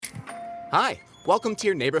Hi, welcome to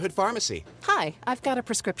your neighborhood pharmacy. Hi, I've got a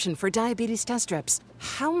prescription for diabetes test strips.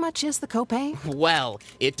 How much is the copay? Well,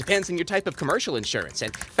 it depends on your type of commercial insurance,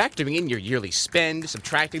 and factoring in your yearly spend,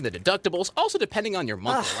 subtracting the deductibles, also depending on your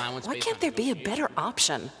monthly allowance. Why can't there be a better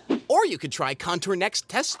option? Or you could try Contour Next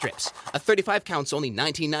test strips. A 35 count's only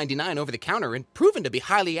 $19.99 over the counter and proven to be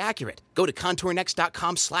highly accurate. Go to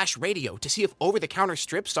contournext.com/radio to see if over-the-counter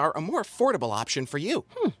strips are a more affordable option for you.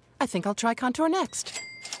 I think I'll try Contour Next.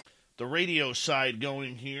 The radio side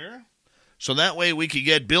going here. So that way we could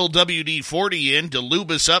get Bill WD-40 in to lube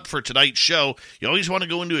us up for tonight's show. You always want to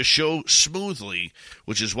go into a show smoothly,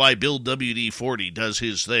 which is why Bill WD-40 does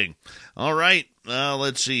his thing. All right,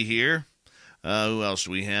 let's see here. Who else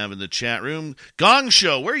do we have in the chat room? Gong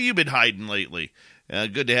Show, where you been hiding lately?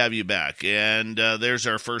 Good to have you back. And there's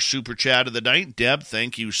our first Super Chat of the night. Deb,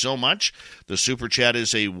 thank you so much. The Super Chat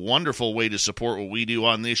is a wonderful way to support what we do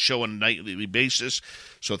on this show on a nightly basis.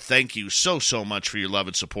 So thank you so much for your love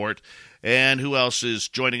and support. And who else is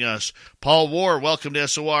joining us? Paul War, welcome to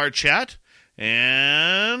SOR Chat.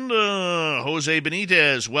 And Jose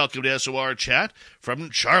Benitez, welcome to SOR Chat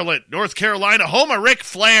from Charlotte, North Carolina, home of Ric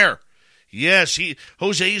Flair. Yes,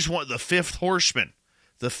 Jose's the fifth horseman.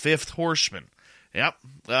 The fifth horseman. Yep.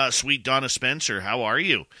 Sweet Donna Spencer, how are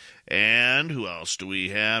you? And who else do we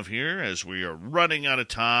have here as we are running out of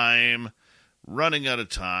time?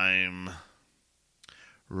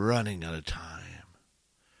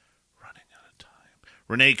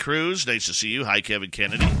 Renee Cruz, nice to see you. Hi, Kevin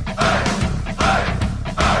Kennedy.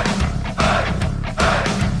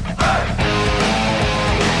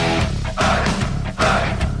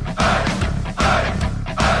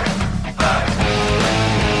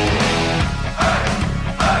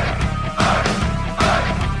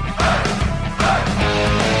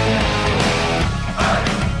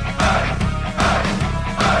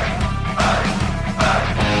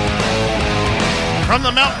 From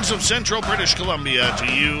the mountains of central British Columbia to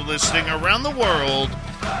you listening around the world,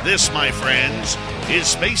 this, my friends, is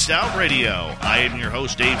Spaced Out Radio. I am your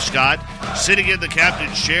host, Dave Scott, sitting in the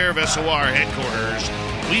captain's chair of SOR headquarters.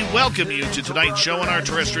 We welcome you to tonight's show on our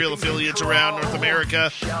terrestrial affiliates around North America,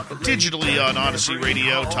 digitally on Odyssey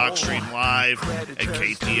Radio, TalkStream Live, and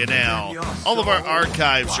KTNL. All of our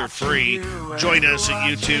archives are free. Join us at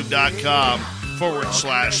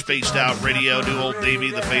youtube.com/Spaced Out Radio. Do old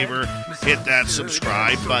Davey the favor. Hit that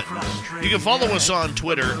subscribe button. You can follow us on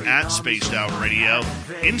Twitter at Spaced Out Radio,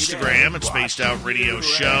 Instagram at Spaced Out Radio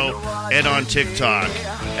Show, and on TikTok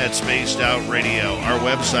at Spaced Out Radio. Our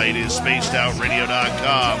website is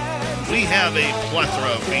spacedoutradio.com. We have a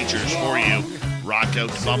plethora of features for you. Rock out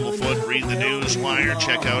to Bumblefoot, read the news wire,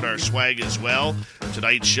 check out our swag as well.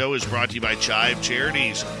 Tonight's show is brought to you by Chive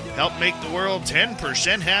Charities. Help make the world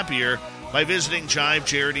 10% happier by visiting Chive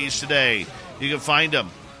Charities today. You can find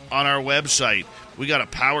them on our website. We got a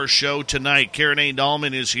power show tonight. Karen A.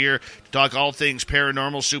 Dahlman is here to talk all things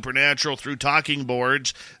paranormal, supernatural through talking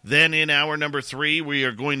boards. Then in hour number 3, we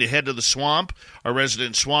are going to head to the swamp. Our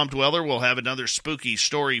resident swamp dweller will have another spooky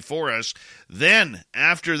story for us. Then,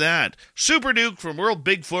 after that, Super Duke from World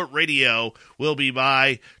Bigfoot Radio will be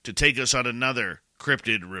by to take us on another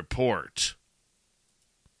cryptid report.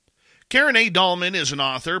 Karen A. Dahlman is an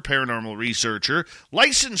author, paranormal researcher,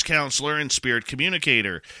 licensed counselor, and spirit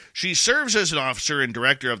communicator. She serves as an officer and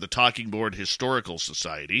director of the Talking Board Historical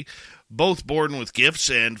Society. Both born with gifts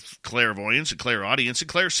and clairvoyance and clairaudience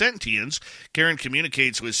and clairsentience, Karen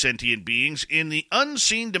communicates with sentient beings in the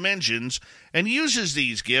unseen dimensions and uses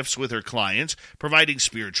these gifts with her clients, providing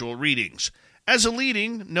spiritual readings. As a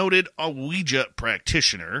leading, noted Ouija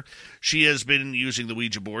practitioner, she has been using the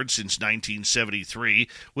Ouija board since 1973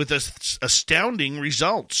 with astounding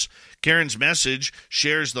results. Karen's message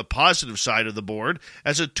shares the positive side of the board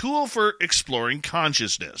as a tool for exploring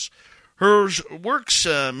consciousness. Her work's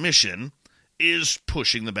mission is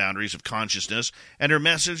pushing the boundaries of consciousness, and her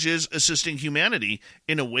message is assisting humanity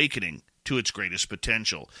in awakening to its greatest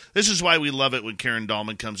potential. This is why we love it when Karen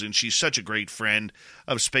Dahlman comes in. She's such a great friend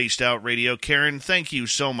of Spaced Out Radio. Karen, thank you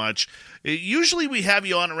so much. Usually we have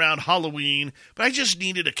you on around Halloween, but I just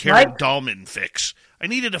needed a Karen Dahlman fix. I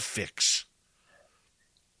needed a fix.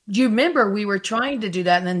 Do you remember we were trying to do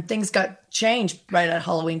that, and then things got changed right at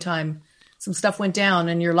Halloween time? Some stuff went down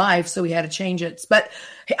in your life, so we had to change it. But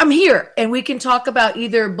I'm here, and we can talk about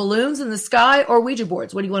either balloons in the sky or Ouija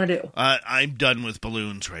boards. What do you want to do? I'm done with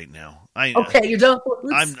balloons right now. Okay, you're done with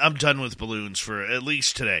balloons? I'm done with balloons for at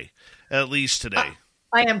least today. I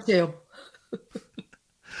am too.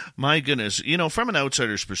 My goodness. You know, from an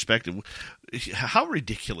outsider's perspective, how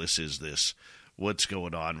ridiculous is this, what's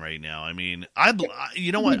going on right now? I mean,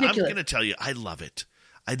 you know what? Ridiculous. I'm going to tell you, I love it.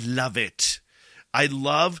 I love it. I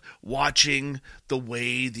love watching the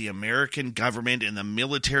way the American government and the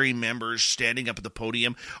military members standing up at the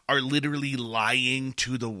podium are literally lying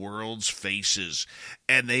to the world's faces.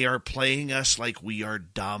 And they are playing us like we are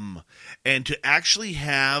dumb. And to actually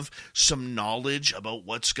have some knowledge about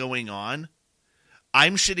what's going on,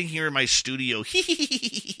 I'm sitting here in my studio,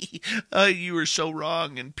 you are so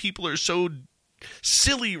wrong, and people are so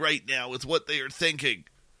silly right now with what they are thinking.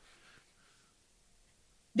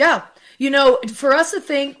 Yeah. For us to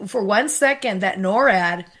think for 1 second that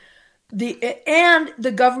NORAD,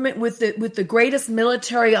 the government with the greatest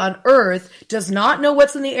military on earth does not know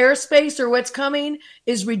what's in the airspace or what's coming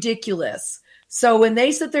is ridiculous. So when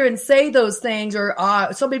they sit there and say those things, or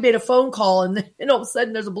somebody made a phone call and all of a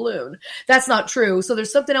sudden there's a balloon, that's not true. So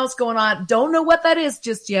there's something else going on. Don't know what that is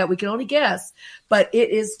just yet. We can only guess. But it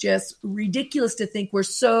is just ridiculous to think we're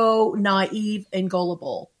so naive and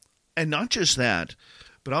gullible. And not just that,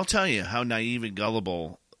 but I'll tell you how naive and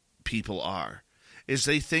gullible people are, is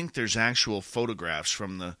they think there's actual photographs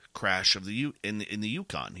from the crash of in the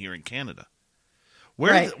Yukon here in Canada.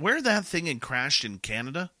 Where that thing had crashed in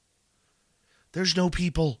Canada, there's no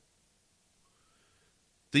people.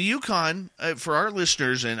 The Yukon, for our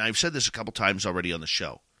listeners, and I've said this a couple times already on the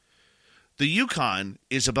show, the Yukon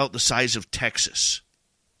is about the size of Texas.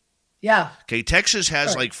 Yeah. Okay, Texas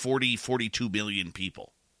has like 42 million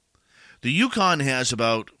people. The Yukon has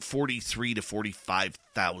about 43 to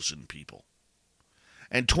 45,000 people.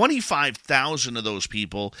 And 25,000 of those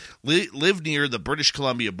people live near the British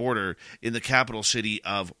Columbia border in the capital city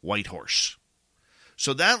of Whitehorse.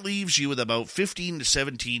 So that leaves you with about 15 to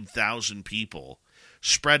 17,000 people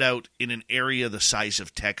spread out in an area the size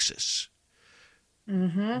of Texas.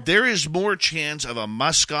 Mm-hmm. There is more chance of a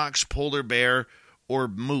muskox, polar bear, or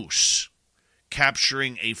moose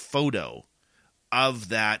capturing a photo of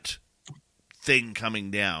that thing coming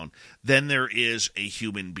down than there is a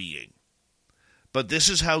human being. But this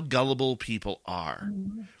is how gullible people are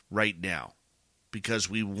right now, because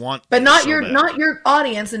we want. But not your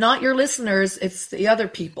audience and not your listeners. It's the other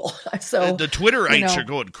people. So the Twitterites are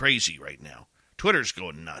going crazy right now. Twitter's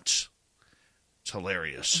going nuts. It's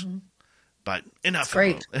hilarious. Mm-hmm. But enough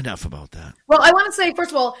about that. Well, I want to say,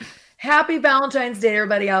 first of all, happy Valentine's Day,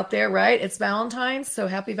 everybody out there, right? It's Valentine's, so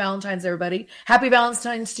happy Valentine's, everybody. Happy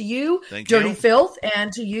Valentine's to you, Dirty Filth,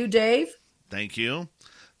 and to you, Dave. Thank you.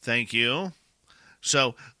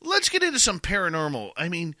 So let's get into some paranormal. I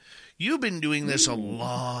mean, you've been doing this a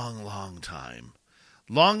long, long time.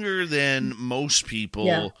 Longer than most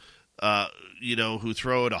people, who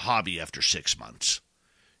throw out a hobby after 6 months.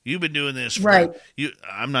 You've been doing this for,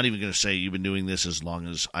 I'm not even going to say you've been doing this as long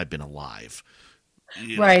as I've been alive.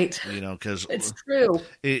 Because it's true.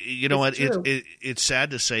 It's sad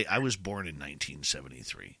to say I was born in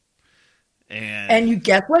 1973. And you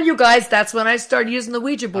guess what, you guys? That's when I started using the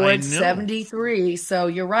Ouija board, 73. So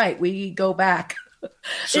you're right. We go back.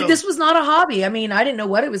 So, this was not a hobby. I mean, I didn't know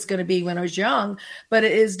what it was going to be when I was young, but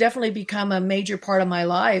it has definitely become a major part of my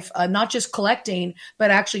life, not just collecting,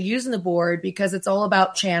 but actually using the board, because it's all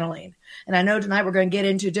about channeling. And I know tonight we're going to get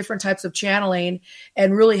into different types of channeling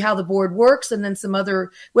and really how the board works, and then some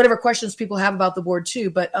other, whatever questions people have about the board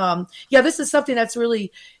too. But this is something that's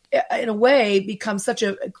really, in a way, becomes such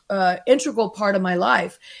a integral part of my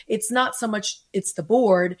life. It's not so much it's the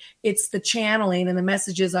board, it's the channeling and the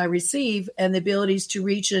messages I receive and the abilities to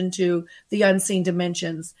reach into the unseen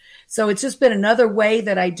dimensions. So it's just been another way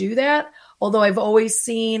that I do that. Although I've always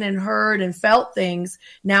seen and heard and felt things,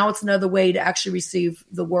 now it's another way to actually receive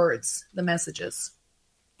the words, the messages.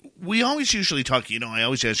 We always usually talk, I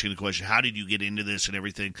always ask you the question, how did you get into this and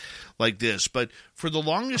everything like this? But for the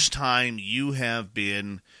longest time, you have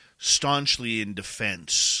been staunchly in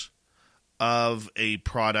defense of a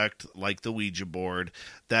product like the Ouija board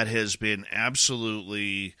that has been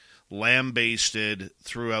absolutely lambasted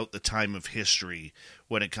throughout the time of history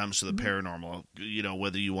when it comes to the paranormal.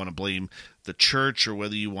 Whether you want to blame the church or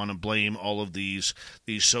whether you want to blame all of these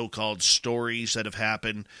so-called stories that have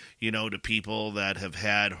happened, to people that have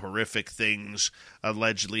had horrific things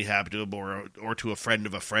allegedly happen to them, or to a friend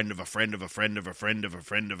of a friend of a friend of a friend of a friend of a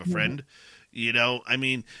friend of a friend. I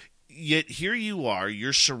mean, yet here you are,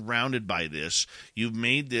 you're surrounded by this. You've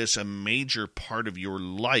made this a major part of your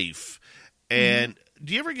life. And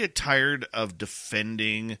do you ever get tired of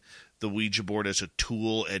defending the Ouija board as a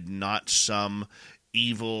tool and not some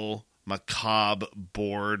evil, macabre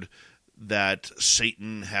board that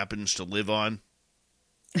Satan happens to live on?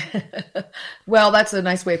 Well, that's a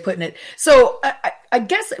nice way of putting it. So I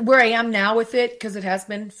guess where I am now with it, because it has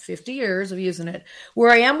been 50 years of using it, where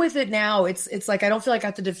I am with it now, it's like I don't feel like I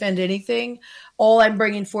have to defend anything. All I'm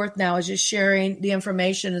bringing forth now is just sharing the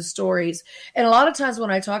information and stories. And a lot of times when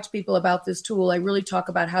I talk to people about this tool, I really talk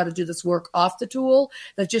about how to do this work off the tool.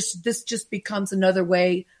 This just becomes another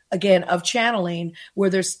way, again, of channeling, where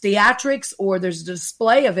there's theatrics or there's a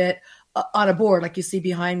display of it on a board like you see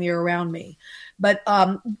behind me or around me. But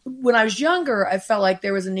when I was younger, I felt like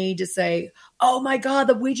there was a need to say, oh my God,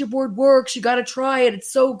 the Ouija board works. You got to try it.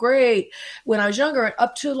 It's so great. When I was younger,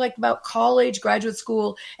 up to like about college, graduate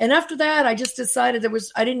school. And after that, I just decided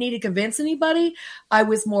I didn't need to convince anybody. I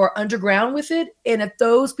was more underground with it. And if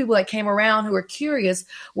those people that came around who were curious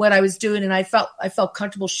what I was doing, and I felt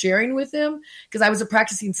comfortable sharing with them, because I was a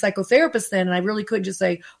practicing psychotherapist then, and I really couldn't just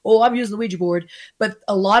say, oh, I'm using the Ouija board. But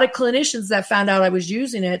a lot of clinicians that found out I was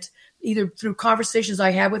using it, either through conversations I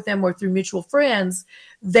had with them or through mutual friends,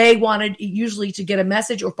 they wanted usually to get a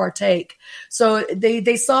message or partake. So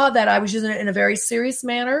they saw that I was using it in a very serious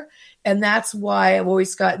manner. And that's why I've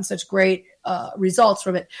always gotten such great results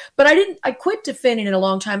from it. But I quit defending it a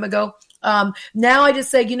long time ago. Now I just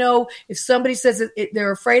say, if somebody says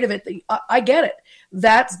they're afraid of it, I get it.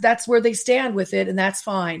 That's where they stand with it. And that's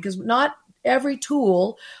fine, because not every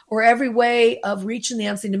tool or every way of reaching the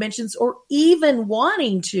unseen dimensions, or even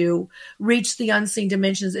wanting to reach the unseen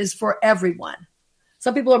dimensions, is for everyone.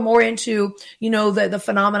 Some people are more into, the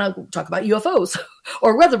phenomena, talk about UFOs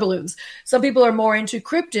or weather balloons. Some people are more into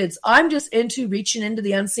cryptids. I'm just into reaching into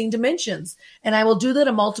the unseen dimensions, and I will do that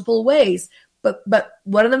in multiple ways. But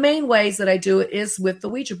one of the main ways that I do it is with the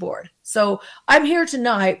Ouija board. So I'm here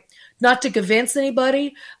tonight not to convince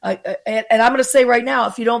anybody. And I'm going to say right now,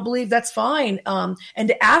 if you don't believe, that's fine. And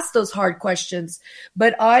to ask those hard questions.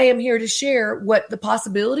 But I am here to share what the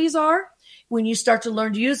possibilities are when you start to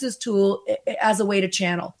learn to use this tool as a way to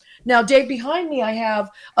channel. Now, Dave, behind me, I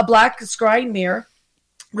have a black scrying mirror.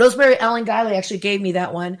 Rosemary Allen Guiley actually gave me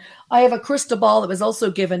that one. I have a crystal ball that was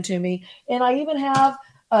also given to me. And I even have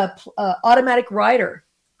a automatic writer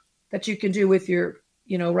that you can do with your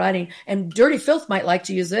writing. And Dirty Filth might like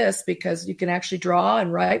to use this because you can actually draw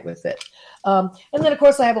and write with it. And then, of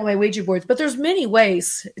course, I have all my Ouija boards. But there's many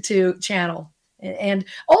ways to channel. And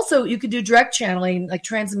also, you could do direct channeling, like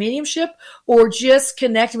transmediumship, or just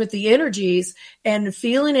connecting with the energies and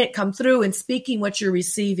feeling it come through and speaking what you're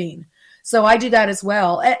receiving. So I do that as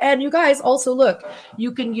well. And you guys also, look,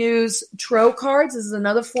 you can use tarot cards. This is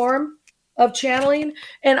another form of channeling.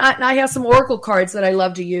 And I have some oracle cards that I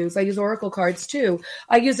love to use. I use oracle cards too.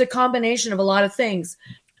 I use a combination of a lot of things.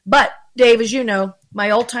 But Dave, as you know, my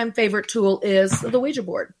all-time favorite tool is the Ouija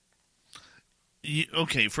board.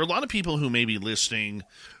 Okay, for a lot of people who may be listening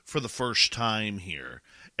for the first time here,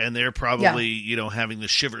 and they're probably, having the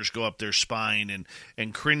shivers go up their spine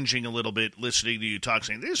and cringing a little bit listening to you talk,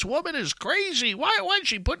 saying, this woman is crazy. Why is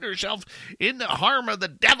she putting herself in the harm of the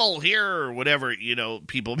devil here? Or whatever,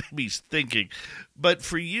 people may be thinking. But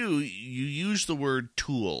for you, you use the word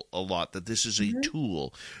tool a lot, that this is a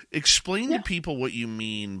tool. Explain to people what you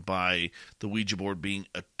mean by the Ouija board being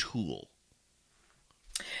a tool.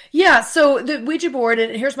 Yeah, so the Ouija board,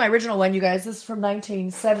 and here's my original one, you guys. This is from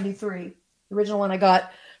 1973. The original one I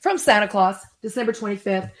got from Santa Claus, December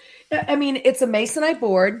 25th. I mean, it's a masonite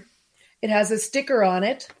board. It has a sticker on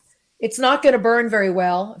it. It's not going to burn very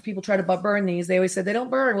well. If people try to burn these, they always say they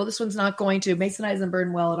don't burn. Well, this one's not going to. Masonite doesn't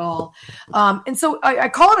burn well at all. And so I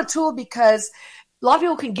call it a tool because a lot of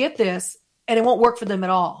people can get this and it won't work for them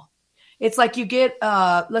at all. It's like you get,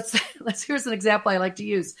 here's an example I like to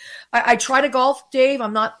use. I try to golf, Dave.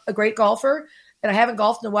 I'm not a great golfer, and I haven't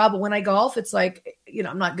golfed in a while, but when I golf, it's like,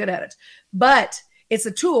 I'm not good at it. But it's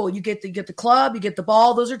a tool. You get the club, you get the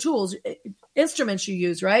ball. Those are tools, instruments you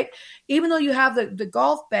use, right? Even though you have the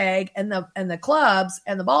golf bag and the clubs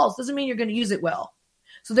and the balls, doesn't mean you're going to use it well.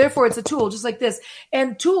 So therefore, it's a tool just like this.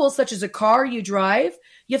 And tools such as a car you drive,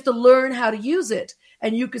 you have to learn how to use it.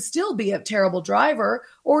 And you could still be a terrible driver,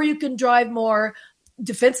 or you can drive more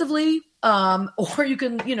defensively, or you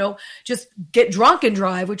can, just get drunk and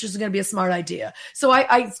drive, which is going to be a smart idea. So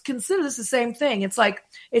I consider this the same thing. It's like,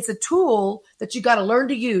 it's a tool that you got to learn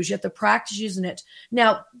to use. You have to practice using it.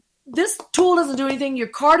 Now, this tool doesn't do anything. Your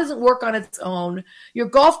car doesn't work on its own. Your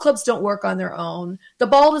golf clubs don't work on their own. The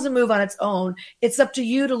ball doesn't move on its own. It's up to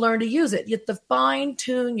you to learn to use it. You have to fine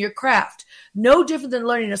tune your craft. No different than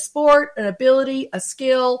learning a sport, an ability, a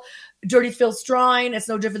skill. Dirty Filth's drawing. It's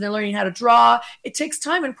no different than learning how to draw. It takes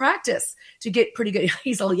time and practice to get pretty good.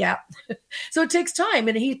 He's all yap. So it takes time.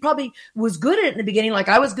 And he probably was good at it in the beginning, like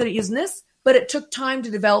I was good at using this. But it took time to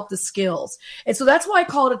develop the skills. And so that's why I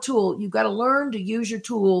call it a tool. You've got to learn to use your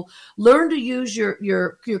tool, learn to use your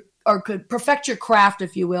could perfect your craft,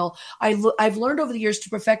 if you will. I've learned over the years to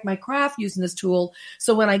perfect my craft using this tool.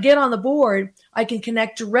 So when I get on the board, I can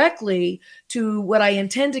connect directly to what I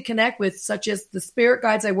intend to connect with, such as the spirit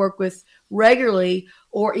guides I work with regularly,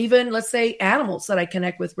 or even, let's say, animals that I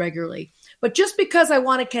connect with regularly. But just because I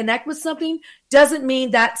want to connect with something doesn't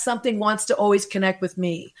mean that something wants to always connect with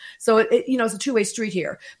me. So it's a two-way street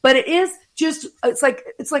here. But it is just, it's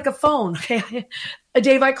like a phone. Okay,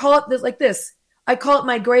 Dave, I call it like this. I call it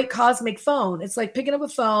my great cosmic phone. It's like picking up a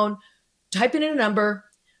phone, typing in a number,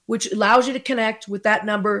 which allows you to connect with that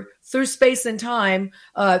number through space and time,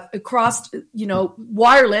 across,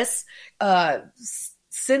 wireless,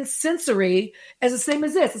 sensory, as the same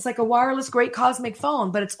as this. It's like a wireless great cosmic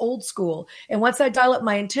phone, but it's old school. And once I dial up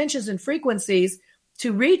my intentions and frequencies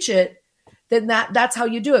to reach it, then that's how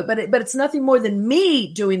you do it. But it's nothing more than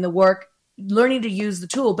me doing the work, learning to use the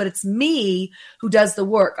tool, but it's me who does the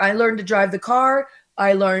work. I learned to drive the car.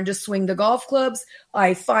 I learned to swing the golf clubs.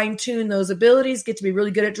 I fine-tune those abilities, get to be really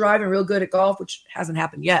good at driving, real good at golf, which hasn't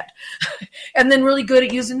happened yet. And then really good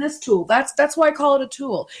at using this tool. That's why I call it a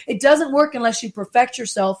tool. It doesn't work unless you perfect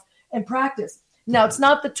yourself and practice. Now, it's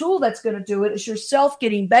not the tool that's going to do it. It's yourself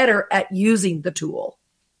getting better at using the tool.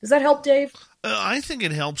 Does that help, Dave? I think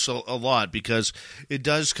it helps a lot, because it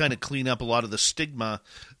does kind of clean up a lot of the stigma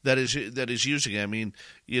that is using it. I mean,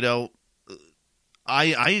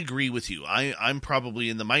 I agree with you. I'm probably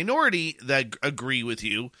in the minority that agree with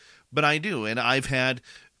you, but I do. And I've had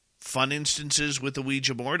fun instances with the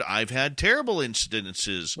Ouija board. I've had terrible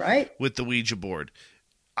instances with the Ouija board.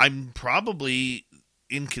 I'm probably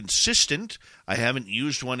inconsistent. I haven't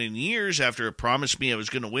used one in years after it promised me I was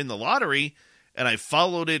going to win the lottery, and I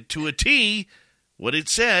followed it to a T, what it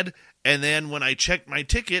said, and then when I checked my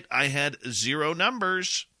ticket, I had 0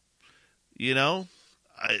 numbers.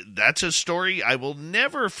 That's a story I will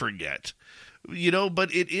never forget.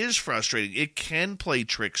 But it is frustrating. It can play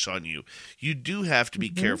tricks on you. You do have to be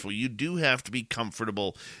careful. You do have to be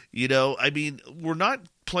comfortable. We're not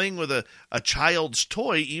playing with a child's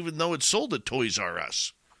toy, even though it's sold at Toys R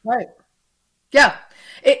Us. Right. Yeah,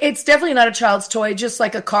 it's definitely not a child's toy, just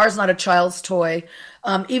like a car's not a child's toy.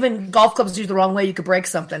 Even golf clubs used the wrong way, you could break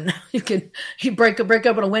something. You break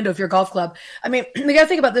open a window if you're a golf club. I mean, you got to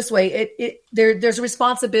think about it this way. There's a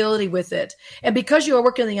responsibility with it. And because you are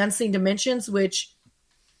working in the unseen dimensions, which,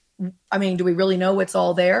 I mean, do we really know what's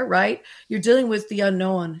all there, right? You're dealing with the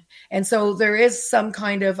unknown. And so there is some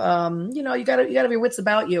kind of, you got to have your wits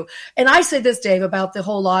about you. And I say this, Dave, about the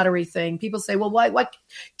whole lottery thing. People say, well, why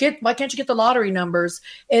can't you get the lottery numbers?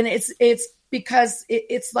 And it's because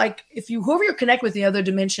it's like, whoever you connect with the other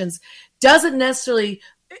dimensions is not necessarily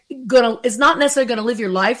going to live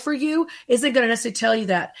your life for you, isn't going to necessarily tell you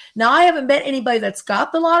that. Now, I haven't met anybody that's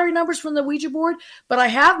got the lottery numbers from the Ouija board, but I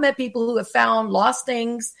have met people who have found lost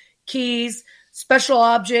things, keys, special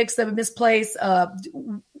objects that have been misplaced,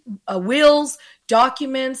 wills,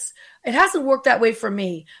 documents. It hasn't worked that way for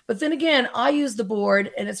me. But then again, I use the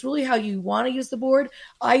board, and it's really how you want to use the board.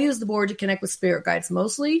 I use the board to connect with spirit guides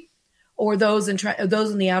mostly, or those in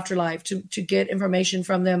the afterlife to get information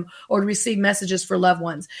from them, or to receive messages for loved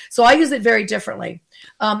ones. So I use it very differently.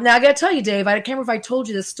 Now, I got to tell you, Dave, I can't remember if I told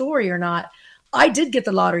you this story or not. I did get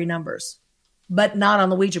the lottery numbers, but not on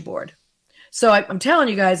the Ouija board. So I'm telling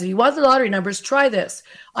you guys, if you want the lottery numbers, try this.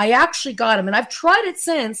 I actually got them, and I've tried it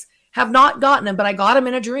since, have not gotten them, but I got them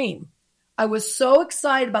in a dream. I was so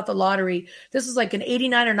excited about the lottery. This was like an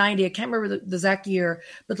 89 or 90. I can't remember the exact year,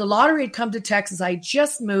 but the lottery had come to Texas. I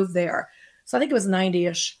just moved there. So I think it was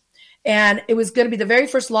 90-ish. And it was going to be the very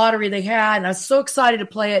first lottery they had, and I was so excited to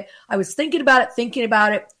play it. I was thinking about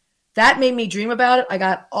it. That made me dream about it. I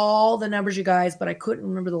got all the numbers, you guys, but I couldn't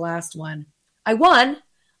remember the last one. I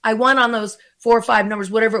won on those 4 or 5 numbers,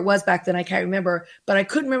 whatever it was back then. I can't remember, but I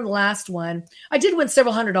couldn't remember the last one. I did win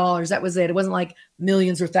several $100s. That was it. It wasn't like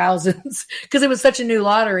millions or thousands because it was such a new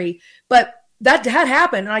lottery. But that had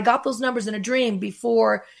happened, and I got those numbers in a dream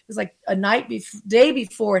before. It was like day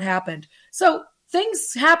before it happened. So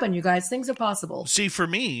things happen, you guys. Things are possible. See, for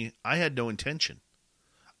me, I had no intention.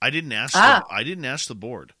 I didn't ask. I didn't ask the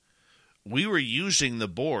board. We were using the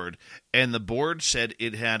board, and the board said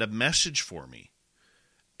it had a message for me.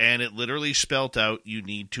 And it literally spelt out, you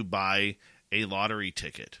need to buy a lottery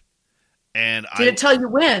ticket. And did it tell you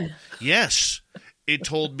when? Yes. It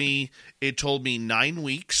told me 9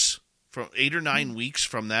 weeks, from 8 or 9 weeks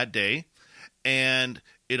from that day. And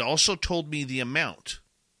it also told me the amount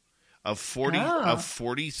of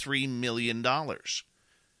 $43 million.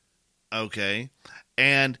 Okay.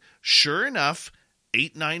 And sure enough,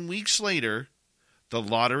 8-9 weeks later, the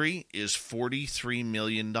lottery is $43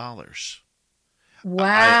 million.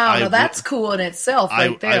 Wow. Now that's cool in itself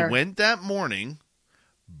right there. I went that morning,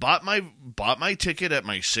 bought my ticket at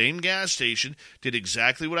my same gas station, did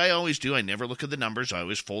exactly what I always do. I never look at the numbers. I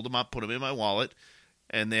always fold them up, put them in my wallet,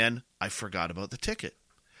 and then I forgot about the ticket.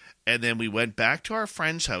 And then we went back to our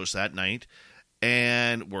friend's house that night,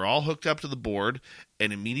 and we're all hooked up to the board,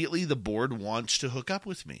 and immediately the board wants to hook up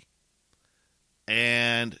with me.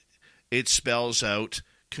 And it spells out,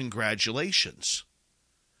 congratulations.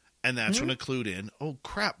 And that's when I clued in, oh,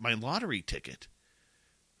 crap, my lottery ticket,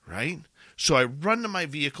 right? So I run to my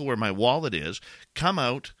vehicle where my wallet is, come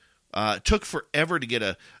out. It took forever to get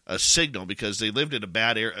a signal because they lived in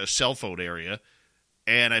a cell phone area.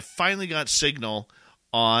 And I finally got signal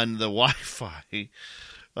on the Wi-Fi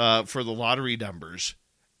for the lottery numbers,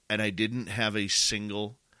 and I didn't have a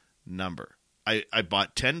single number. I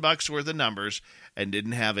bought $10 worth of numbers and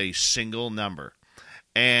didn't have a single number.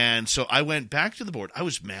 And so I went back to the board. I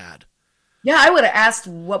was mad. Yeah, I would have asked,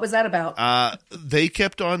 what was that about? They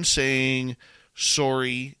kept on saying,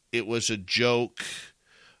 sorry, it was a joke.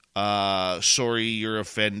 Sorry, you're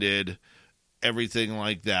offended. Everything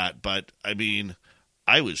like that. But, I mean,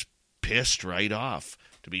 I was pissed right off,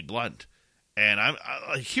 to be blunt. And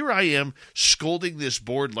here I am scolding this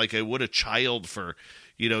board like I would a child for,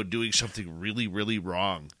 doing something really, really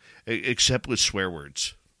wrong, except with swear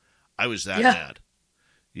words. I was that mad.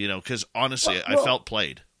 Because honestly, I felt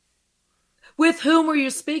played. With whom were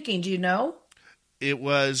you speaking? Do you know?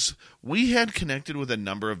 We had connected with a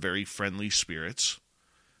number of very friendly spirits.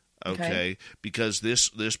 Okay. Because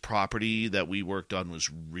this property that we worked on was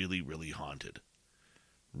really, really haunted.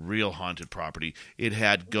 Real haunted property. It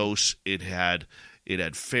had ghosts. It had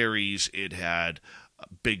fairies. It had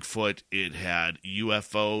Bigfoot. It had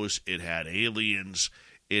UFOs. It had aliens.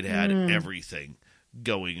 It had everything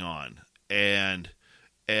going on. And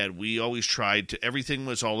we always tried to, everything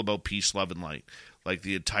was all about peace, love, and light. Like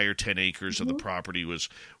the entire 10 acres of the property was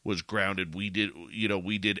grounded. We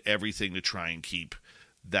did everything to try and keep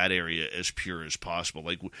that area as pure as possible.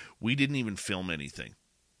 Like we didn't even film anything.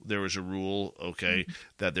 There was a rule,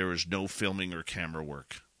 that there was no filming or camera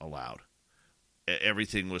work allowed.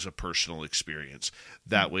 Everything was a personal experience.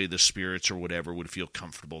 That way the spirits or whatever would feel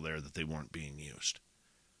comfortable there that they weren't being used.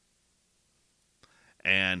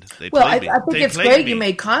 And they played me. I think it's great you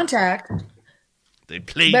made contact. They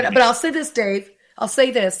played me. But I'll say this, Dave. I'll say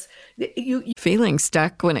this. You Feeling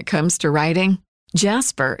stuck when it comes to writing?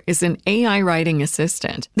 Jasper is an AI writing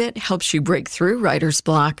assistant that helps you break through writer's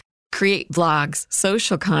block. Create vlogs,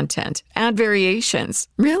 social content, add variations,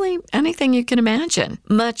 really anything you can imagine,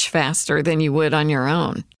 much faster than you would on your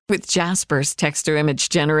own. With Jasper's text-to-image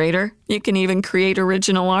generator, you can even create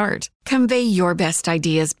original art. Convey your best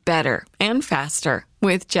ideas better and faster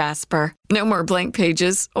with Jasper. No more blank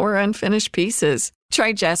pages or unfinished pieces.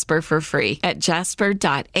 Try Jasper for free at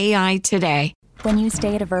jasper.ai today. When you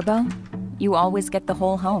stay at a Vrbo, you always get the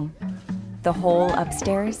whole home. The whole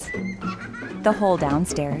upstairs, the whole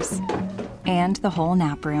downstairs, and the whole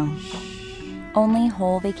nap room. Only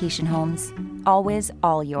whole vacation homes. Always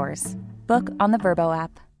all yours. Book on the Vrbo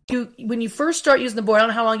app. When you first start using the board, I don't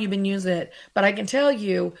know how long you've been using it, but I can tell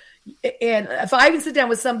you, and if I even sit down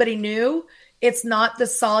with somebody new, it's not the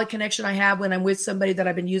solid connection I have when I'm with somebody that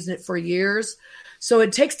I've been using it for years. So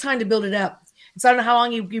it takes time to build it up. So I don't know how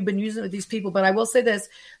long you've been using it with these people, but I will say this.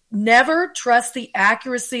 Never trust the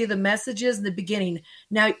accuracy of the messages in the beginning.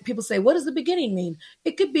 Now, people say, what does the beginning mean?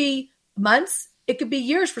 It could be months. It could be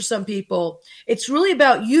years for some people. It's really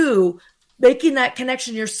about you making that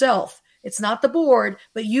connection yourself. It's not the board,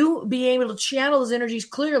 but you being able to channel those energies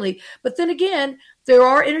clearly. But then again, there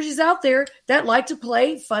are energies out there that like to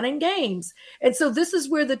play fun and games. And so this is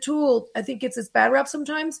where the tool, I think, gets its bad rap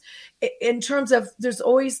sometimes in terms of there's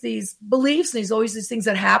always these beliefs and there's always these things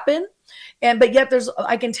that happen. But yet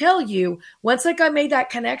I can tell you, once I made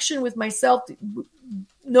that connection with myself,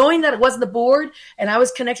 knowing that it wasn't the board and I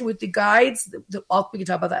was connecting with the guides, we can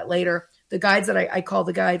talk about that later, the guides that I call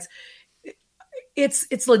the guides,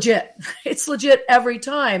 it's legit. It's legit every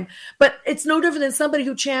time. But it's no different than somebody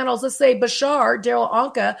who channels, let's say Bashar, Daryl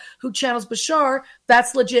Anka, who channels Bashar.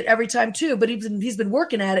 That's legit every time too. But he's been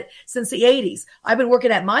working at it since the 80s. I've been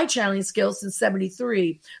working at my channeling skills since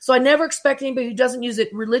 73. So I never expect anybody who doesn't use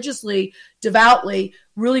it religiously, devoutly,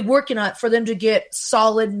 really working on it for them to get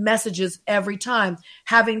solid messages every time.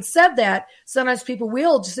 Having said that, sometimes people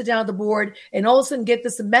will just sit down at the board and all of a sudden get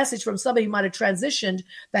this message from somebody who might have transitioned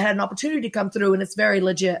that had an opportunity to come through, and it's very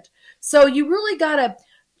legit. So you really got to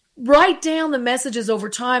write down the messages over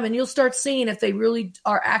time, and you'll start seeing if they really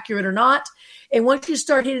are accurate or not. And once you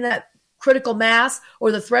start hitting that critical mass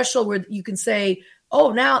or the threshold where you can say,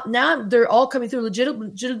 now they're all coming through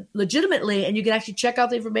legitimately, and you can actually check out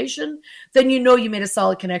the information, then you know you made a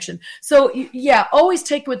solid connection. So yeah, always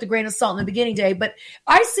take it with a grain of salt in the beginning, Dave, but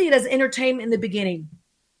I see it as entertainment in the beginning.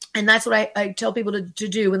 And that's what I tell people to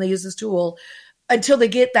do when they use this tool until they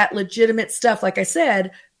get that legitimate stuff, like I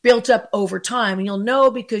said, built up over time. And you'll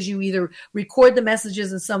know because you either record the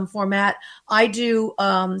messages in some format. I do,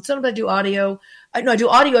 sometimes I do audio. I do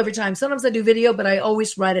audio every time. Sometimes I do video, but I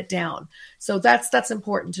always write it down. So that's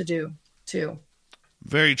important to do too.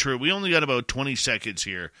 Very true. We only got about 20 seconds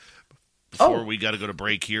here before we got to go to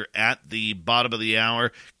break here at the bottom of the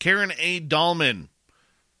hour. Karen A. Dahlman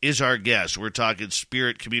is our guest. We're talking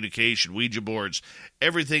spirit communication, Ouija boards,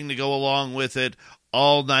 everything to go along with it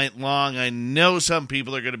all night long. I know some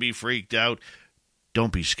people are going to be freaked out.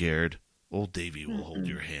 Don't be scared. Old Davey will hold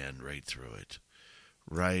your hand right through it.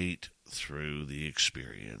 Right through the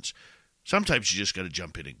experience. Sometimes you just got to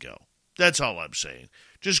jump in and go. That's all I'm saying.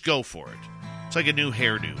 Just go for it. It's like a new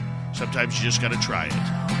hairdo. Sometimes you just got to try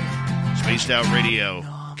it. Spaced Out Radio,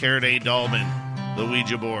 Karen A. Dahlman, the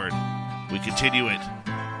Ouija board. We continue it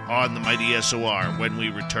on the Mighty SOR when we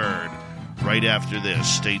return. Right after this,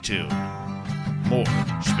 stay tuned. More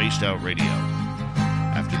Spaced Out Radio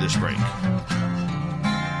after this break.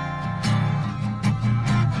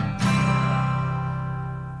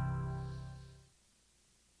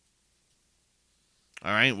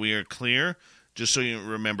 All right, we are clear. Just so you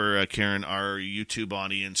remember, Karen, our YouTube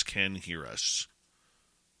audience can hear us.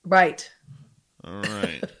 Right. All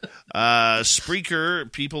right.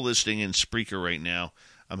 Spreaker, people listening in Spreaker right now,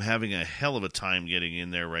 I'm having a hell of a time getting in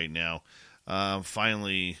there right now.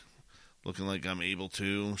 Finally, looking like I'm able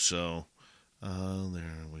to. So,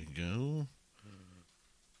 there we go.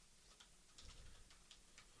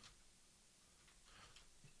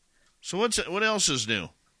 So what else is new?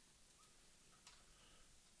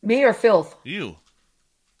 Me or filth? You.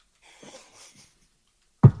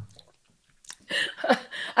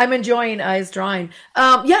 I'm enjoying Eyes Drawing.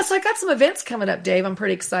 Yes, I got some events coming up, Dave. I'm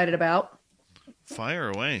pretty excited about. Fire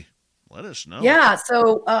away. Let us know. Yeah.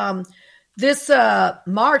 So this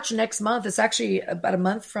March next month, it's actually about a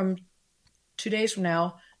month from 2 days from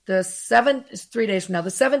now. The 7th is 3 days from now. The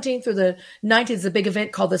 17th through the 19th is a big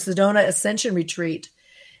event called the Sedona Ascension Retreat.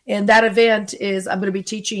 And that event is, I'm going to be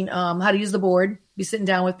teaching how to use the board, be sitting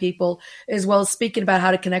down with people, as well as speaking about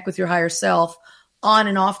how to connect with your higher self on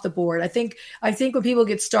and off the board. I think when people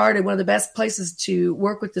get started, one of the best places to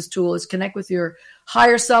work with this tool is connect with your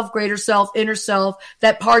higher self, greater self, inner self,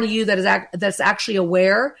 that part of you that's actually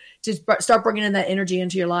aware, to start bringing in that energy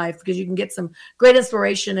into your life, because you can get some great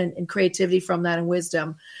inspiration and creativity from that and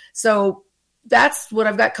wisdom. So that's what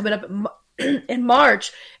I've got coming up in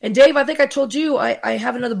March. And Dave, I think I told you I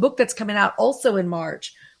have another book that's coming out also in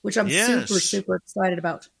March, which I'm super excited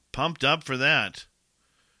about. Pumped up for that.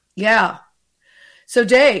 Yeah. So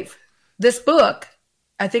Dave, this book,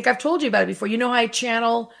 I think I've told you about it before. You know how I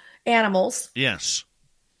channel animals? Yes.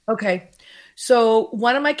 Okay. So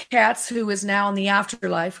one of my cats, who is now in the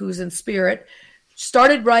afterlife, who's in spirit,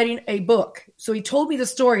 started writing a book. So he told me the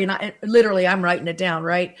story, and I'm writing it down,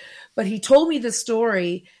 right? But he told me the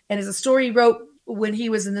story, and it's a story he wrote when he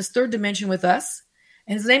was in this third dimension with us.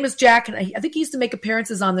 And his name is Jack, and I think he used to make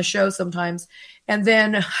appearances on the show sometimes. And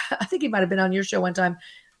then I think he might have been on your show one time.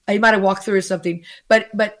 He might have walked through or something. But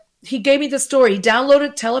he gave me the story. He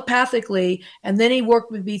downloaded telepathically, and then he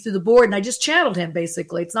worked with me through the board, and I just channeled him,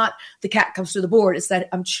 basically. It's not the cat comes through the board. It's that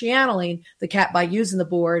I'm channeling the cat by using the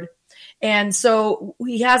board. And so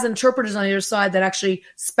he has interpreters on the other side that actually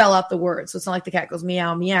spell out the words. So it's not like the cat goes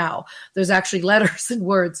meow, meow. There's actually letters and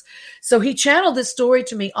words. So he channeled this story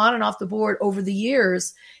to me on and off the board over the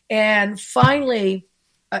years. And finally,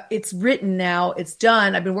 it's written now. It's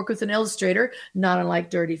done. I've been working with an illustrator, not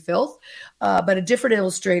unlike Dirty Filth, but a different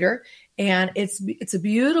illustrator. And it's a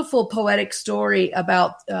beautiful poetic story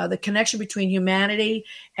about the connection between humanity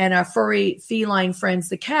and our furry feline friends,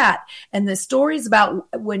 the cat. And the story is about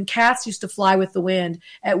when cats used to fly with the wind.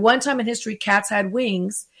 At one time in history, cats had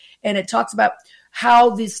wings. And it talks about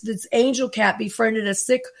how this angel cat befriended a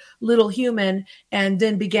sick little human and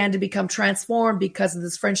then began to become transformed because of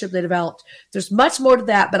this friendship they developed. There's much more to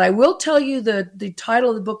that, but I will tell you the title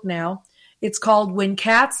of the book now. It's called When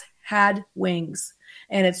Cats Had Wings.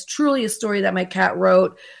 And it's truly a story that my cat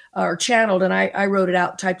wrote or channeled, and I wrote it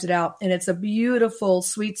out, typed it out. And it's a beautiful,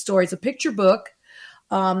 sweet story. It's a picture book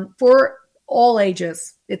for all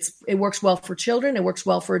ages. It works well for children. It works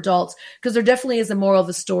well for adults, because there definitely is a moral of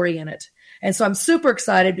the story in it. And so I'm super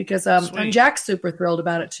excited because and Jack's super thrilled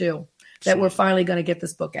about it too, that we're finally going to get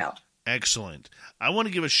this book out. Excellent. I want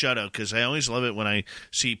to give a shout out because I always love it when I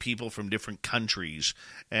see people from different countries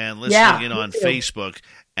and listening in on Facebook.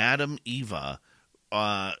 Adam Eva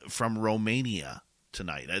from Romania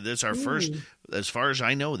tonight. That's our first, as far as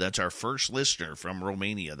I know, that's our first listener from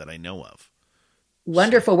Romania that I know of.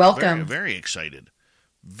 Wonderful. Welcome. Very, very excited.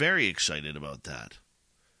 Very excited about that.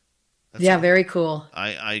 Very cool.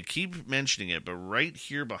 I keep mentioning it, but right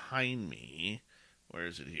here behind me, where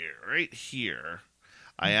is it here? Right here.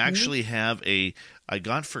 I actually have I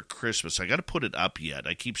got for Christmas. I got to put it up yet.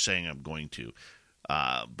 I keep saying I'm going to,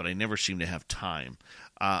 but I never seem to have time.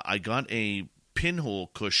 I got a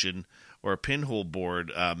pinhole cushion or a pinhole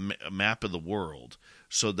board, a map of the world,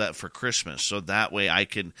 so that for Christmas, so that way I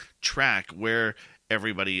can track where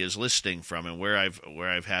everybody is listening from and where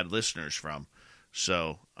I've had listeners from.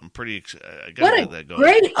 So I'm pretty excited. What a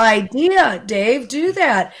great idea, Dave. Do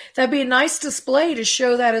that. That'd be a nice display to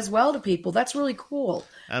show that as well to people. That's really cool.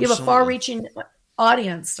 Absolutely. You have a far-reaching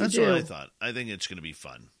audience. That's what I thought. I think it's going to be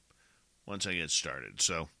fun once I get started.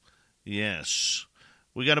 So, yes.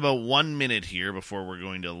 We got about 1 minute here before we're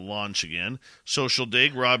going to launch again. Social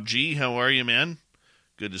Dig, Rob G., how are you, man?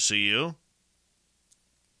 Good to see you.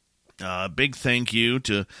 Big thank you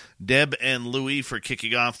to Deb and Louie for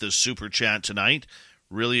kicking off this super chat tonight.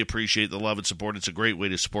 Really appreciate the love and support. It's a great way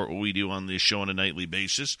to support what we do on this show on a nightly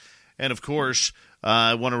basis. And, of course,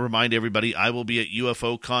 I want to remind everybody I will be at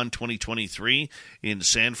UFOCon 2023 in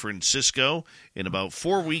San Francisco in about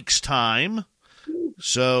 4 weeks' time.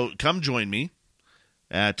 So come join me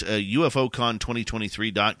at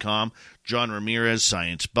UFOCon2023.com. John Ramirez,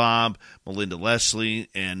 Science Bob, Melinda Leslie,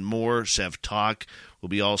 and more. Sev Talk will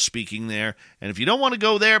be all speaking there. And if you don't want to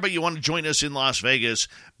go there, but you want to join us in Las Vegas,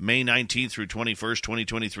 May 19th through 21st,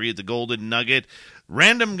 2023 at the Golden Nugget,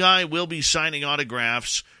 Random Guy will be signing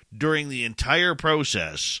autographs during the entire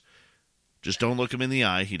process. Just don't look him in the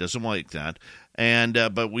eye. He doesn't like that. And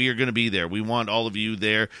but we are going to be there. We want all of you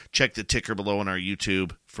there. Check the ticker below on our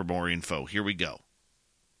YouTube for more info. Here we go.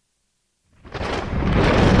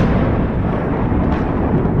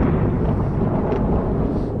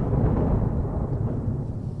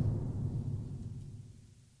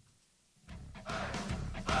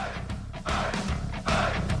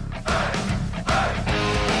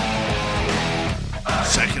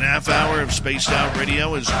 Second half hour of Spaced Out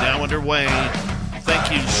Radio is now underway.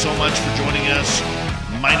 Thank you so much for joining us.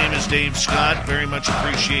 My name is Dave Scott. Very much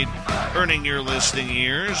appreciate earning your listening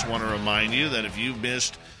ears. Want to remind you that if you've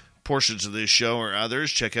missed portions of this show or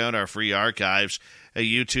others, check out our free archives at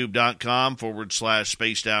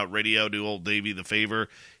youtube.com/Spaced Out Radio. Do old Davey the favor.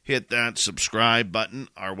 Hit that subscribe button.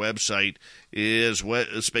 Our website is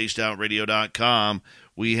spacedoutradio.com.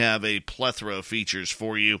 We have a plethora of features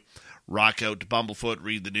for you. Rock out to Bumblefoot,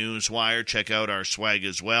 read the news wire, check out our swag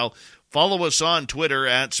as well. Follow us on Twitter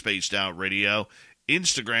at Spaced Out Radio,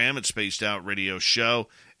 Instagram at Spaced Out Radio Show,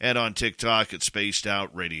 and on TikTok at Spaced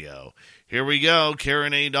Out Radio. Here we go.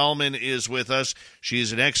 Karen A. Dahlman is with us. She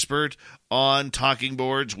is an expert on talking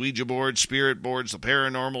boards, Ouija boards, spirit boards, the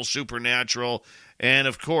paranormal, supernatural, and,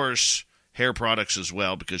 of course, hair products as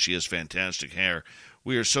well, because she has fantastic hair.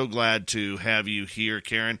 We are so glad to have you here,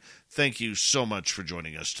 Karen. Thank you so much for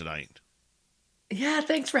joining us tonight. Yeah,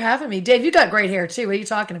 thanks for having me. Dave, you got great hair, too. What are you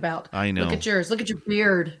talking about? I know. Look at yours. Look at your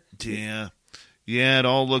beard. Yeah. Yeah, it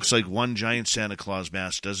all looks like one giant Santa Claus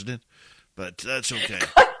mask, doesn't it? But that's okay.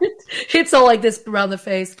 It's all like this around the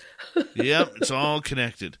face. Yep, it's all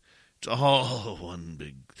connected. It's all one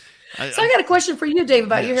big... I got a question for you, Dave,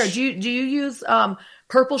 about your hair. Do you use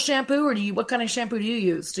purple shampoo, or what kind of shampoo do you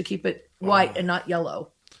use to keep it white and not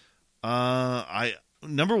yellow?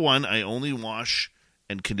 Number one, I only wash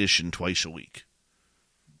and condition twice a week.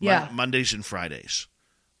 Yeah. Mondays and Fridays.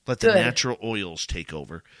 Let the natural oils take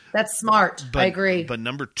over. That's smart. I agree. But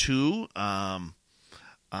number two, I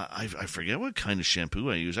forget what kind of shampoo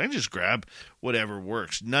I use. I just grab whatever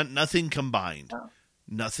works. Nothing combined. Oh.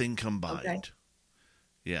 Nothing combined. Okay.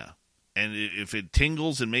 Yeah. And if it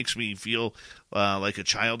tingles and makes me feel like a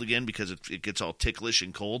child again because it gets all ticklish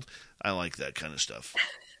and cold, I like that kind of stuff.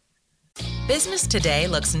 Business today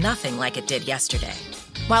looks nothing like it did yesterday.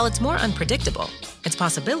 While it's more unpredictable, its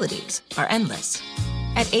possibilities are endless.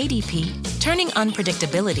 At ADP, turning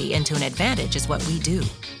unpredictability into an advantage is what we do.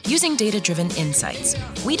 Using data-driven insights,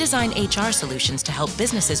 we design HR solutions to help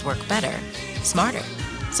businesses work better, smarter,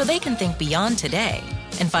 so they can think beyond today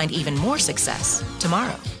and find even more success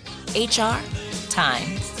tomorrow. HR,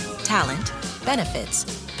 time, talent,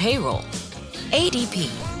 benefits, payroll. ADP,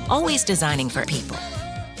 always designing for people.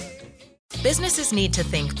 Businesses need to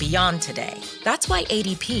think beyond today. That's why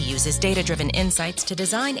ADP uses data-driven insights to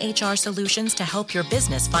design HR solutions to help your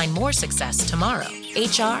business find more success tomorrow.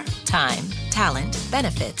 HR, time, talent,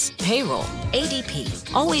 benefits, payroll.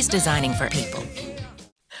 ADP, always designing for people.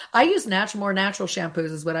 I use more natural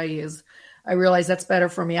shampoos is what I use. I realize that's better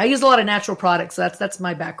for me. I use a lot of natural products. So that's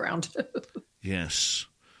my background. Yes.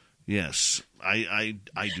 I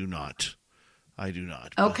do not.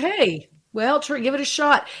 Okay. Well, give it a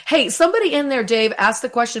shot. Hey, somebody in there, Dave, asked the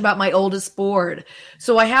question about my oldest board.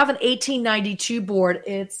 So I have an 1892 board.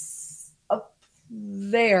 It's up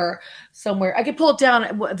there somewhere. I could pull it down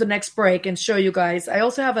at the next break and show you guys. I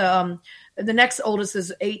also have the next oldest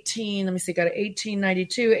is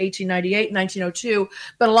 1892, 1898, 1902.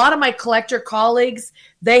 But a lot of my collector colleagues,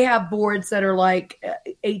 they have boards that are like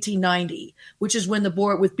 1890, which is when the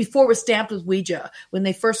board before it was stamped with Ouija, when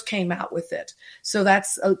they first came out with it. So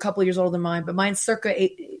that's a couple of years older than mine. But mine's circa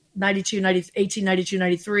 1892,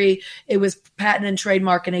 93. It was patent and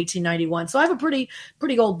trademark in 1891. So I have a pretty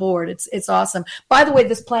old board. It's awesome. By the way,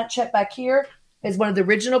 this planchette back here is one of the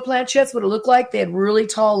original planchettes, what it looked like. They had really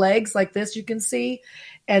tall legs like this, you can see.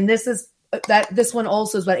 And this one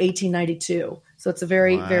also is about 1892. So it's a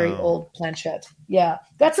very, very old planchette. Yeah.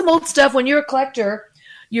 That's some old stuff. When you're a collector,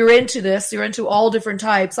 you're into this. You're into all different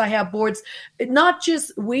types. I have boards, not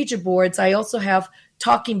just Ouija boards. I also have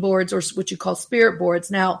talking boards, or what you call spirit boards.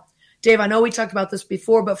 Now, Dave, I know we talked about this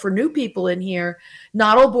before, but for new people in here,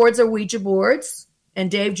 not all boards are Ouija boards. And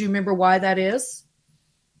Dave, do you remember why that is?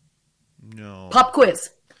 No. Pop quiz.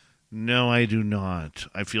 No, I do not.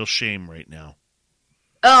 I feel shame right now.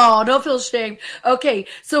 Oh, don't feel shame. Okay,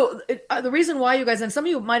 so the reason why you guys, and some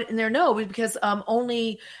of you might in there know, is because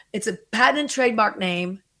it's a patent and trademark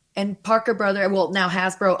name, and Parker Brother, well, now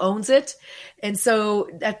Hasbro owns it, and so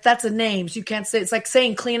that's a name. So you can't say, it's like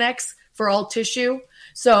saying Kleenex for all tissue.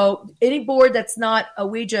 So any board that's not a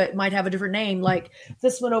Ouija might have a different name. Like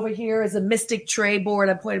this one over here is a Mystic Tray board.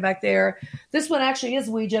 I'm pointing back there. This one actually is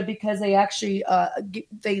Ouija because they actually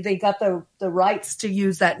they got the rights to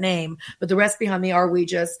use that name, but the rest behind me are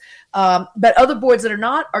Ouijas. But other boards that are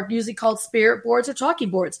not are usually called spirit boards or talking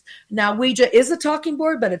boards. Now Ouija is a talking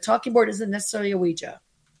board, but a talking board isn't necessarily a Ouija.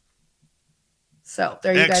 So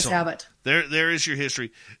there you guys have it. There is your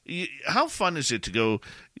history. How fun is it to go,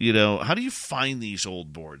 how do you find these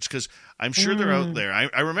old boards? Because I'm sure they're out there.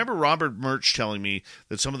 I remember Robert Murch telling me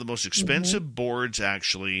that some of the most expensive boards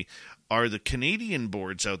actually are the Canadian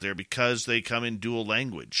boards out there because they come in dual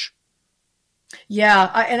language.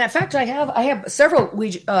 Yeah, and in fact, I have several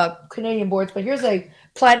Canadian boards, but here's a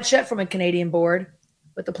planchette from a Canadian board.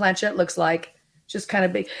 What the planchette looks like, just kind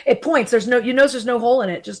of big. It points. There's no hole in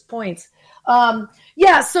it. Just points.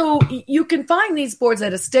 So you can find these boards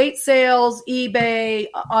at estate sales, eBay,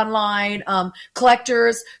 online,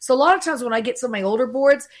 collectors. So a lot of times when I get some of my older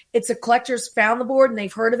boards, it's a collector's found the board and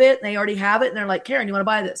they've heard of it and they already have it. And they're like, Karen, you want to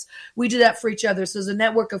buy this? We do that for each other. So there's a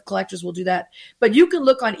network of collectors will do that. But you can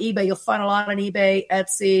look on eBay. You'll find a lot on eBay,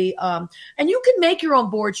 Etsy. And you can make your own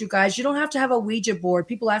boards, you guys. You don't have to have a Ouija board.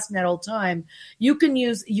 People ask me that all the time. You can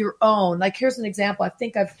use your own. Like here's an example. I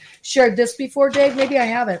think I've shared this before, Dave. Maybe I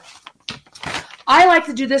haven't. I like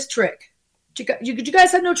to do this trick. You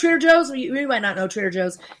guys have no Trader Joe's? You might not know Trader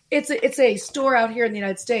Joe's. It's a store out here in the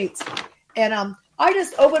United States. And I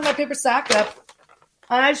just open my paper sack up,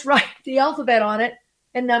 and I just write the alphabet on it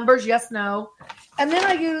and numbers, yes, no. And then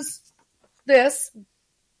I use this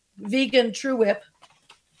vegan True Whip.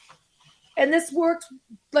 And this works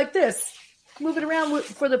like this. Move it around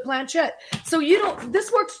for the planchette. So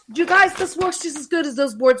this works just as good as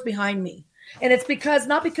those boards behind me. And it's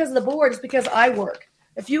not because of the board, it's because I work.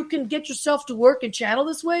 If you can get yourself to work and channel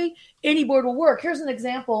this way, any board will work. Here's an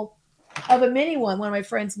example of a mini one of my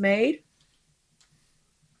friends made.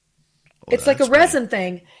 It's like a resin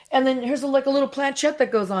thing. And then here's like a little planchette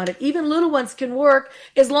that goes on it. Even little ones can work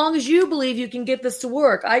as long as you believe you can get this to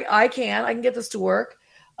work. I can get this to work.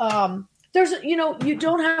 You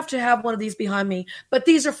don't have to have one of these behind me, but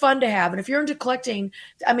these are fun to have. And if you're into collecting,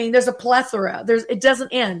 there's a plethora. It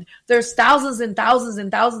doesn't end. There's thousands and thousands and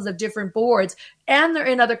thousands of different boards, and they're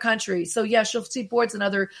in other countries. So yes, you'll see boards in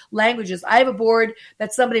other languages. I have a board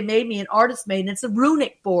that somebody made me, an artist made, and it's a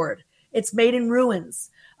runic board. It's made in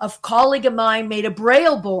ruins. A colleague of mine made a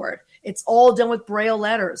Braille board. It's all done with Braille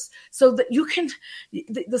letters. So that you can,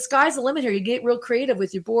 the sky's the limit here. You get real creative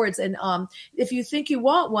with your boards. And if you think you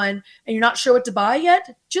want one and you're not sure what to buy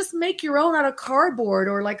yet, just make your own out of cardboard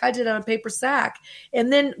or like I did on a paper sack,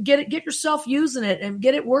 and then get yourself using it and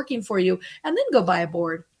get it working for you, and then go buy a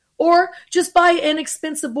board. Or just buy an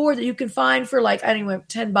inexpensive board that you can find for like,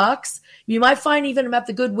 $10. You might find even them at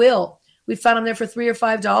the Goodwill. We found them there for $3 or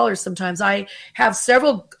 $5 sometimes. I have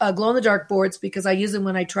several glow-in-the-dark boards because I use them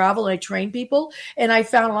when I travel and I train people, and I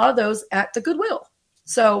found a lot of those at the Goodwill.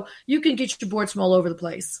 So you can get your boards from all over the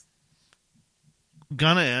place.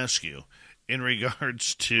 Gonna ask you, in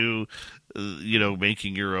regards to,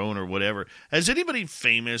 making your own or whatever, has anybody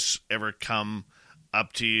famous ever come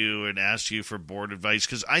up to you and asked you for board advice?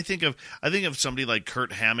 Because I think of somebody like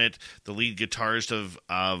Kirk Hammett, the lead guitarist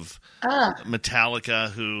of Metallica,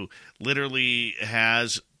 who literally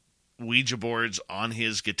has Ouija boards on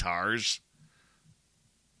his guitars.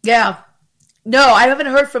 Yeah. No, I haven't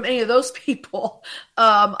heard from any of those people.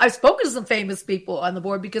 I've spoken to some famous people on the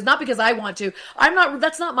board not because I want to.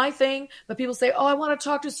 That's not my thing. But people say, "Oh, I want to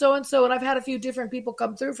talk to so and so," and I've had a few different people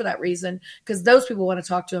come through for that reason because those people want to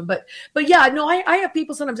talk to them. But yeah, no, I have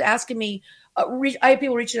people sometimes asking me. I have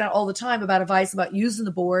people reaching out all the time about advice about using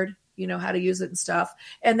the board, how to use it and stuff.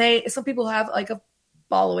 And some people have like a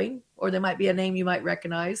following, or there might be a name you might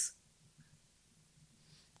recognize.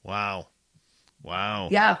 Wow.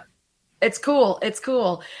 Yeah. It's cool.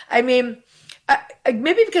 I mean,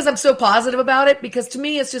 maybe because I'm so positive about it, because to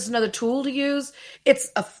me, it's just another tool to use.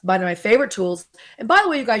 It's one of my favorite tools. And by the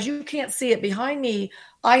way, you guys, you can't see it. Behind me,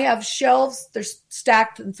 I have shelves. They're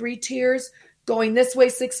stacked in 3 tiers, going this way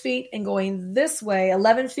 6 feet and going this way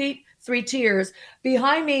 11 feet, 3 tiers.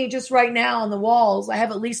 Behind me, just right now on the walls, I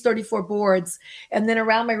have at least 34 boards. And then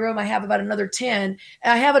around my room, I have about another 10.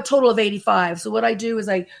 And I have a total of 85. So what I do is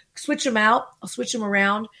I switch them out. I'll switch them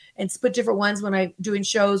around and put different ones when I'm doing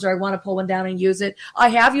shows or I want to pull one down and use it. I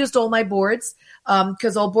have used all my boards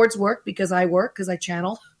because all boards work because I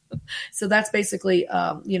channel. So that's basically,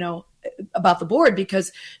 about the board,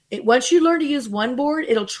 because once you learn to use one board,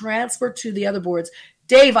 it'll transfer to the other boards.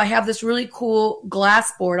 Dave, I have this really cool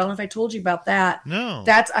glass board. I don't know if I told you about that. No.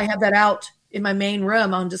 I have that out in my main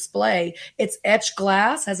room on display. It's etched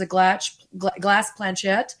glass, has a glass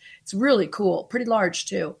planchette. It's really cool. Pretty large,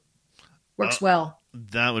 too. Works well.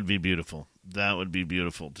 That would be beautiful. That would be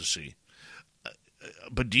beautiful to see.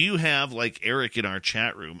 But do you have, like Eric in our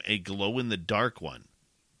chat room, a glow-in-the-dark one?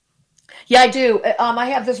 Yeah, I do. I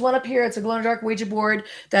have this one up here. It's a glow-in-the-dark Ouija board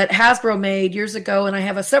that Hasbro made years ago, and I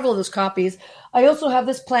have several of those copies. I also have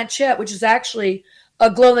this planchette, which is actually a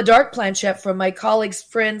glow-in-the-dark planchette from my colleague's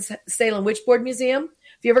friend's Salem Witchboard Museum.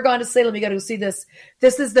 If you ever gone to Salem, you got to go see this.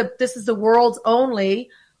 This is the world's only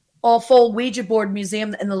all-full Ouija board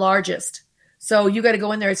museum and the largest. So you got to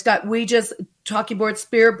go in there. It's got Ouijas, talking boards,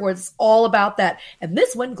 spirit boards. It's all about that. And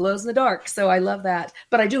this one glows in the dark, so I love that.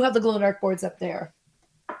 But I do have the glow-in-the-dark boards up there.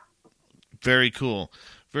 Very cool.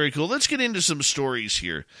 Very cool. Let's get into some stories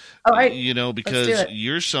here. All right. Because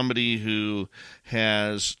you're somebody who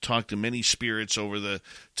has talked to many spirits over the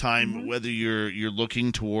time, whether you're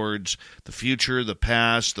looking towards the future, the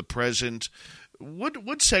past, the present.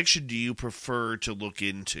 What section do you prefer to look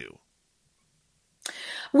into?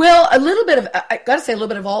 Well, I got to say a little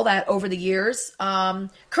bit of all that over the years.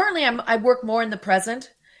 Currently, I work more in the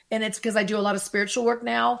present. And it's because I do a lot of spiritual work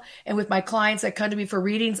now. And with my clients that come to me for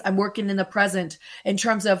readings, I'm working in the present in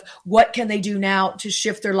terms of what can they do now to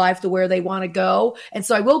shift their life to where they want to go. And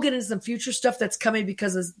so I will get into some future stuff that's coming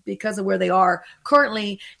because of where they are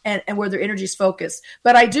currently and where their energy is focused.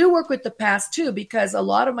 But I do work with the past too, because a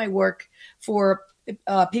lot of my work for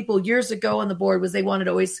people years ago on the board was they wanted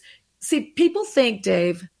to always see. People think,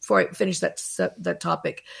 Dave, before I finish that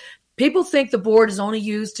topic, people think the board is only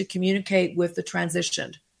used to communicate with the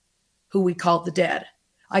transitioned, who we call the dead.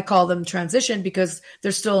 I call them transition because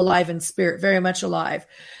they're still alive in spirit, very much alive.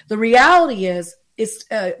 The reality is it's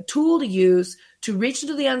a tool to use to reach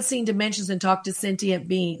into the unseen dimensions and talk to sentient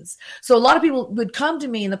beings. So a lot of people would come to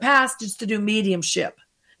me in the past just to do mediumship,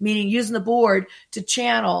 meaning using the board to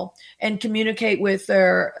channel and communicate with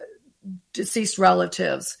their deceased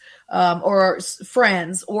relatives or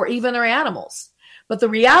friends or even their animals. But the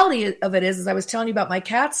reality of it is, as I was telling you about my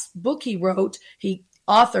cat's book he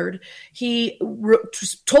authored, he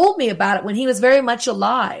told me about it when he was very much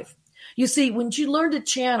alive. You see, once you learn to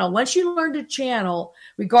channel,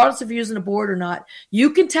 regardless if you're using a board or not, you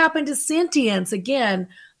can tap into sentience again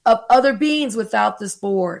of other beings without this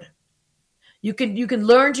board. You can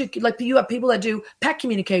learn to, like, you have people that do pet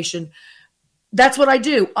communication. That's what I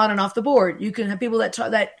do on and off the board. You can have people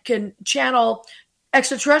that can channel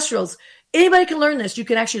extraterrestrials. Anybody can learn this. You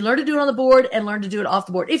can actually learn to do it on the board and learn to do it off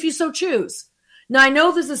the board if you so choose. Now, I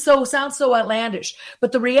know this sounds so outlandish,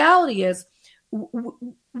 but the reality is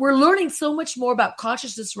we're learning so much more about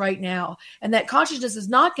consciousness right now, and that consciousness is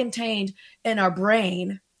not contained in our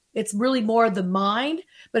brain. It's really more the mind.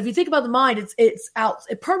 But if you think about the mind, it's out,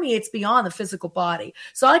 it permeates beyond the physical body.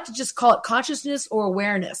 So I like to just call it consciousness or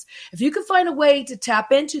awareness. If you can find a way to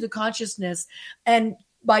tap into the consciousness, and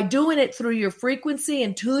by doing it through your frequency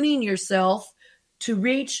and tuning yourself to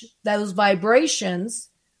reach those vibrations,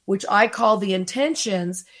 which I call the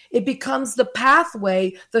intentions, it becomes the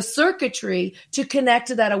pathway, the circuitry to connect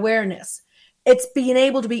to that awareness. It's being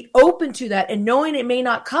able to be open to that and knowing it may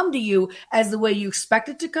not come to you as the way you expect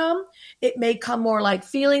it to come. It may come more like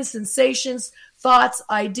feelings, sensations, thoughts,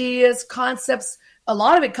 ideas, concepts. A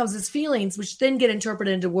lot of it comes as feelings, which then get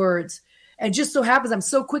interpreted into words. And just so happens I'm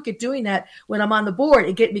so quick at doing that when I'm on the board,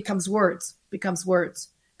 it becomes words,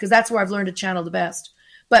 because that's where I've learned to channel the best.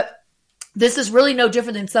 But this is really no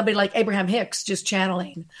different than somebody like Abraham Hicks just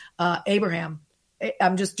channeling Abraham.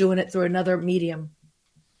 I'm just doing it through another medium.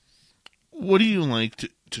 What do you like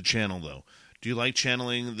to channel, though? Do you like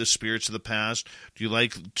channeling the spirits of the past? Do you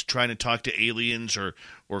like trying to talk to aliens or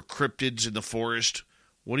cryptids in the forest?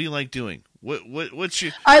 What do you like doing? What's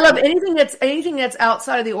your? I love anything that's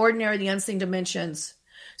outside of the ordinary, the unseen dimensions.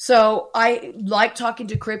 So I like talking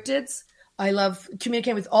to cryptids. I love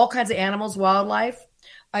communicating with all kinds of animals, wildlife.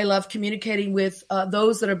 I love communicating with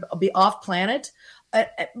those that are off planet.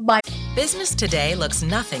 Business today looks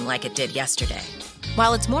nothing like it did yesterday.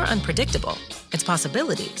 While it's more unpredictable, its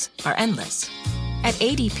possibilities are endless. At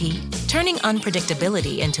ADP, turning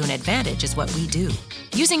unpredictability into an advantage is what we do.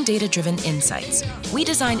 Using data-driven insights, we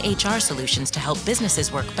design HR solutions to help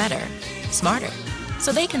businesses work better, smarter,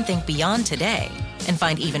 so they can think beyond today and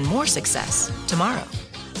find even more success tomorrow.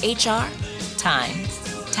 HR, time,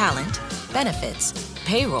 talent, benefits,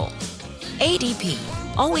 payroll. ADP,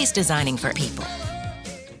 always designing for people.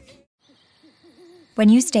 When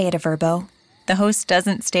you stay at a Vrbo, the host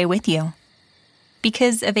doesn't stay with you.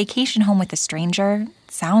 Because a vacation home with a stranger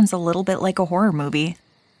sounds a little bit like a horror movie.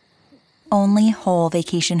 Only whole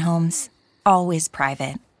vacation homes, always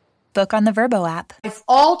private. Book on the Vrbo app. My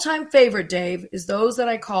all-time favorite, Dave, is those that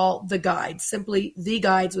I call the guides, simply the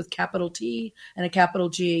guides with capital T and a capital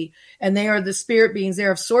G. And they are the spirit beings. They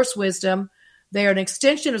are of source wisdom. They are an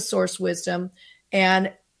extension of source wisdom.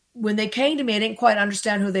 And when they came to me, I didn't quite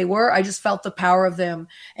understand who they were. I just felt the power of them.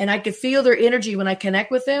 And I could feel their energy when I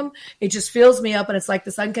connect with them. It just fills me up, and it's like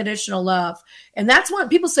this unconditional love. And that's when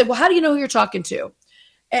people say, well, how do you know who you're talking to?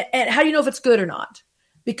 And how do you know if it's good or not?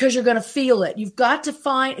 Because you're going to feel it. You've got to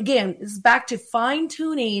find, again, this is back to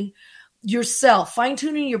fine-tuning yourself.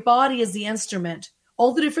 Fine-tuning your body as the instrument.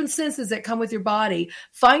 All the different senses that come with your body,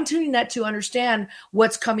 fine-tuning that to understand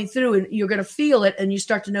what's coming through, and you're going to feel it and you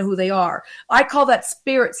start to know who they are. I call that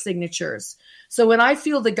spirit signatures. So when I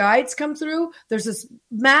feel the guides come through, there's this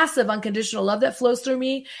massive unconditional love that flows through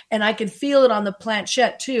me, and I can feel it on the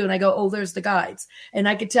planchette too. And I go, oh, there's the guides. And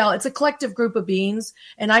I could tell it's a collective group of beings,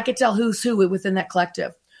 and I could tell who's who within that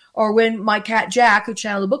collective. Or when my cat Jack, who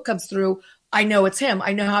channeled the book, comes through, I know it's him.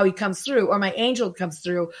 I know how he comes through, or my angel comes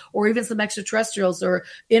through, or even some extraterrestrials or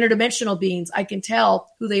interdimensional beings. I can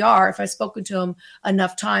tell who they are if I've spoken to them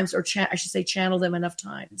enough times, or I should say channel them enough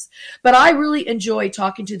times. But I really enjoy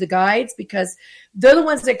talking to the guides because they're the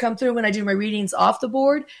ones that come through when I do my readings off the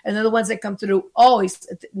board, and they're the ones that come through always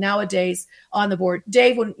nowadays on the board.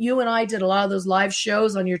 Dave, when you and I did a lot of those live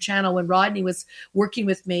shows on your channel, when Rodney was working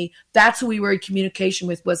with me, that's who we were in communication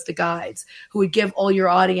with, was the guides who would give all your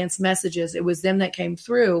audience messages. It was them that came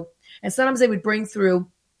through. And sometimes they would bring through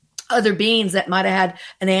other beings that might have had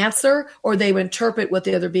an answer, or they would interpret what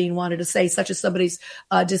the other being wanted to say, such as somebody's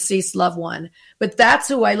deceased loved one. But that's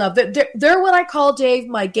who I love. They're what I call, Dave,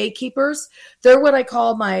 my gatekeepers. They're what I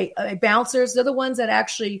call my bouncers. They're the ones that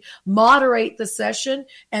actually moderate the session,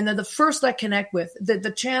 and they're the first I connect with.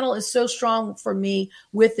 The channel is so strong for me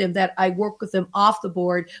with them that I work with them off the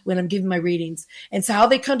board when I'm giving my readings. And so how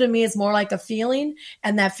they come to me is more like a feeling,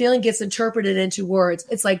 and that feeling gets interpreted into words.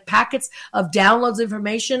 It's like packets of downloads of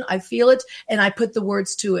information. I feel it, and I put the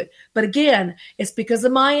words to it. But again, it's because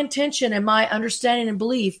of my intention and my understanding and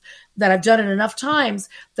belief that I've done it enough times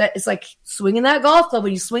that it's like swinging that golf club.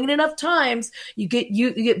 When you swing it enough times, you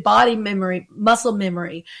get body memory, muscle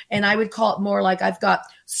memory. And I would call it more like I've got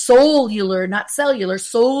cellular, not cellular,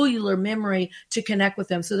 cellular memory to connect with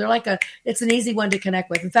them. So they're like it's an easy one to connect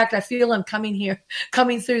with. In fact, I feel them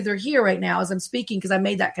coming through. They're here right now as I'm speaking, because I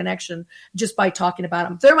made that connection just by talking about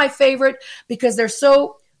them. They're my favorite because they're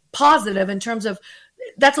so positive in terms of,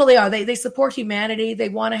 that's all they are. They support humanity. They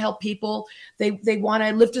want to help people. They want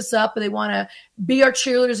to lift us up, and they want to be our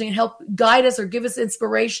cheerleaders and help guide us or give us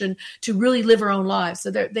inspiration to really live our own lives. So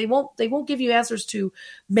they won't give you answers to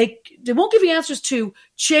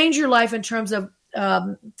change your life in terms of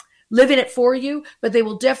live in it for you, but they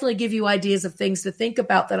will definitely give you ideas of things to think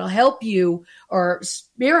about that'll help you or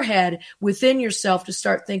spearhead within yourself to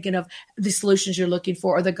start thinking of the solutions you're looking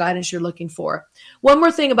for or the guidance you're looking for. One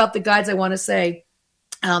more thing about the guides I want to say.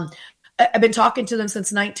 I've been talking to them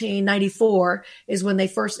since 1994 is when they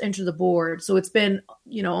first entered the board. So it's been,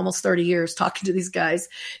 almost 30 years talking to these guys.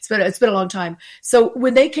 It's been a long time. So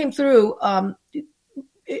when they came through,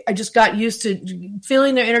 I just got used to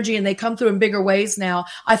feeling their energy, and they come through in bigger ways now.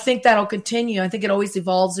 I think that'll continue. I think it always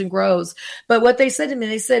evolves and grows. But what they said to me,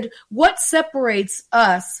 they said, what separates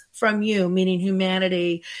us from you, meaning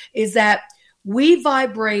humanity, is that we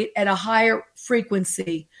vibrate at a higher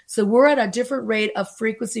frequency. So we're at a different rate of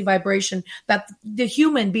frequency vibration that the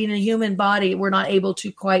human, being a human body, we're not able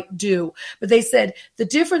to quite do. But they said the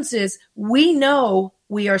difference is we know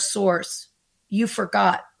we are source. You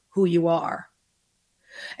forgot who you are.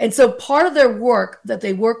 And so part of their work that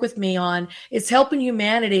they work with me on is helping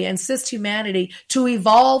humanity and assist humanity to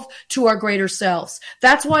evolve to our greater selves.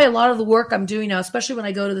 That's why a lot of the work I'm doing now, especially when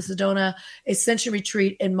I go to the Sedona Ascension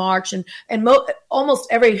Retreat in March and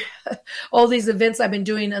almost all these events I've been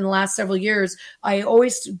doing in the last several years, I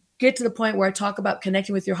always get to the point where I talk about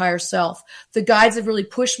connecting with your higher self. The guides have really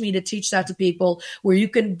pushed me to teach that to people, where you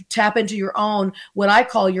can tap into your own, what I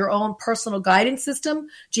call your own personal guidance system,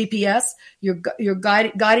 GPS, your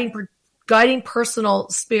guiding personal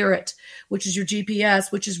spirit, which is your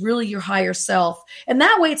GPS, which is really your higher self. And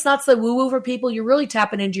that way it's not so woo-woo for people. You're really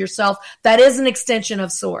tapping into yourself. That is an extension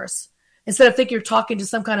of source. Instead of thinking you're talking to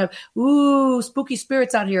some kind of, spooky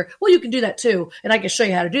spirits out here. Well, you can do that too. And I can show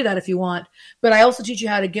you how to do that if you want. But I also teach you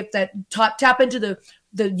how to get that, tap into the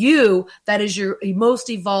you that is your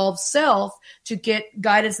most evolved self to get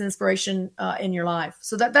guidance and inspiration in your life.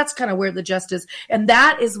 So that's kind of where the gist is. And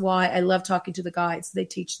that is why I love talking to the guides. They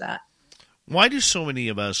teach that. Why do so many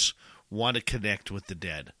of us want to connect with the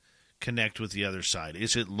dead, connect with the other side?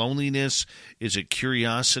 Is it loneliness? Is it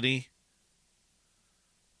curiosity?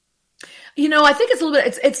 I think it's a little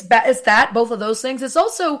bit, it's that, both of those things. It's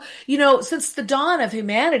also, since the dawn of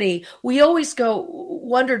humanity, we always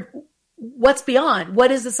wondered what's beyond?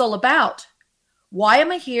 What is this all about? Why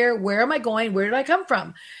am I here? Where am I going? Where did I come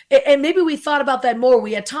from? And maybe we thought about that more.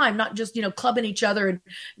 We had time, not just, clubbing each other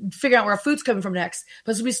and figuring out where our food's coming from next.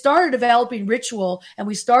 But as we started developing ritual and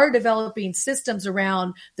we started developing systems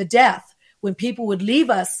around the death, when people would leave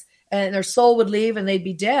us, and their soul would leave and they'd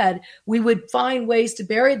be dead, we would find ways to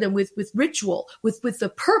bury them with ritual, with the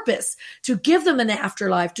purpose to give them an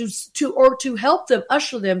afterlife, to help them,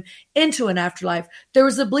 usher them into an afterlife. There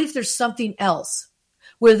was a belief there's something else,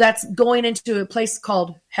 whether that's going into a place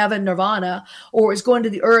called heaven, nirvana, or is going to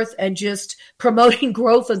the earth and just promoting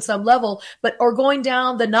growth on some level, or going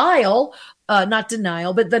down the Nile, not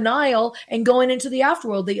denial, but the Nile, and going into the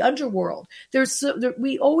afterworld, the underworld.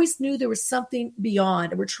 We always knew there was something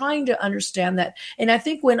beyond, and we're trying to understand that. And I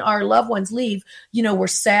think when our loved ones leave, we're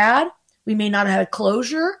sad. We may not have had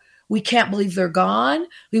closure. We can't believe they're gone.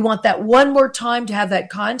 We want that one more time to have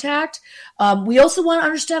that contact. We also want to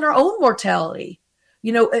understand our own mortality.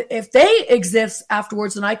 If they exist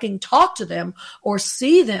afterwards and I can talk to them or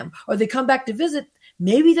see them, or they come back to visit,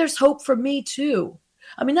 maybe there's hope for me too.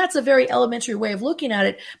 I mean, that's a very elementary way of looking at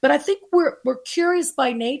it, but I think we're curious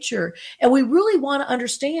by nature, and we really want to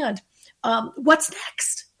understand what's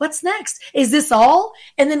next. What's next? Is this all?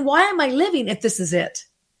 And then why am I living if this is it?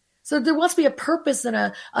 So there must be a purpose and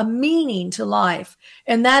a meaning to life,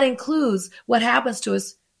 and that includes what happens to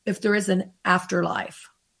us if there is an afterlife.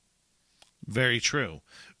 Very true.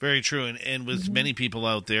 Very true. And with many people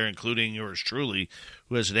out there, including yours truly,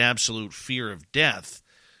 who has an absolute fear of death,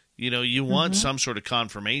 you want some sort of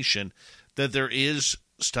confirmation that there is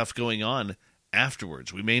stuff going on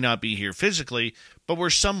afterwards. We may not be here physically, but we're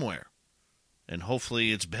somewhere. And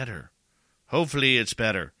hopefully it's better. Hopefully it's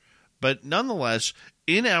better. But nonetheless,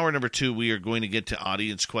 in hour number 2, we are going to get to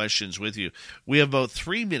audience questions with you. We have about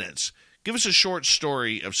 3 minutes. Give us a short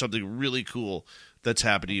story of something really cool that's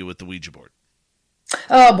happened to you with the Ouija board.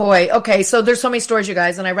 Oh boy. Okay. So there's so many stories, you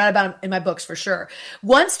guys, and I read about them in my books for sure.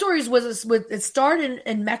 One story it started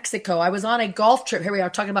in Mexico. I was on a golf trip. Here we are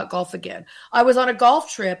talking about golf again. I was on a golf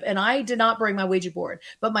trip and I did not bring my Ouija board,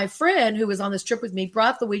 but my friend who was on this trip with me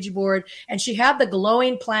brought the Ouija board, and she had the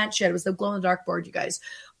glowing planchette. It was the glow in the dark board, you guys,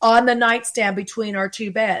 on the nightstand between our two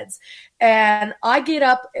beds. And I get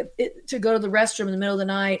up to go to the restroom in the middle of the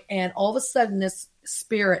night, and all of a sudden this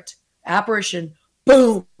spirit apparition,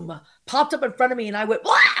 boom, popped up in front of me, and I went,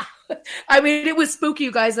 wow! I mean, it was spooky,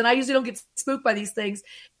 you guys, and I usually don't get spooked by these things.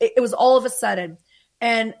 It was all of a sudden.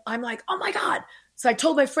 And I'm like, oh my God. So I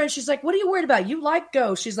told my friend, she's like, what are you worried about? You like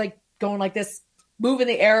ghosts. She's like going like this, moving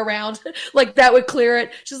the air around, like that would clear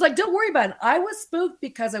it. She's like, don't worry about it. I was spooked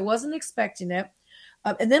because I wasn't expecting it.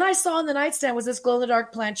 And then I saw on the nightstand was this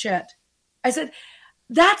glow-in-the-dark planchette. I said,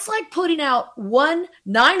 that's like putting out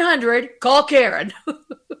 1-900, call Karen.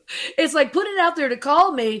 It's like putting it out there to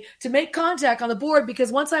call me to make contact on the board,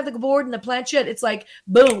 because once I have the board and the planchette, it's like,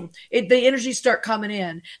 boom, the energies start coming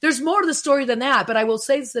in. There's more to the story than that, but I will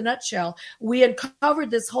say this in a nutshell. We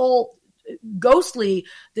uncovered this whole ghostly,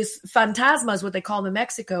 this phantasma is what they call them in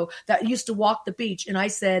Mexico, that used to walk the beach. And I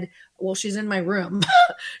said, well, she's in my room.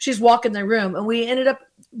 She's walking the room. And we ended up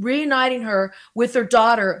reuniting her with her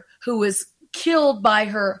daughter, who was killed by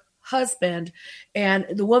her husband, and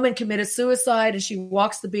the woman committed suicide, and she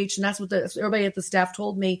walks the beach. And that's what everybody at the staff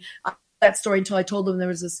told me that story, until I told them there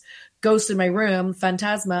was this ghost in my room,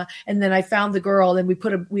 phantasma. And then I found the girl, and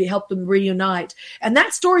we helped them reunite. And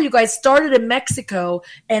that story, you guys, started in Mexico,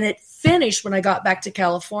 and it finished when I got back to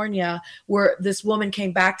California, where this woman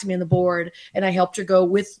came back to me on the board, and I helped her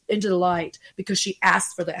go into the light because she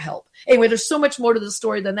asked for that help. Anyway, there's so much more to the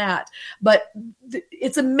story than that, but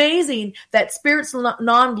it's amazing that spirit's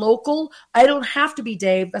non-local. I don't have to be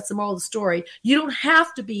Dave. That's the moral of the story. You don't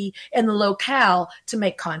have to be in the locale to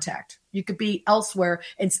make contact. You could be elsewhere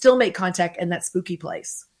and still make contact in that spooky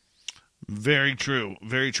place. Very true.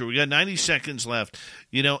 Very true. We got 90 seconds left.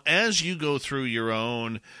 You know, as you go through your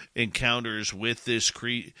own encounters with this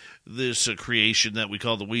creation that we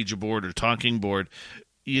call the Ouija board or talking board,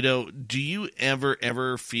 you know, do you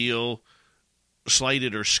ever feel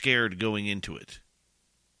slighted or scared going into it?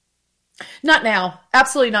 Not now.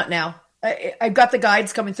 Absolutely not now. I've got the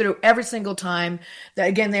guides coming through every single time.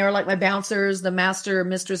 Again, they are like my bouncers, the master,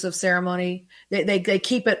 mistress of ceremony. They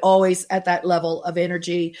keep it always at that level of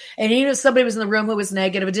energy. And even if somebody was in the room who was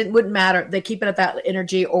negative, wouldn't matter. They keep it at that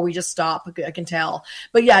energy, or we just stop. I can tell.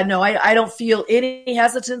 But yeah, no, I don't feel any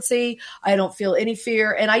hesitancy. I don't feel any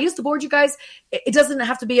fear. And I use the board, you guys. It doesn't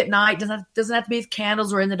have to be at night. Doesn't have to be with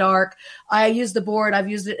candles or in the dark. I use the board.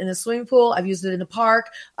 I've used it in a swimming pool. I've used it in the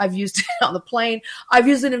park. I've used it on the plane. I've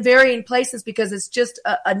used it in varying places because it's just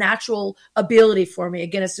a natural ability for me.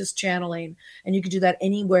 Again, it's just channeling, and you can do that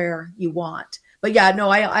anywhere you want. But yeah, no,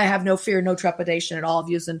 I have no fear, no trepidation at all of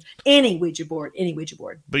using any Ouija board.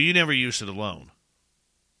 But you never use it alone.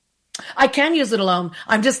 I can use it alone.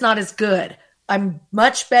 I'm just not as good. I'm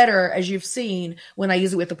much better, as you've seen, when I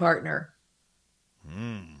use it with a partner.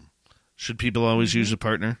 Should people always use a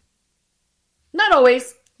partner? Not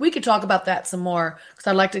always. We could talk about that some more, because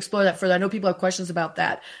I'd like to explore that further. I know people have questions about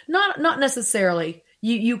that. Not necessarily.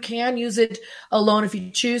 You can use it alone if you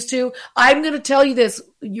choose to. I'm going to tell you this.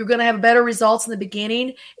 You're going to have better results in the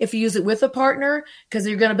beginning if you use it with a partner, because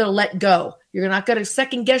you're going to be able to let go. You're not going to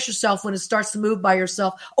second guess yourself when it starts to move by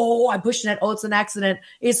yourself. Oh, I'm pushing that. Oh, it's an accident.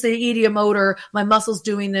 It's the ideomotor. My muscle's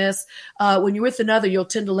doing this. When you're with another, you'll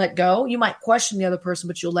tend to let go. You might question the other person,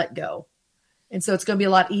 but you'll let go. And so it's going to be a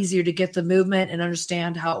lot easier to get the movement and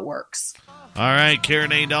understand how it works. All right,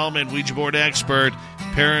 Karen A. Dahlman, Ouija board expert,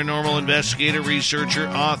 paranormal investigator, researcher,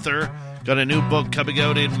 author. Got a new book coming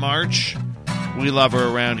out in March. We love her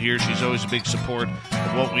around here. She's always a big support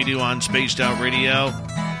of what we do on Spaced Out Radio.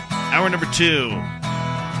 Hour number 2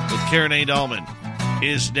 with Karen A. Dahlman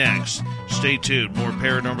is next. Stay tuned. More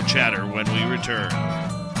paranormal chatter when we return.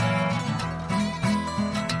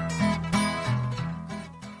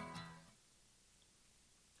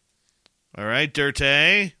 All right,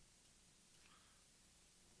 Dirty.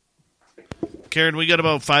 Karen, we got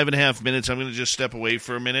about 5.5 minutes. I'm going to just step away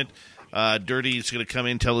for a minute. Dirty is going to come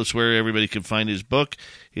in, tell us where everybody can find his book,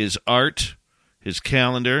 his art, his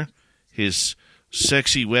calendar, his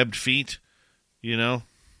sexy webbed feet, you know.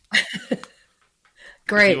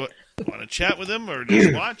 Great. If you want to chat with him or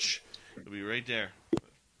just watch, he'll be right there.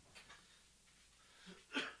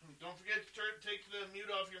 Don't forget to take the mute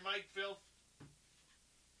off your mic, Phil.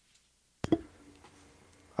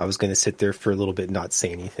 I was going to sit there for a little bit and not say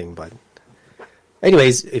anything, but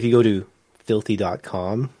anyways, if you go to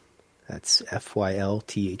filthy.com, that's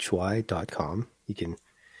FYLTHY.com, you can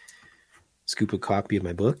scoop a copy of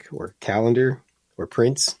my book or calendar or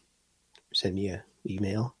prints, or send me an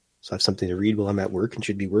email. So I have something to read while I'm at work and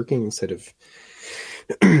should be working instead of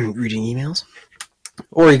reading emails.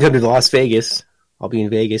 Or you come to Las Vegas. I'll be in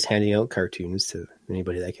Vegas handing out cartoons to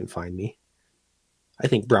anybody that can find me. I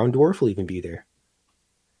think Brown Dwarf will even be there.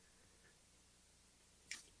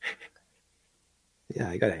 Yeah,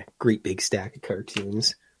 I got a great big stack of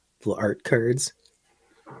cartoons, little art cards.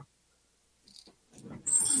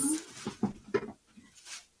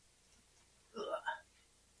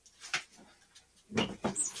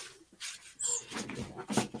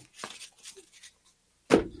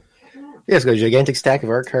 Yeah, it's got a gigantic stack of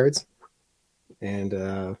art cards. And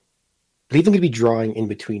I'm even going to be drawing in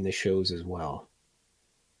between the shows as well.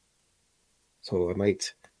 So I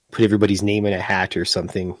might put everybody's name in a hat or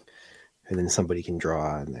something, and then somebody can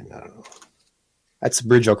draw, and then, I don't know. That's the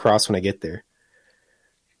bridge I'll cross when I get there.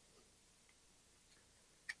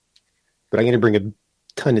 But I'm going to bring a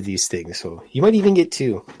ton of these things, so you might even get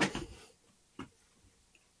 2.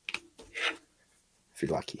 If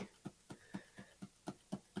you're lucky.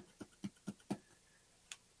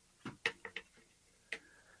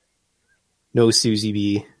 No Susie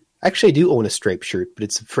B. Actually, I do own a striped shirt, but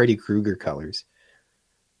it's Freddy Krueger colors.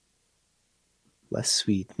 Less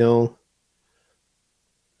Sweet. No.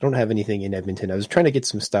 I don't have anything in Edmonton. I was trying to get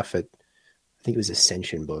some stuff at, I think it was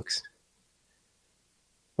Ascension Books.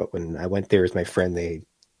 But when I went there with my friend,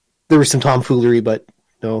 there was some tomfoolery, but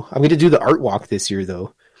no. I'm going to do the art walk this year,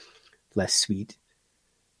 though. Less Sweet.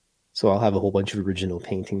 So I'll have a whole bunch of original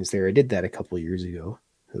paintings there. I did that a couple of years ago.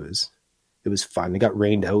 It was fun. It got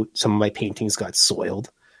rained out. Some of my paintings got soiled.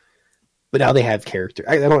 But now they have character.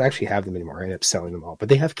 I don't actually have them anymore. I end up selling them all. But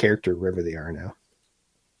they have character wherever they are now.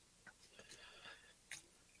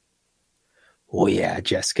 Oh, yeah,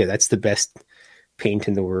 Jessica. That's the best paint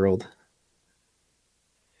in the world.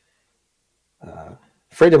 A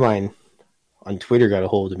friend of mine on Twitter got a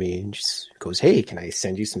hold of me and just goes, hey, can I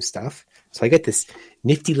send you some stuff? So I got this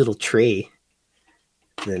nifty little tray.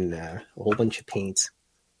 And then a whole bunch of paints.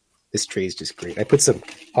 This tray is just great. I put some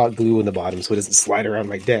hot glue in the bottom so it doesn't slide around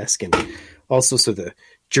my desk. And also so the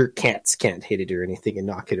jerk cats can't hit it or anything and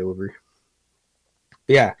knock it over.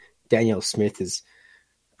 But yeah, Danielle Smith is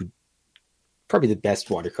probably the best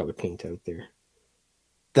watercolor paint out there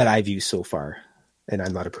that I've used so far. And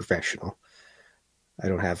I'm not a professional. I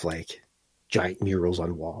don't have like giant murals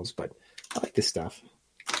on walls, but I like this stuff.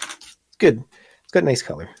 It's good. It's got a nice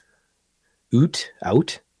color.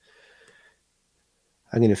 Out.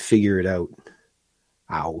 I'm going to figure it out.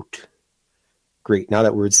 Out. Great. Now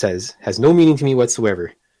that word has no meaning to me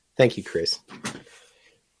whatsoever. Thank you, Chris.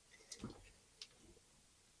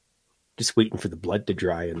 Just waiting for the blood to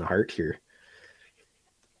dry in the heart here.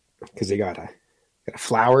 Because I got a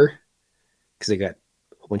flower. Because I got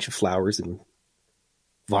a bunch of flowers and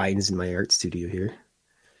vines in my art studio here.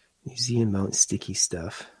 Museum Mount sticky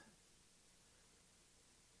stuff.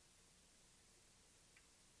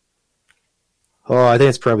 Oh, I think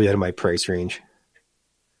it's probably out of my price range.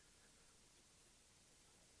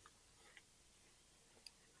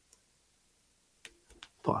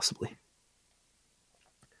 Possibly.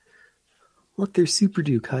 Look, there's Super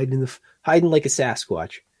Duke hiding like a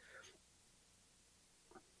Sasquatch.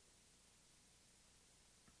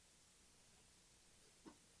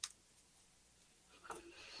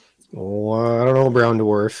 Oh, I don't know, Brown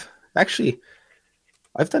Dwarf. Actually,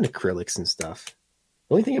 I've done acrylics and stuff.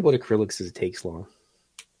 The only thing about acrylics is it takes long.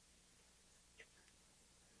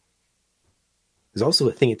 There's also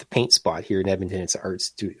a thing at the paint spot here in Edmonton. It's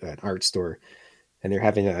an art store. And they're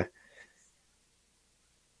having a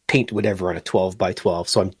paint whatever on a 12 by 12.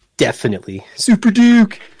 So I'm definitely Super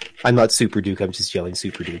Duke. I'm not Super Duke. I'm just yelling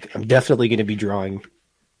Super Duke. I'm definitely going to be drawing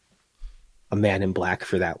a Man in Black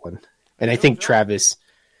for that one. And I think Travis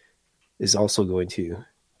is also going to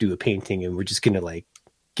do a painting, and we're just going to like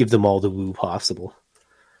give them all the woo possible.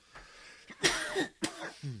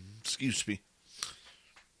 Excuse me.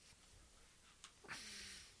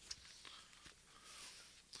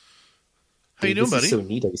 How you doing, buddy? This is so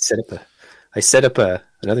neat. I set up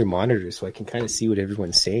another monitor so I can kind of see what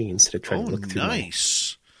everyone's saying instead of trying to look through.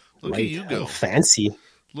 Nice. Look at you go. Fancy.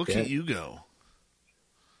 Look at you go.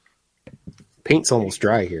 Paint's almost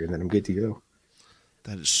dry here, and then I'm good to go.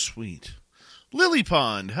 That is sweet. Lily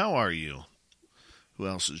Pond, how are you? Who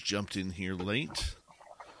else has jumped in here late?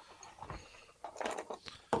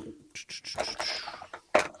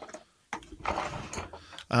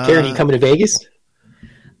 Karen, you coming to Vegas?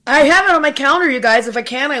 I have it on my calendar, you guys. If I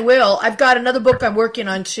can, I will. I've got another book I'm working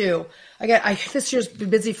on too. This year's been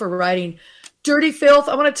busy for writing. Dirty Filth.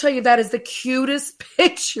 I want to tell you that is the cutest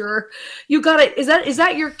picture. You got it. Is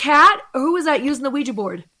that your cat, or who is that using the Ouija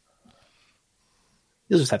board?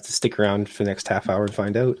 You'll just have to stick around for the next half hour and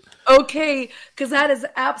find out. Okay, because that is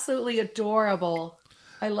absolutely adorable.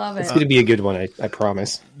 I love it. It's going to be a good one, I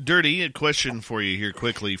promise. Dirty, a question for you here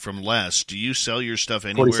quickly from Les. Do you sell your stuff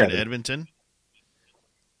anywhere 47. in Edmonton?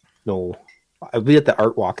 No. I'll be at the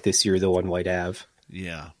Art Walk this year, though, on White Ave.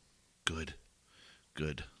 Yeah. Good.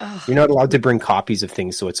 You're not allowed to bring copies of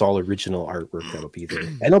things, so it's all original artwork that'll be there.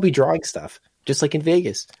 And I'll be drawing stuff, just like in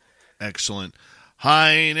Vegas. Excellent.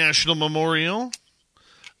 Hi, National Memorial.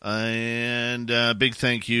 And big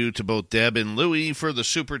thank you to both Deb and Louie for the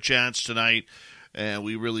super chats tonight. and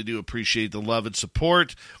we really do appreciate the love and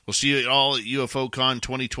support. We'll see you all at UFOCon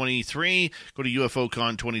 2023. Go to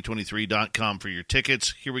UFOCon2023.com for your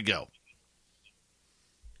tickets. Here we go.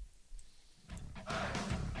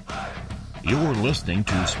 You're listening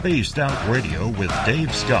to Spaced Out Radio with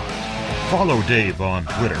Dave Scott. Follow Dave on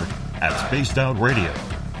Twitter at Spaced Out Radio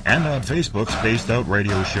and on Facebook, Spaced Out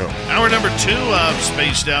Radio Show. Hour number 2 of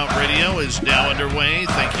Spaced Out Radio is now underway.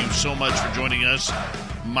 Thank you so much for joining us.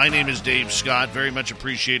 My name is Dave Scott. Very much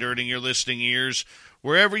appreciate earning your listening ears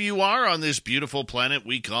wherever you are on this beautiful planet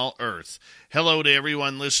we call Earth. Hello to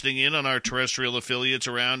everyone listening in on our terrestrial affiliates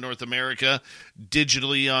around North America,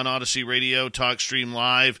 digitally on Odyssey Radio, TalkStream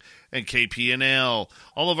Live, and KPNL.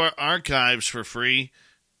 All of our archives for free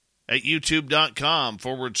at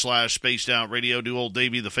youtube.com/Spaced Out Radio. Do old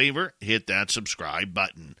Davey the favor, hit that subscribe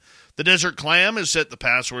button. The Desert Clam has set the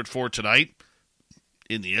password for tonight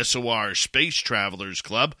in the SOR Space Travelers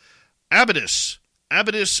Club. Abaddis.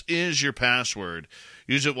 Abaddis is your password.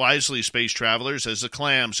 Use it wisely, Space Travelers, as the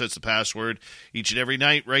Clam sets the password each and every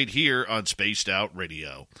night right here on Spaced Out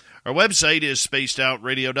Radio. Our website is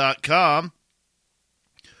spacedoutradio.com.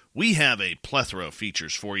 We have a plethora of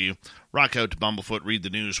features for you. Rock out to Bumblefoot, read the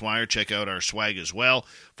Newswire, check out our swag as well.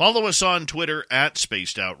 Follow us on Twitter at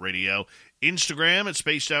Spaced Out Radio, Instagram at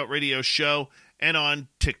Spaced Out Radio Show, and on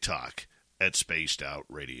TikTok at Spaced Out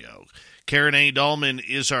Radio. Karen A. Dahlman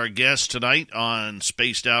is our guest tonight on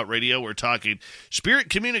Spaced Out Radio. We're talking spirit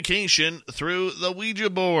communication through the Ouija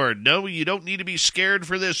board. No, you don't need to be scared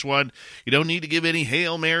for this one. You don't need to give any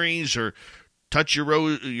Hail Marys or touch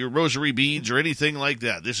your rosary beads or anything like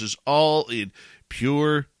that. This is all in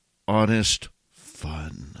pure, honest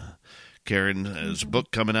fun. Karen has a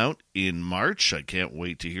book coming out in March. I can't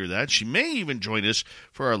wait to hear that. She may even join us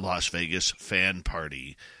for our Las Vegas fan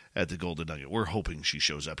party at the Golden Nugget. We're hoping she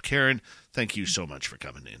shows up. Karen, thank you so much for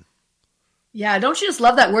coming in. Yeah, don't you just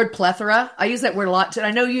love that word plethora? I use that word a lot, too.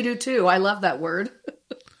 I know you do, too. I love that word.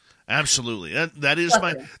 Absolutely.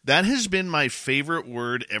 That has been my favorite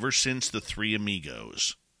word ever since the Three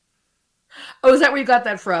Amigos. Oh, is that where you got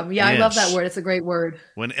that from? Yeah, yes. I love that word. It's a great word.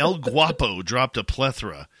 When El Guapo dropped a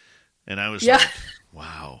plethora, and I was like,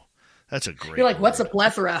 wow, that's a great You're like, word. What's a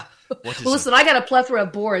plethora? Well, listen, I got a plethora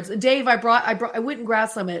of boards. Dave, I went and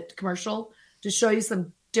grabbed some at commercial to show you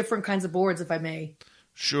some different kinds of boards, if I may.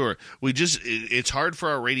 Sure. It's hard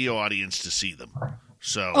for our radio audience to see them.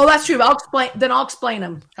 So, that's true. I'll explain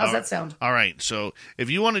them. How's that sound? All right. So if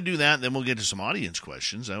you want to do that, then we'll get to some audience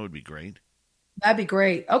questions. That would be great. That'd be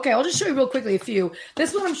great. Okay, I'll just show you real quickly a few.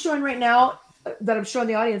 This one I'm showing right now, that I'm showing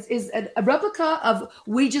the audience, is a replica of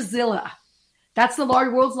Ouijazilla. That's the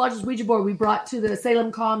world's largest Ouija board we brought to the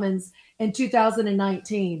Salem Commons in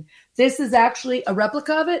 2019. This is actually a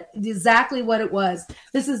replica of it, exactly what it was.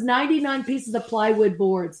 This is 99 pieces of plywood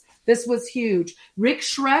boards. This was huge. Rick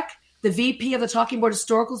Schreck, the VP of the Talking Board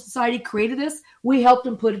Historical Society, created this. We helped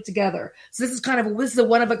him put it together. So this is a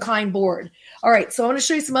one-of-a-kind board. All right, so I want to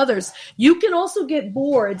show you some others. You can also get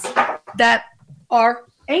boards that are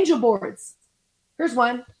angel boards. Here's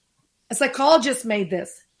one. A psychologist made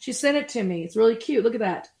this. She sent it to me. It's really cute. Look at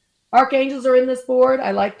that. Archangels are in this board. I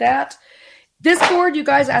like that. This board, you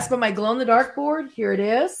guys asked about my glow-in-the-dark board. Here it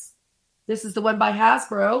is. This is the one by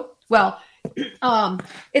Hasbro. Well,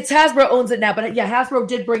 it's Hasbro owns it now, but Hasbro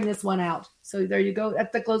did bring this one out. So there you go.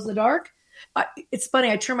 That glows in the dark. It's funny.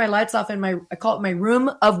 I turn my lights off I call it my room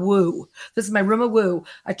of woo. This is my room of woo.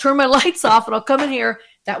 I turn my lights off and I'll come in here.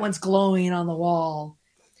 That one's glowing on the wall.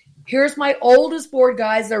 Here's my oldest board,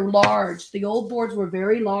 guys. They're large. The old boards were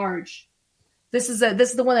very large. This is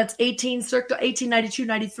the one that's 1892,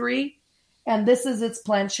 93. And this is its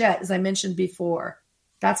planchette, as I mentioned before.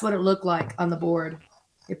 That's what it looked like on the board.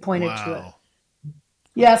 It pointed to it.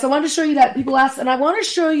 Yeah, so I wanted to show you that. People ask, and I want to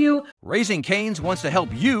show you. Raising Cane's wants to help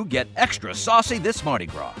you get extra saucy this Mardi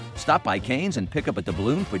Gras. Stop by Cane's and pick up a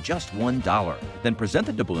doubloon for just $1. Then present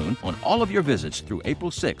the doubloon on all of your visits through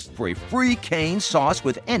April 6th for a free Cane's sauce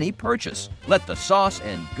with any purchase. Let the sauce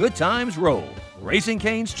and good times roll. Raising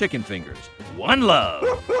Cane's Chicken Fingers. One love.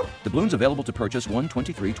 Doubloons available to purchase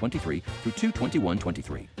 1/23/23 through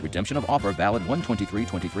 2/21/23. Redemption of offer valid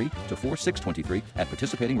 1/23/23 to 4/6/23 at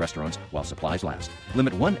participating restaurants while supplies last.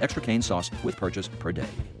 Limit 1 extra cane sauce with purchase per day.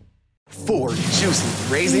 4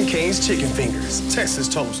 juicy Raising Cane's chicken fingers, Texas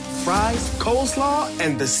toast, fries, coleslaw,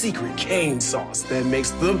 and the secret cane sauce that makes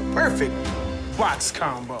the perfect box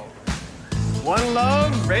combo. One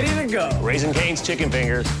love, ready to go. Raising Cane's chicken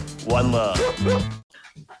fingers. One love.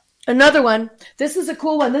 Another one. This is a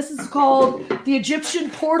cool one. This is called the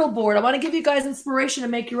Egyptian Portal Board. I want to give you guys inspiration to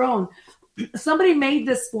make your own. Somebody made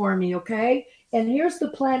this for me, okay? And here's the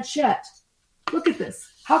planchette. Look at this.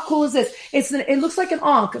 How cool is this? It looks like an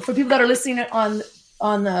Ankh for people that are listening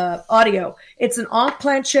on the audio. It's an Ankh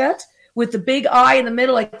planchette with the big eye in the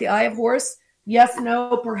middle, like the eye of Horus. Yes,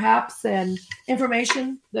 no, perhaps, and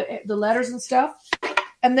information, the letters and stuff.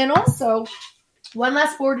 And then also, one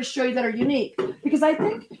last board to show you that are unique. Because I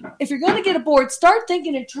think if you're going to get a board, start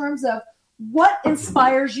thinking in terms of what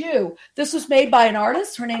inspires you. This was made by an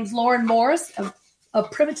artist. Her name's Lauren Morris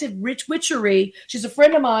of Primitive Witchery. She's a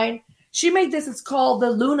friend of mine. She made this. It's called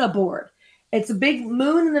the Luna board. It's a big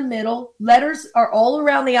moon in the middle. Letters are all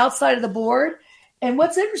around the outside of the board. And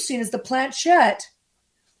what's interesting is the planchette.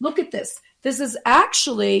 Look at this. This is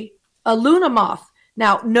actually a Luna moth.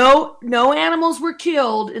 Now, no animals were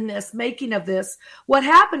killed in this making of this. What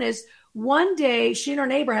happened is one day she and her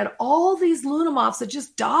neighbor had all these Luna moths that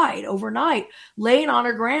just died overnight laying on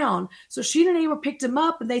her ground. So she and her neighbor picked them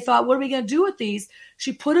up and they thought, what are we going to do with these?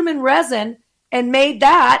 She put them in resin and made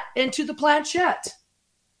that into the planchette.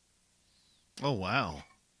 Oh, wow.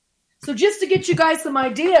 So just to get you guys some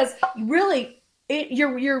ideas, really,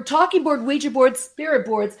 your talking board, Ouija boards, spirit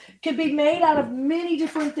boards can be made out of many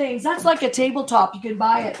different things. That's like a tabletop you can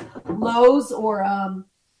buy at Lowe's or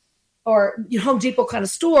Home Depot kind of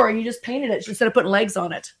store, and you just painted it instead of putting legs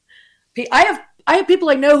on it. I have people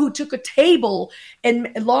I know who took a table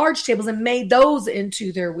and large tables and made those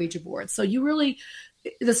into their Ouija boards. So you really,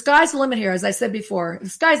 the sky's the limit here, as I said before. The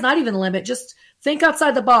sky's not even the limit. Just think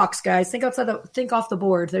outside the box, guys. Think off the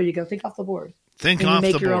board. There you go. Think off the board. Think off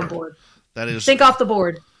the board. Make your own board. That is. Think off the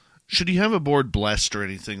board. Should you have a board blessed or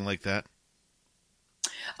anything like that?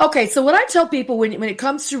 Okay, so what I tell people when it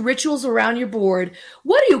comes to rituals around your board,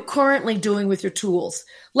 what are you currently doing with your tools?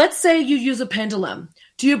 Let's say you use a pendulum.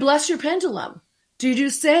 Do you bless your pendulum? Do you do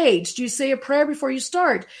sage? Do you say a prayer before you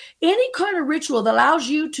start? Any kind of ritual that allows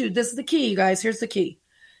you to, this is the key, you guys, here's the key,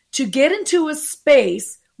 to get into a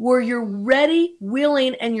space where you're ready,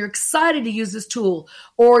 willing, and you're excited to use this tool,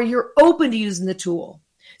 or you're open to using the tool.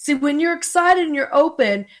 See, when you're excited and you're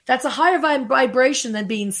open, that's a higher vibration than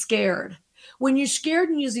being scared. When you're scared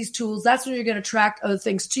and use these tools, that's when you're going to attract other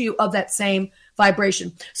things to you of that same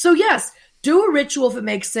vibration. So yes, do a ritual if it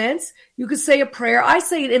makes sense. You could say a prayer. I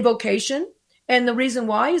say an invocation. And the reason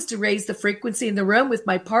why is to raise the frequency in the room with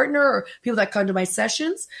my partner or people that come to my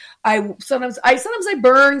sessions. Sometimes I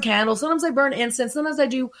burn candles. Sometimes I burn incense. Sometimes I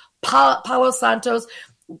do Palo Santos,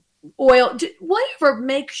 oil, whatever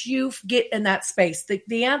makes you get in that space.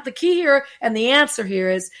 The key here and the answer here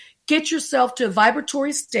is get yourself to a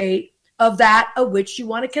vibratory state of that of which you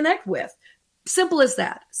want to connect with. Simple as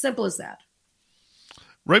that. Simple as that.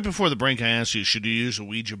 Right before the break, I asked you, should you use a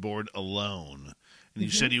Ouija board alone? And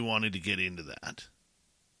you said you wanted to get into that.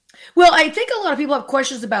 Well, I think a lot of people have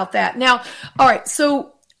questions about that. Now, all right,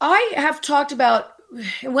 so I have talked about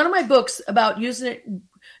in one of my books about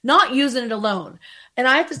not using it alone. And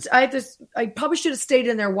I probably should have stated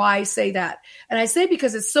in there why I say that. And I say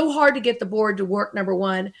because it's so hard to get the board to work, number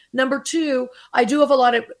one. Number two, I do have a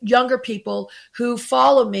lot of younger people who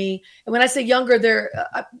follow me. And when I say younger, they're,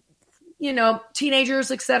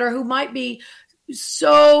 teenagers, et cetera, who might be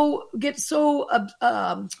get so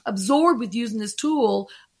absorbed with using this tool,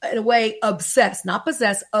 in a way, obsessed, not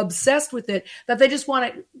possessed, obsessed with it, that they just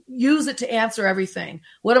want to use it to answer everything.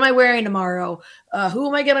 What am I wearing tomorrow? Who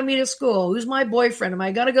am I going to meet at school? Who's my boyfriend? Am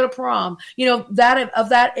I going to go to prom? That of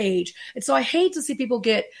that age. And so I hate to see people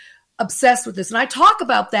get obsessed with this. And I talk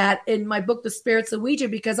about that in my book, The Spirits of Ouija,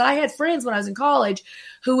 because I had friends when I was in college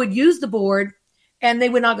who would use the board and they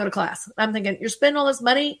would not go to class. I'm thinking, you're spending all this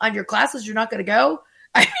money on your classes, you're not going to go?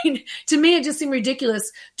 I mean, to me, it just seemed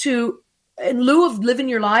ridiculous to, in lieu of living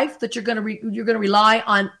your life, that you're going to rely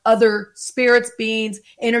on other spirits, beings,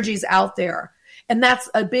 energies out there. And that's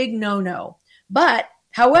a big no-no. But,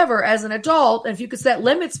 however, as an adult, if you could set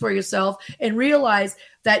limits for yourself and realize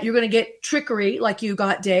that you're going to get trickery, like you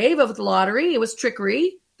got Dave with the lottery, it was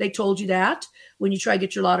trickery. They told you that when you try to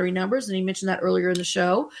get your lottery numbers, and he mentioned that earlier in the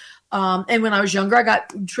show. And when I was younger, I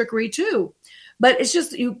got trickery too. But it's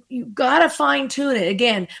just, you got to fine tune it.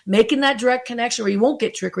 Again, making that direct connection where you won't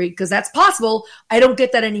get trickery, because that's possible. I don't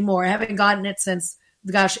get that anymore. I haven't gotten it since,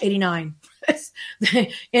 89.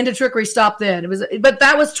 End of trickery stopped then. But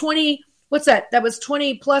that was 20, what's that? That was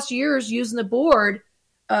 20 plus years using the board,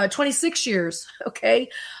 26 years. Okay.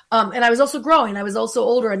 And I was also growing. I was also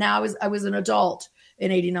older. And now I was an adult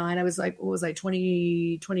in 89. I was like, what was I,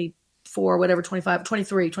 24, whatever, 25,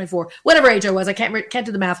 23, 24, whatever age I was. I can't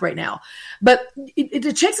do the math right now. But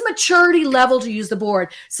it takes a maturity level to use the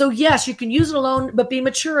board. So yes, you can use it alone, but be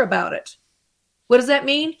mature about it. What does that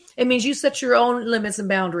mean? It means you set your own limits and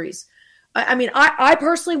boundaries. I mean, I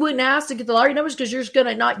personally wouldn't ask to get the lottery numbers because you're just going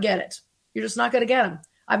to not get it. You're just not going to get them.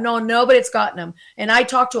 I've known nobody that's gotten them. And I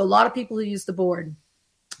talk to a lot of people who use the board,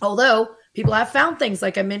 although people have found things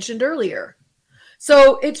like I mentioned earlier.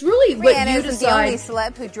 So it's really what you decide, the only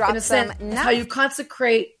celeb who dropped in a sense, how you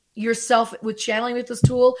consecrate yourself with channeling with this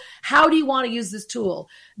tool. How do you want to use this tool?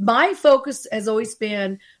 My focus has always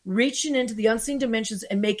been reaching into the unseen dimensions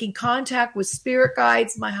and making contact with spirit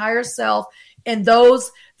guides, my higher self, and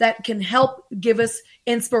those that can help give us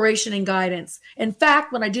inspiration and guidance. In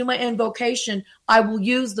fact, when I do my invocation, I will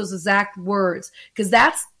use those exact words, because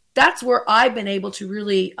that's where I've been able to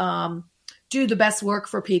really do the best work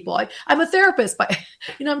for people. I'm a therapist, but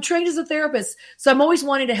I'm trained as a therapist, so I'm always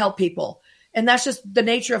wanting to help people, and that's just the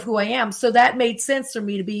nature of who I am. So that made sense for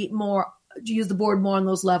me to use the board more on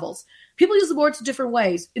those levels. People use the boards in different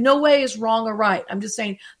ways. No way is wrong or right. I'm just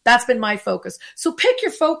saying that's been my focus. So pick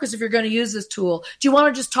your focus if you're going to use this tool. Do you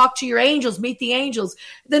want to just talk to your angels, meet the angels?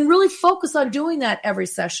 Then really focus on doing that every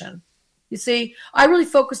session. You see, I really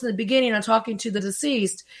focused in the beginning on talking to the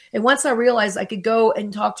deceased. And once I realized I could go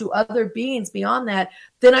and talk to other beings beyond that,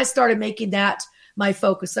 then I started making that my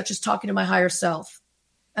focus, such as talking to my higher self.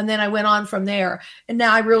 And then I went on from there. And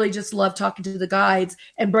now I really just love talking to the guides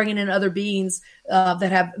and bringing in other beings that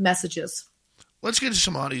have messages. Let's get to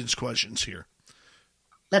some audience questions here.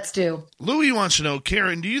 Let's do. Louis wants to know,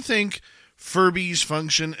 Karen, do you think Furbies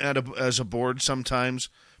function as a board sometimes,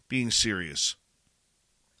 being serious?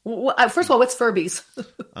 First of all, what's Furbies?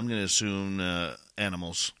 I'm going to assume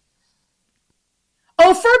animals.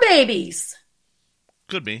 Oh, fur babies.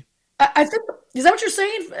 Could be. I think, is that what you're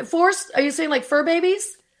saying, Forrest? Are you saying like fur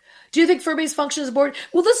babies? Do you think Furbies function as a board?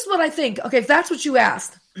 Well, this is what I think. Okay, if that's what you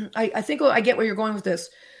asked, I think I get where you're going with this.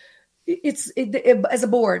 As a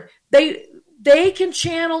board, they can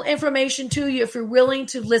channel information to you if you're willing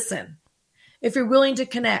to listen, if you're willing to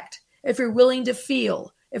connect, if you're willing to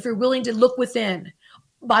feel, if you're willing to look within.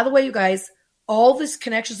 By the way, you guys, all these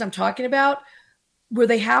connections I'm talking about, where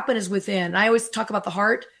they happen is within. I always talk about the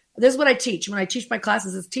heart. This is what I teach. When I teach my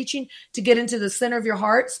classes, it's teaching to get into the center of your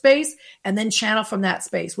heart space and then channel from that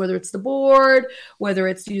space, whether it's the board, whether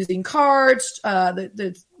it's using cards,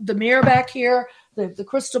 the mirror back here, the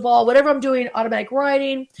crystal ball, whatever I'm doing, automatic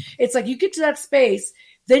writing. It's like you get to that space,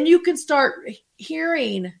 then you can start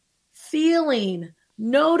hearing, feeling,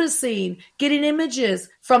 noticing, getting images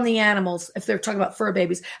from the animals if they're talking about fur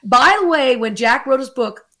babies. By the way, when Jack wrote his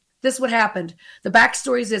book, this is what happened. The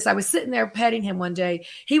backstory is this. I was sitting there petting him one day.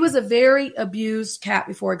 He was a very abused cat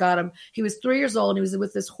before I got him. He was 3 years old. And he was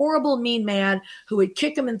with this horrible, mean man who would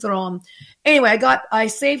kick him and throw him. Anyway, I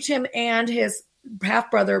saved him and his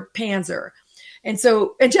half-brother, Panzer. And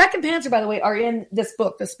Jack and Panzer, by the way, are in this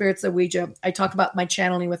book, The Spirits of Ouija. I talk about my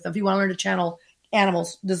channeling with them. If you want to learn to channel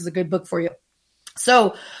animals, this is a good book for you.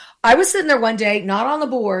 So I was sitting there one day, not on the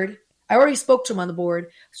board. I already spoke to him on the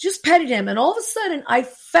board, just petted him. And all of a sudden I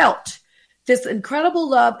felt this incredible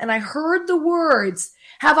love. And I heard the words,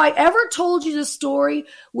 have I ever told you the story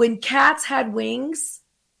when cats had wings?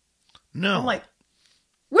 No. I'm like,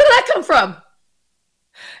 where did that come from?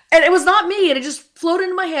 And it was not me. And it just floated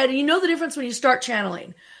into my head. And you know the difference when you start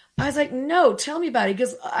channeling. I was like, no, tell me about it.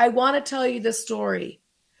 Because I want to tell you this story.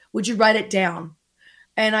 Would you write it down?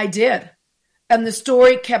 And I did. And the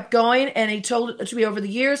story kept going, and he told it to me over the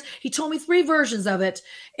years. He told me 3 versions of it,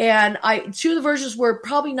 and 2 of the versions were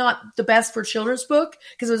probably not the best for children's book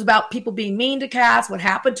because it was about people being mean to cats, what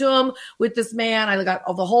happened to him with this man. I got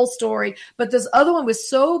the whole story, but this other one was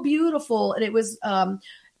so beautiful, and it was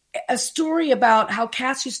a story about how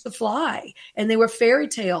cats used to fly, and they were fairy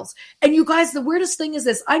tales. And you guys, the weirdest thing is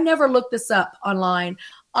this. I never looked this up online.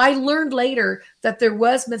 I learned later that there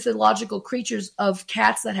was mythological creatures of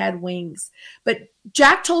cats that had wings. But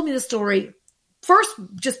Jack told me the story, first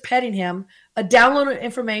just petting him, a download of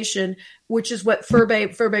information, which is what fur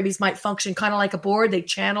babies might function, kind of like a board. They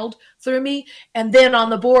channeled through me. And then on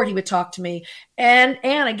the board, he would talk to me. And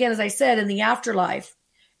again, as I said, in the afterlife.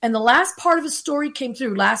 And the last part of his story came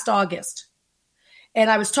through last August. And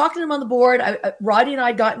I was talking to him on the board. Roddy and I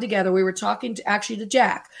had gotten together. We were talking to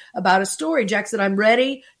Jack about a story. Jack said, I'm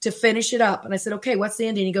ready to finish it up. And I said, okay, what's the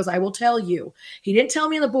ending? He goes, I will tell you. He didn't tell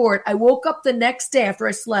me on the board. I woke up the next day after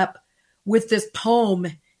I slept with this poem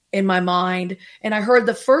in my mind. And I heard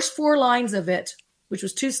the first 4 lines of it, which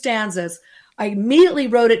was 2 stanzas. I immediately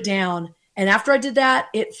wrote it down. And after I did that,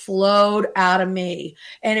 it flowed out of me.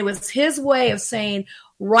 And it was his way of saying,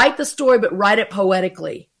 write the story, but write it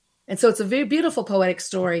poetically. And so it's a very beautiful poetic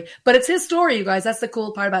story, but it's his story, you guys. That's the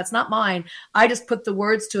cool part about it. It's not mine. I just put the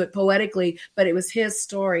words to it poetically, but it was his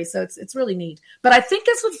story. So it's really neat. But I think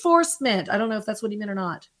that's what Forrest meant. I don't know if that's what he meant or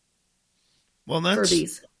not. Well, that's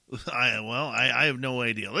Furbies. I have no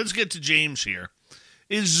idea. Let's get to James here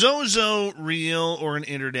Is Zozo real or an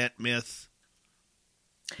internet myth?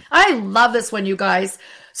 I love this one, you guys.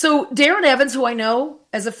 So Darren Evans, who I know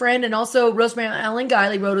as a friend, and also Rosemary Ellen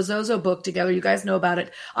Guiley wrote a Zozo book together. You guys know about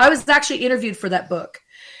it. I was actually interviewed for that book.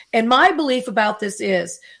 And my belief about this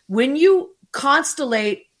is when you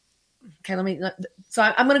constellate, so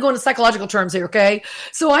I'm going to go into psychological terms here, okay?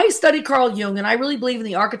 So I studied Carl Jung, and I really believe in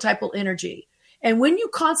the archetypal energy. And when you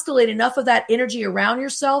constellate enough of that energy around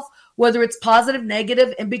yourself, whether it's positive,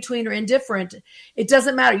 negative, in between, or indifferent, it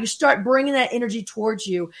doesn't matter. You start bringing that energy towards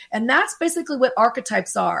you. And that's basically what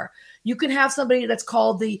archetypes are. You can have somebody that's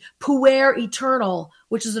called the puer eternal,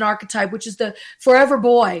 which is an archetype, which is the forever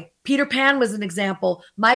boy. Peter Pan was an example.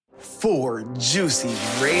 4 juicy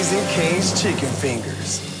Raising Cane's chicken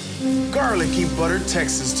fingers, garlicky buttered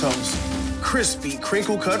Texas toast, crispy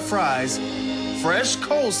crinkle-cut fries, fresh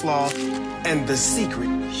coleslaw, and the secret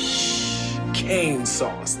cane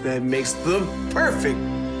sauce that makes the perfect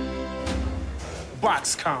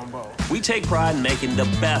box combo. We take pride in making the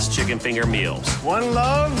best chicken finger meals. One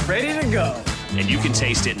love, ready to go. And you can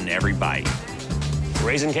taste it in every bite.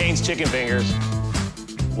 Raising Cane's chicken fingers.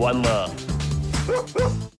 One love.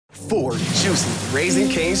 4 juicy Raising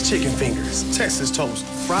Cane's chicken fingers, Texas toast,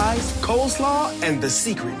 fries, coleslaw, and the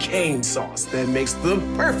secret cane sauce that makes the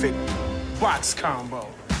perfect box combo.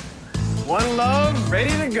 One love,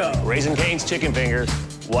 ready to go. Raising Cane's chicken fingers.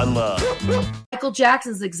 One love. Michael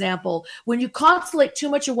Jackson's example. When you constellate too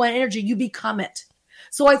much of one energy, you become it.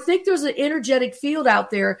 So I think there's an energetic field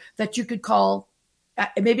out there that you could call,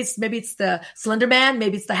 maybe it's the Slender Man,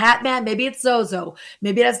 maybe it's the Hat Man, maybe it's Zozo,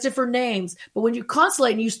 maybe it has different names. But when you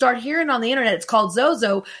constellate and you start hearing on the internet, it's called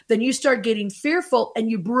Zozo, then you start getting fearful and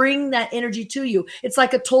you bring that energy to you. It's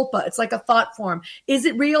like a tulpa. It's like a thought form. Is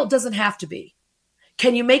it real? It doesn't have to be.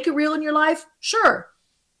 Can you make it real in your life? Sure.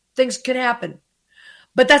 Things can happen.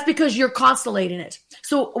 But that's because you're constellating it.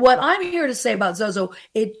 So what I'm here to say about Zozo,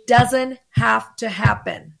 it doesn't have to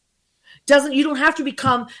happen. You don't have to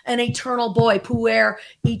become an eternal boy, puer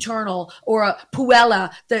eternal, or a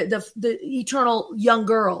puella, the eternal young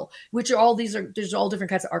girl, which are all there's all different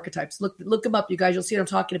kinds of archetypes. Look them up, you guys. You'll see what I'm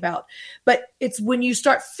talking about. But it's when you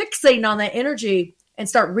start fixating on that energy and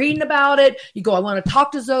start reading about it, you go, I want to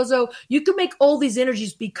talk to Zozo. You can make all these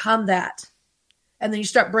energies become that. And then you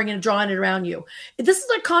start drawing it around you. This is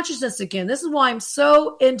like consciousness again. This is why I'm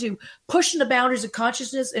so into pushing the boundaries of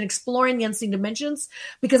consciousness and exploring the unseen dimensions,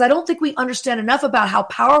 because I don't think we understand enough about how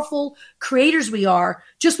powerful creators we are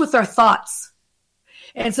just with our thoughts.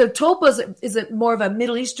 And so tulpa is more of a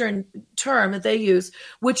Middle Eastern term that they use,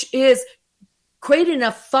 which is creating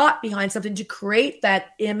enough thought behind something to create that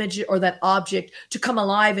image or that object to come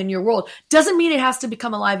alive in your world. Doesn't mean it has to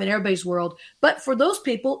become alive in everybody's world, but for those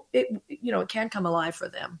people, it can come alive for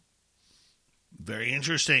them. Very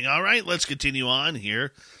interesting. All right, let's continue on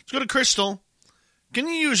here. Let's go to Crystal. Can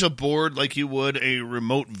you use a board like you would a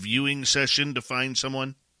remote viewing session to find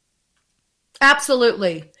someone?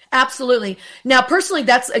 Absolutely. Absolutely. Now, personally,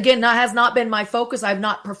 that's, again, has not been my focus. I've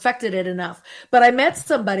not perfected it enough. But I met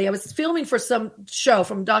somebody. I was filming for some show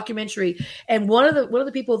from a documentary, and one of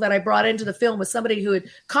the people that I brought into the film was somebody who had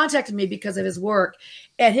contacted me because of his work.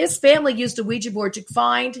 And his family used a Ouija board to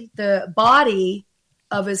find the body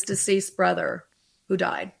of his deceased brother who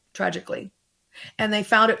died tragically. And they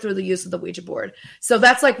found it through the use of the Ouija board. So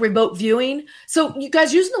that's like remote viewing. So you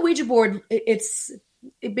guys using the Ouija board, it's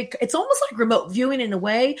almost like remote viewing in a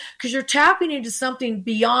way, because you're tapping into something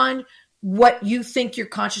beyond what you think your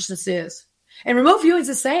consciousness is. And remote viewing is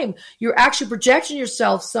the same. You're actually projecting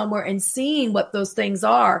yourself somewhere and seeing what those things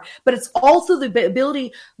are. But it's also the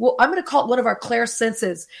ability, well, I'm going to call it one of our clair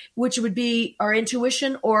senses, which would be our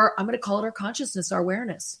intuition, or I'm going to call it our consciousness, our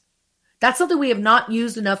awareness. That's something we have not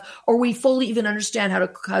used enough, or we fully even understand how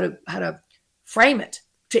to frame it,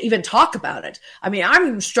 to even talk about it. I mean,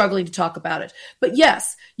 I'm struggling to talk about it. But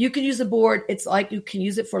yes, you can use a board. It's like you can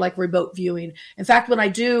use it for like remote viewing. In fact, when I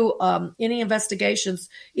do any investigations,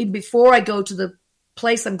 even before I go to the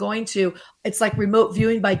place I'm going to, it's like remote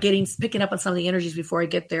viewing by picking up on some of the energies before I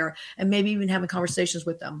get there, and maybe even having conversations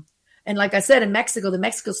with them. And like I said, in Mexico, the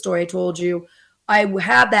Mexico story I told you, I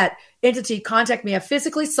had that entity contact me. I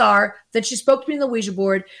physically saw her. Then she spoke to me on the Ouija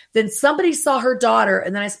board. Then somebody saw her daughter.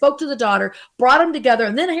 And then I spoke to the daughter, brought them together.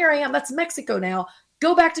 And then here I am. That's Mexico now.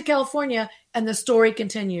 Go back to California. And the story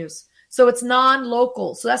continues. So it's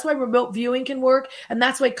non-local. So that's why remote viewing can work. And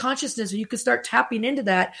that's why consciousness, you could start tapping into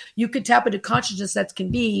that. You could tap into consciousness that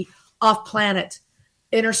can be off planet,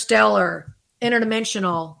 interstellar,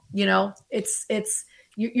 interdimensional.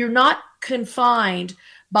 You're not confined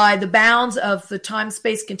by the bounds of the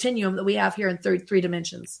time-space continuum that we have here in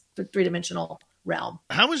three-dimensional realm.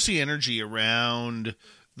 How is the energy around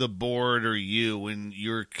the board or you when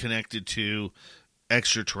you're connected to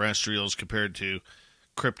extraterrestrials compared to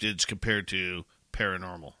cryptids compared to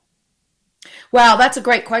paranormal? Wow, that's a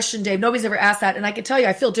great question, Dave. Nobody's ever asked that. And I can tell you,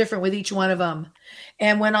 I feel different with each one of them.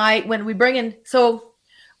 And when we bring in, so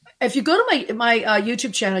if you go to my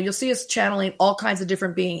YouTube channel, you'll see us channeling all kinds of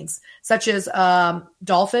different beings, such as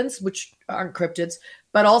dolphins, which aren't cryptids,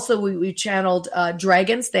 but also we channeled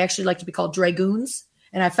dragons. They actually like to be called dragoons.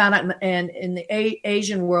 And I found out in the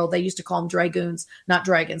Asian world, they used to call them dragoons, not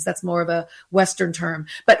dragons. That's more of a Western term.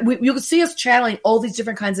 But you can see us channeling all these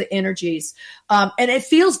different kinds of energies. And it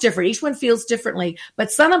feels different. Each one feels differently.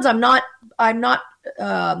 But sometimes I'm not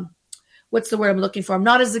what's the word I'm looking for? I'm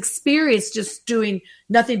not as experienced just doing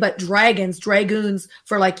nothing but dragoons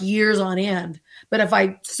for like years on end. But if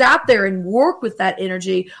I sat there and work with that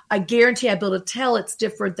energy, I guarantee I'd be able to tell it's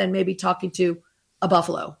different than maybe talking to a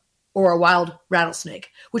buffalo or a wild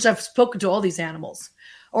rattlesnake, which I've spoken to all these animals,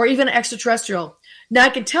 or even an extraterrestrial. Now I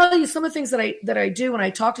can tell you some of the things that I do when I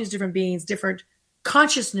talk to these different beings, different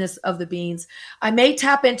consciousness of the beings. I may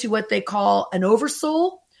tap into what they call an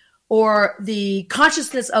oversoul or the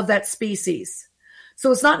consciousness of that species. So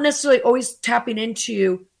it's not necessarily always tapping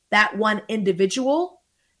into that one individual.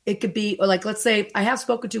 It could be like, let's say I have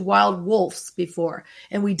spoken to wild wolves before,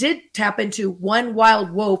 and we did tap into one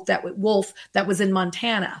wild wolf that was in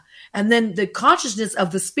Montana. And then the consciousness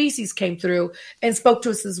of the species came through and spoke to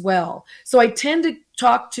us as well. So I tend to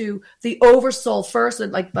talk to the oversoul first,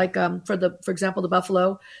 like for example, the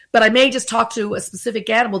buffalo, but I may just talk to a specific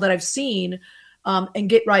animal that I've seen and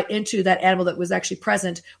get right into that animal that was actually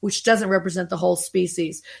present, which doesn't represent the whole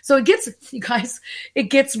species. So it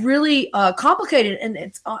gets really complicated, and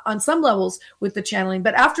it's on some levels with the channeling.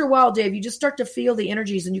 But after a while, Dave, you just start to feel the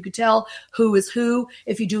energies, and you can tell who is who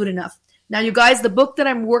if you do it enough. Now, you guys, the book that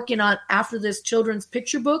I'm working on after this children's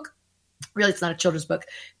picture book, really, it's not a children's book.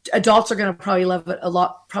 Adults are going to probably love it a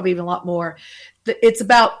lot, probably even a lot more. It's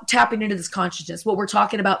about tapping into this consciousness, what we're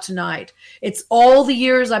talking about tonight. It's all the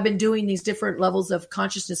years I've been doing these different levels of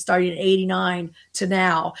consciousness, starting in 89 to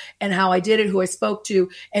now, and how I did it, who I spoke to,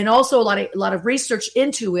 and also a lot of research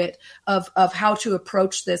into it of how to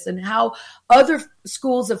approach this, and how other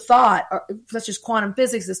schools of thought, such as quantum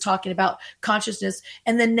physics, is talking about consciousness,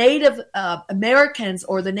 and the Native Americans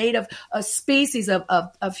or the native species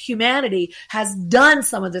of humanity has done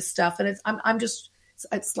some of this stuff, and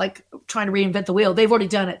it's like trying to reinvent the wheel. They've already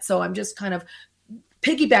done it. So I'm just kind of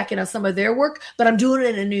piggybacking on some of their work, but I'm doing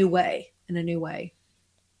it in a new way.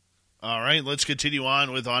 All right, let's continue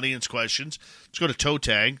on with audience questions. Let's go to Toe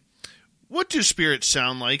Tag. What do spirits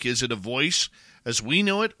sound like? Is it a voice as we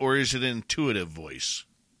know it, or is it an intuitive voice?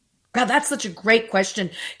 God, that's such a great question,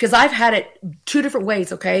 because I've had it two different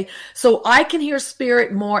ways, okay? So I can hear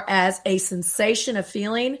spirit more as a sensation of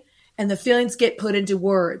feeling, and the feelings get put into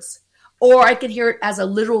words. Or I can hear it as a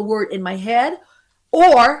literal word in my head.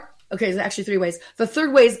 Or, okay, there's actually three ways. The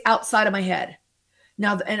third way is outside of my head.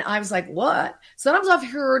 Now, and I was like, what? Sometimes I've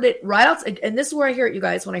heard it right outside, and this is where I hear it, you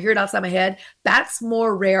guys, when I hear it outside my head. That's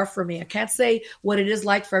more rare for me. I can't say what it is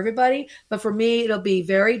like for everybody, but for me, it'll be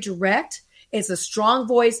very direct. It's a strong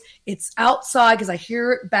voice. It's outside because I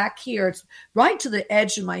hear it back here. It's right to the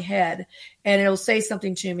edge of my head, and it'll say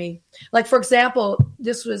something to me. Like, for example,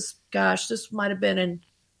 this might have been in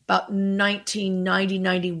about 1990,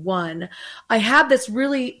 91, I had this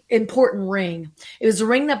really important ring. It was a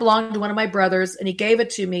ring that belonged to one of my brothers, and he gave it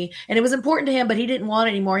to me, and it was important to him, but he didn't want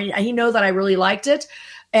it anymore. He knew that I really liked it.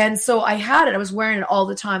 And so I had it. I was wearing it all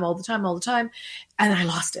the time. And I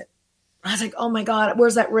lost it. I was like, oh my God,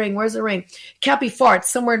 where's that ring? Where's the ring? Can't be far. It's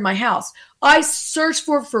somewhere in my house. I searched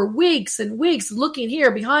for it for weeks and weeks, looking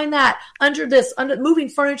here, behind that, under this, under moving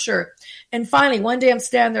furniture. And finally, one day I'm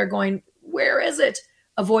standing there going, where is it?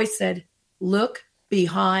 A voice said, look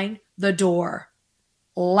behind the door.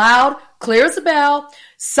 Loud, clear as a bell.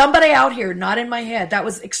 Somebody out here, not in my head. That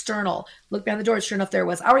was external. Look behind the door. Sure enough, there it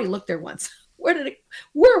was. I already looked there once. Where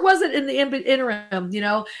was it in the interim?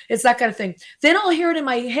 It's that kind of thing. Then I'll hear it in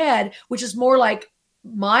my head, which is more like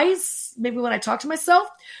maybe when I talk to myself,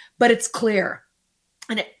 but it's clear.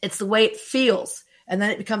 And it's the way it feels. And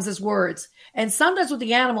then it becomes as words. And sometimes with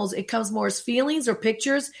the animals, it comes more as feelings or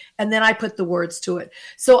pictures, and then I put the words to it.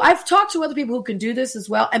 So I've talked to other people who can do this as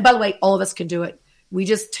well. And by the way, all of us can do it. We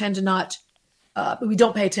just tend to not, we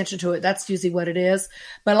don't pay attention to it. That's usually what it is.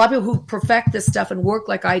 But a lot of people who perfect this stuff and work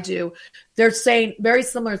like I do, they're saying very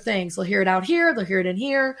similar things. They'll hear it out here, they'll hear it in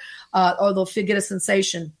here, or they'll get a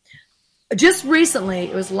sensation. Just recently,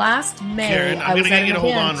 it was last May. Karen, I'm going to get you to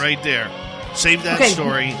hold on right there. Save that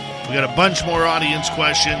story. We got a bunch more audience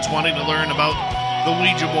questions wanting to learn about the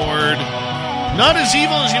Ouija board. Not as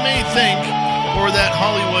evil as you may think, or that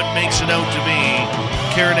Hollywood makes it out to be.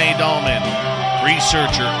 Karen A. Dahlman,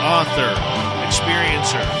 researcher, author,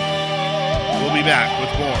 experiencer. We'll be back with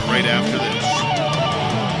more right after this.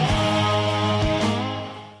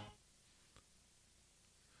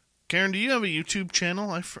 Karen, do you have a YouTube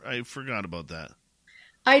channel? I forgot about that.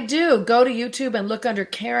 I do. Go to YouTube and look under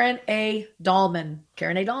Karen A. Dahlman.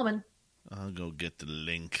 Karen A. Dahlman. I'll go get the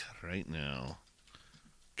link right now.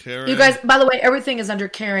 Karen. You guys, by the way, everything is under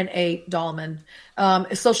Karen A. Dahlman.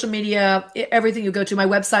 Social media, everything you go to. My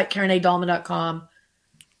website, KarenADahlman.com.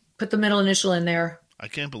 Put the middle initial in there. I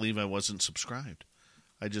can't believe I wasn't subscribed.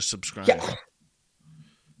 I just subscribed. Yeah.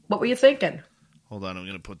 What were you thinking? Hold on, I'm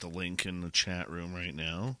going to put the link in the chat room right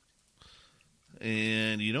now.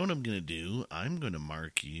 And you know what I'm going to do? I'm going to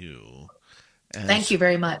mark you. Thank you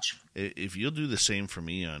very much. If you'll do the same for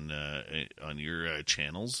me on your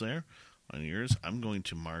channels there, on yours, I'm going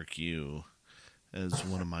to mark you as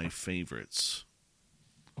one of my favorites.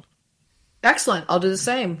 Excellent. I'll do the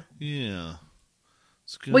same. Yeah.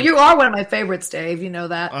 Well, you are one of my favorites, Dave. You know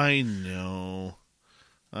that. I know,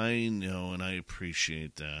 and I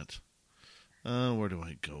appreciate that. Where do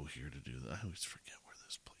I go here to do that? I always forget where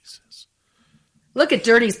this place is. Look at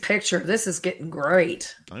Dirty's picture. This is getting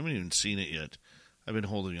great. I haven't even seen it yet. I've been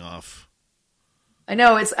holding off. I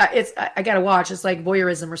know it's. I gotta watch. It's like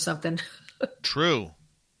voyeurism or something. True.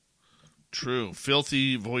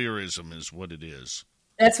 Filthy voyeurism is what it is.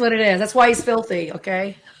 That's what it is. That's why he's filthy.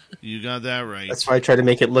 Okay. You got that right. That's why I try to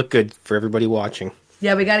make it look good for everybody watching.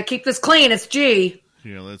 Yeah, we got to keep this clean. It's G.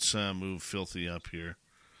 Here, let's move Filthy up here.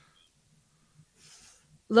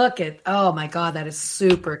 Look at. Oh my God, that is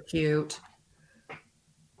super cute.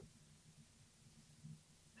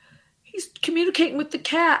 He's communicating with the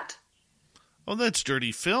cat. Oh, that's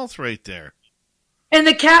Dirty Filth right there. And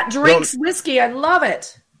the cat drinks whiskey. I love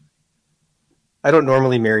it. I don't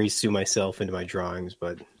normally Mary Sue myself into my drawings,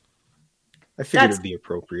 but I figured it would be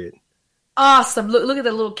appropriate. Awesome. Look at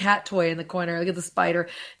the little cat toy in the corner. Look at the spider.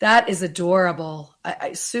 That is adorable.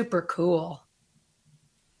 Super cool.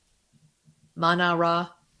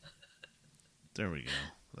 Manara. There we go.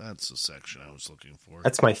 That's the section I was looking for.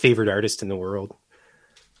 That's my favorite artist in the world.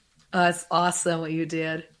 It's awesome what you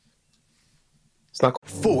did. It's not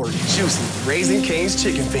 4 juicy Raising Cane's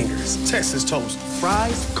chicken fingers, Texas toast,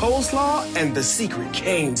 fries, coleslaw, and the secret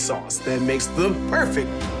cane sauce that makes the perfect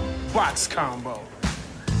box combo.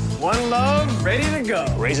 One love, ready to go.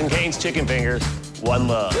 Raising Cane's chicken fingers. One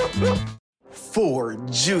love. 4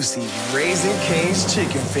 juicy Raising Cane's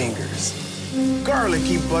chicken fingers,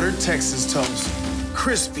 garlicky buttered Texas toast,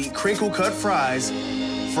 crispy crinkle cut fries,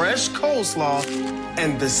 fresh coleslaw,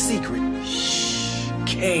 and the secret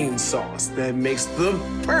cane sauce that makes the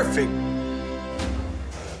perfect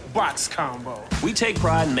box combo. We take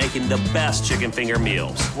pride in making the best chicken finger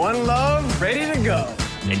meals. One love, ready to go.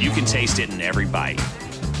 And you can taste it in every bite.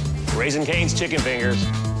 Raising Cane's chicken fingers.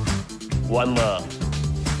 One love.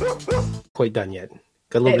 quite done yet.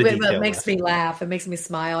 Got a little bit of detail It makes left. me laugh. It makes me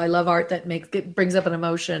smile. I love art that brings up an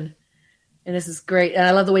emotion. And this is great. And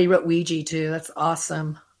I love the way you wrote Ouija, too. That's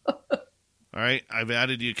awesome. All right, I've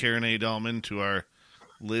added you, Karen A. Dahlman, to our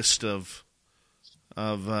list of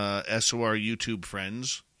SOR YouTube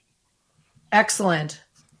friends. Excellent.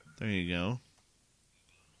 There you go.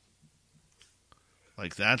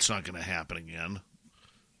 Like, that's not going to happen again.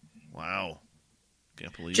 Wow.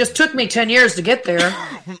 Can't believe Just it. took me 10 years to get there.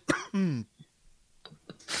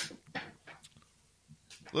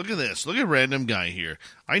 Look at this. Look at random guy here.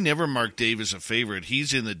 I never marked Dave as a favorite.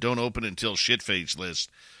 He's in the don't open until shitface list.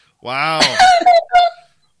 Wow.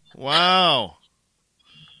 Wow.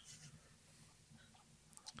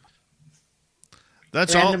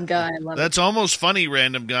 That's Random guy. I love That's almost funny,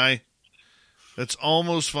 random guy. That's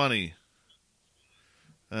almost funny.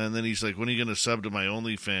 And then he's like, when are you going to sub to my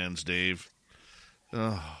OnlyFans, Dave?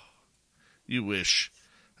 Oh, you wish.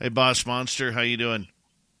 Hey, Boss Monster, how you doing?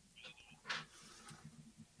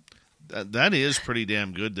 That is pretty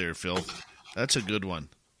damn good there, Phil. That's a good one.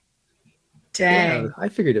 Dang. Yeah, I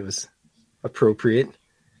figured it was appropriate.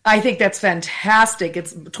 I think that's fantastic.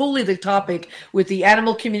 It's totally the topic with the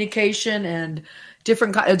animal communication and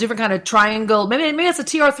different kind of triangle. Maybe it's a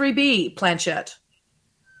TR3B planchette.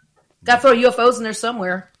 Got to throw UFOs in there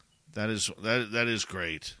somewhere. That is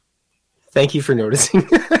great. Thank you for noticing.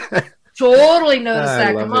 Totally notice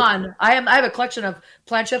that. love Come it. on. I have a collection of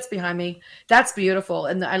planchettes behind me. That's beautiful.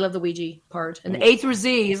 And I love the Ouija part. And the A through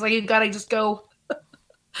Z is like you got to just go.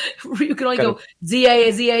 You can only go Z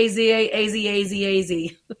A Z A Z A A Z A Z A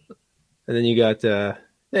Z. And then you got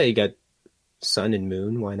you got sun and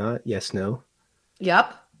moon. Why not? Yes, no.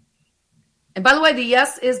 Yep. And by the way, the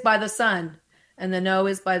yes is by the sun. and the no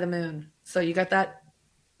is by the moon. So you got that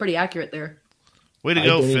pretty accurate there. Way to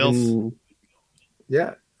go, Phil.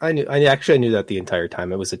 Yeah, I knew that the entire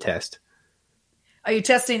time. It was a test. Are you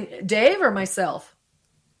testing Dave or myself?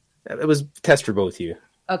 It was a test for both of you.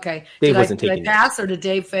 Okay. Dave did I taking pass or did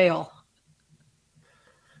Dave fail?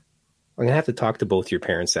 I'm going to have to talk to both your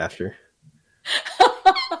parents after.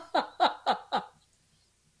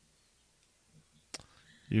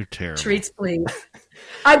 You're terrible. Treats, please.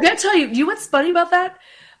 I'm going to tell you, what's funny about that?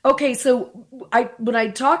 Okay, so when I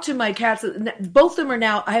talk to my cats, both of them are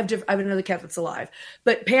now, I have another cat that's alive,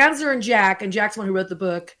 but Panzer and Jack's the one who wrote the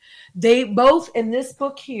book. They both, in this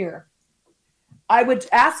book here, I would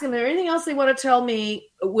ask them, is there anything else they want to tell me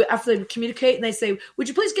after they communicate? And they say, would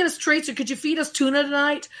you please get us treats, or could you feed us tuna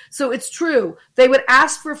tonight? So it's true. They would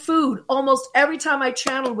ask for food almost every time I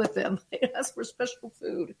channeled with them. They ask for special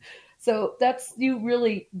food. So you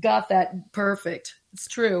really got that perfect. It's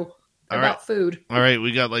true. About food. All right,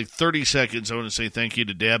 we got like 30 seconds. I want to say thank you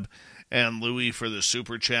to Deb and Louie for the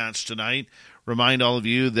super chats tonight. Remind all of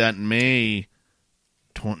you that May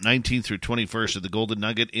 19th through 21st at the Golden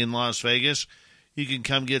Nugget in Las Vegas, you can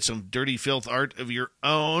come get some Dirty Filth art of your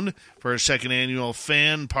own for our second annual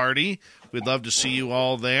fan party. We'd love to see you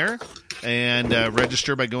all there. And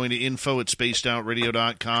register by going to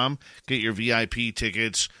info@spacedoutradio.com. Get your VIP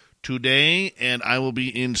tickets today, and I will be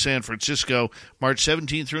in San Francisco March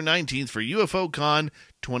 17th through 19th for UFOCon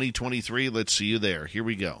 2023. Let's see you there. Here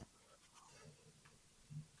we go.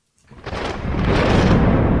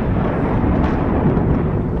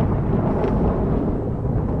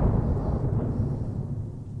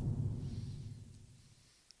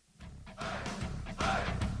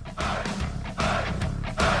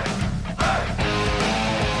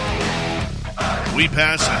 We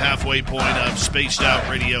pass the halfway point of Spaced Out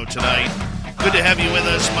Radio tonight. Good to have you with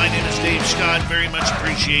us. My name is Dave Scott. Very much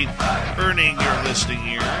appreciate earning your listening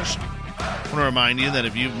ears. I want to remind you that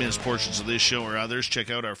if you've missed portions of this show or others,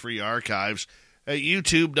 check out our free archives at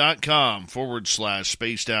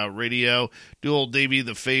youtube.com/Spaced Out Radio. Do old Davey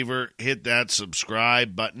the favor, hit that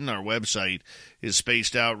subscribe button. Our website is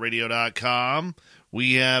spacedoutradio.com.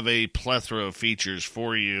 We have a plethora of features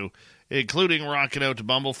for you, including Rocking Out to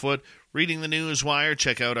Bumblefoot, Reading the News Wire.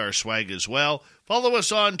 Check out our swag as well. Follow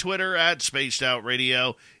us on Twitter at Spaced Out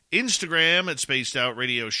Radio, Instagram at Spaced Out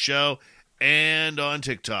Radio Show, and on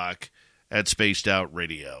TikTok at Spaced Out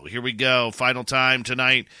Radio. Here we go. Final time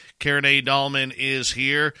tonight. Karen A. Dahlman is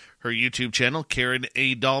here. Her YouTube channel, Karen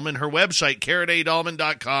A. Dahlman. Her website,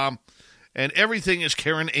 KarenADahlman.com. And everything is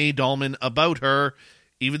Karen A. Dahlman about her.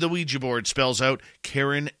 Even the Ouija board spells out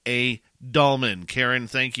Karen A. Dahlman. Karen,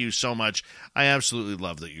 thank you so much. I absolutely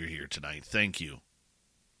love that you're here tonight. Thank you.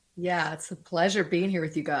 Yeah, it's a pleasure being here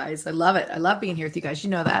with you guys. I love it. I love being here with you guys.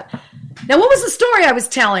 You know that. Now, what was the story I was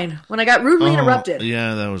telling when I got rudely interrupted?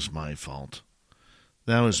 Yeah, that was my fault.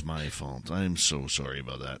 I'm so sorry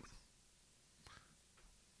about that.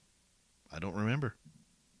 I don't remember.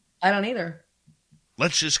 I don't either.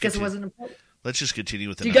 Let's just because it wasn't important. Let's just continue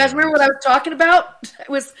with it. Do you guys remember what I was talking about?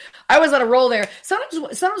 I was on a roll there.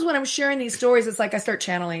 Sometimes when I'm sharing these stories, it's like I start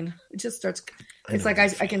channeling. It just starts. It's like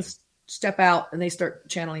I can step out and they start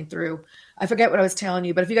channeling through. I forget what I was telling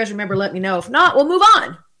you, but if you guys remember, let me know. If not, we'll move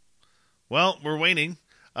on. Well, we're waiting.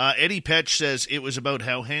 Eddie Petch says it was about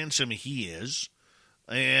how handsome he is.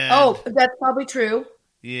 And that's probably true.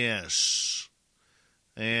 Yes.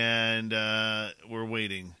 And we're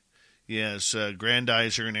waiting. Yes,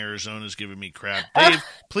 Grandizer in Arizona is giving me crap. Dave,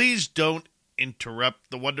 please don't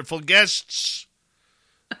interrupt the wonderful guests.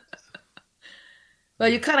 Well,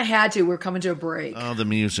 you kind of had to. We're coming to a break. Oh, the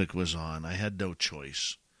music was on. I had no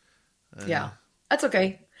choice. Yeah, that's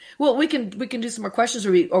okay. Well, we can do some more questions,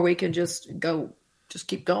 or we can just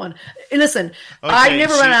keep going. Listen, okay, I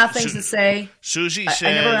never run out of things to say. Susie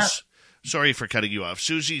says, sorry for cutting you off.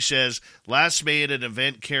 Susie says, last May at an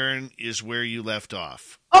event, Karen, is where you left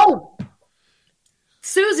off. Oh,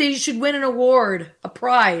 Susie should win an award, a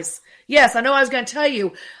prize. Yes, I know I was going to tell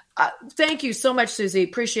you. Thank you so much, Susie.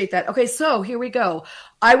 Appreciate that. Okay, so here we go.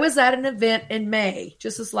 I was at an event in May,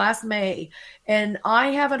 just this last May, and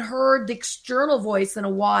I haven't heard the external voice in a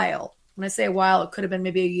while. When I say a while, it could have been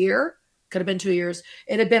maybe a year. Could have been 2 years.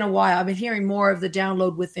 It had been a while. I've been hearing more of the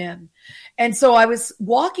download within. And so I was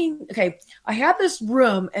walking. Okay, I had this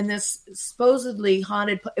room and this supposedly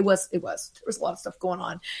haunted. It was. There was a lot of stuff going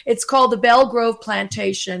on. It's called the Bell Grove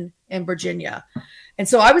Plantation in Virginia. And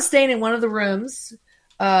so I was staying in one of the rooms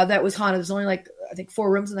that was haunted. There's only I think 4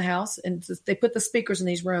 rooms in the house. And they put the speakers in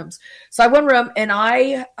these rooms. So I had one room and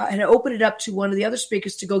I had opened it up to one of the other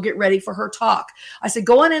speakers to go get ready for her talk. I said,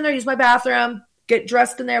 go on in there, use my bathroom. Get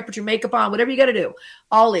dressed in there, put your makeup on, whatever you got to do.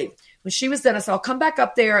 I'll leave. When she was done, I said, I'll come back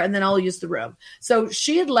up there and then I'll use the room. So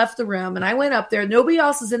she had left the room and I went up there. Nobody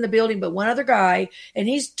else is in the building but one other guy, and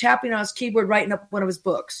he's tapping on his keyboard, writing up one of his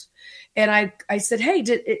books. And I said, hey,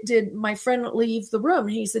 did my friend leave the room?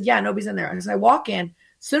 And he said, yeah, nobody's in there. And as I walk in,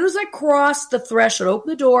 as soon as I crossed the threshold,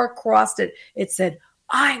 opened the door, crossed it, it said,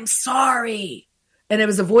 I'm sorry. And it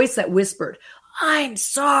was a voice that whispered, I'm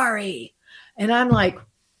sorry. And I'm like,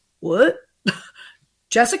 what?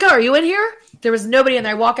 Jessica, are you in here? There was nobody in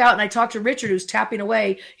there. I walk out and I talk to Richard, who's tapping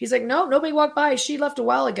away. He's like, no, nobody walked by. She left a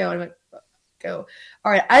while ago. And I went, go.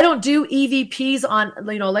 All right. I don't do EVPs on,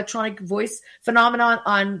 electronic voice phenomenon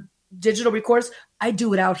on digital recorders. I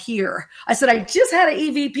do it out here. I said, I just had an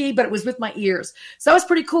EVP, but it was with my ears. So that was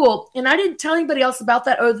pretty cool. And I didn't tell anybody else about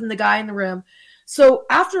that other than the guy in the room. So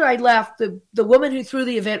after I left, the woman who threw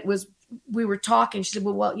the event we were talking. She said,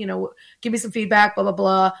 well, give me some feedback, blah, blah,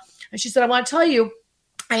 blah. And she said, I want to tell you,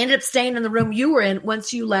 I ended up staying in the room you were in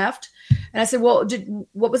once you left. And I said, well,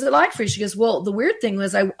 what was it like for you? She goes, well, the weird thing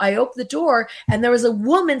was I opened the door and there was a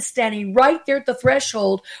woman standing right there at the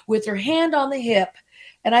threshold with her hand on the hip.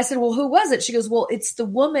 And I said, well, who was it? She goes, well, it's the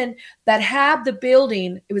woman that had the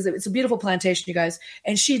building. It's a beautiful plantation, you guys.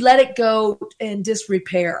 And she let it go in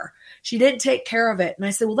disrepair. She didn't take care of it. And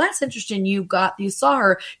I said, well, that's interesting. You saw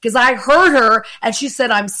her, because I heard her and she said,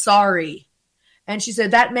 I'm sorry. And she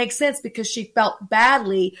said, that makes sense because she felt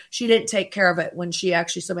badly. She didn't take care of it when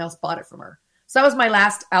somebody else bought it from her. So that was my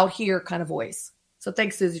last out here kind of voice. So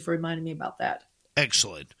thanks, Susie, for reminding me about that.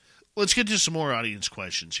 Excellent. Let's get to some more audience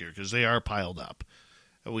questions here because they are piled up.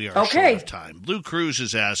 We are short of time. Lou Cruz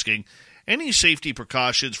is asking, any safety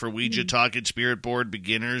precautions for Ouija Talking Spirit Board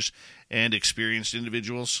beginners and experienced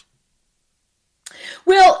individuals?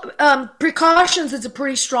 Well, precautions is a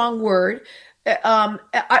pretty strong word.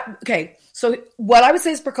 Okay, so what I would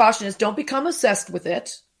say is precaution is don't become obsessed with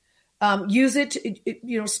it. Use it,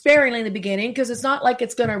 sparingly in the beginning, because it's not like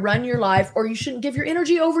it's going to run your life, or you shouldn't give your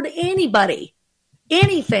energy over to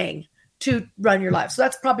anything to run your life. So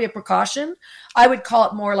that's probably a precaution. I would call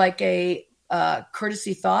it more like a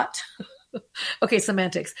courtesy thought. Okay,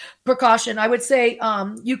 semantics. Precaution. I would say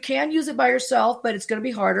you can use it by yourself, but it's going to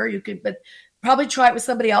be harder. But probably try it with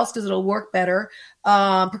somebody else because it'll work better.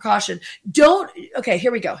 Precaution. Okay,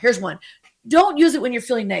 here we go. Here's one. Don't use it when you're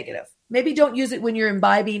feeling negative. Maybe don't use it when you're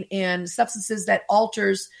imbibing in substances that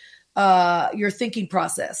alters your thinking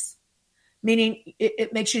process, meaning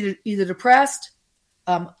it makes you either depressed,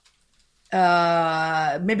 maybe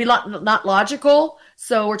not logical.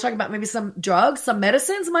 So we're talking about maybe some drugs, some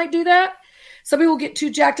medicines might do that. Some people get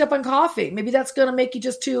too jacked up on coffee. Maybe that's going to make you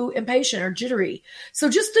just too impatient or jittery. So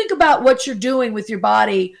just think about what you're doing with your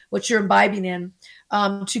body, what you're imbibing in,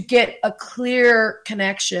 to get a clear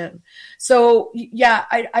connection. So yeah,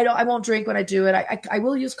 I won't drink when I do it. I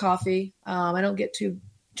will use coffee. I don't get too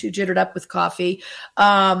jittered up with coffee.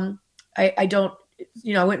 I don't,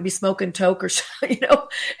 I wouldn't be smoking toke or,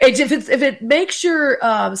 if it makes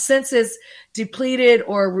your senses depleted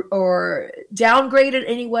or downgraded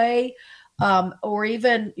anyway, or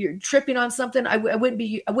even you're tripping on something, I wouldn't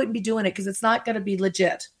be doing it because it's not going to be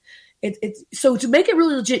legit. So to make it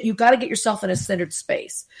really legit, you got to get yourself in a centered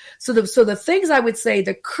space. So the things I would say,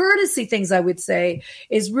 the courtesy things I would say,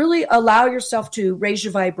 is really allow yourself to raise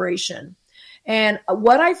your vibration. And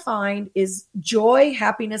what I find is joy,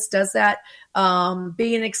 happiness does that.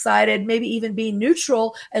 Being excited, maybe even being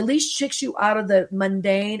neutral, at least kicks you out of the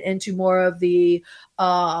mundane into more of the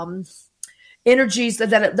energies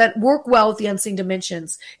that work well with the unseen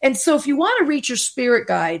dimensions. And so if you want to reach your spirit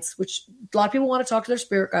guides, which a lot of people want to talk to their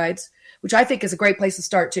spirit guides, which I think is a great place to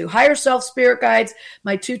start too. Higher self, spirit guides,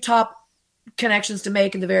 my two top connections to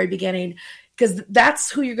make in the very beginning, because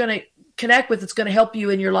that's who you're going to connect with. It's going to help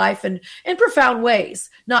you in your life and in profound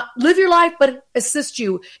ways. Not live your life, but assist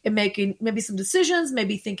you in making maybe some decisions,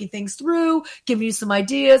 maybe thinking things through, giving you some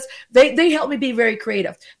ideas. They help me be very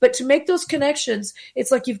creative. But to make those connections,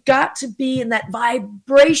 it's like you've got to be in that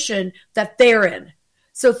vibration that they're in.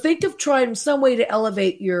 So think of trying some way to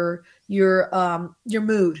elevate your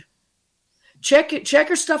mood. Check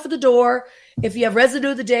your stuff at the door. If you have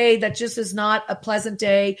residue of the day that just is not a pleasant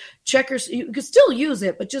day, you can still use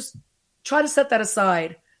it, but just try to set that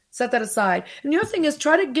aside. And the other thing is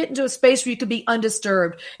try to get into a space where you can be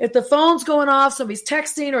undisturbed. If the phone's going off, somebody's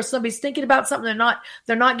texting, or somebody's thinking about something,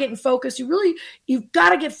 they're not getting focused. You've got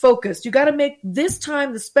to get focused. You got to make this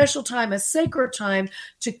time, the special time, a sacred time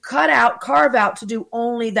to carve out to do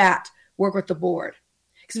only that. Work with the board.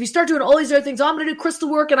 Because if you start doing all these other things, I'm going to do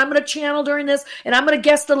crystal work and I'm going to channel during this and I'm going to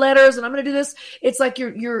guess the letters and I'm going to do this. It's like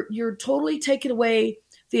you're totally taking away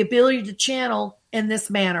the ability to channel in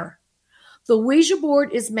this manner. The Ouija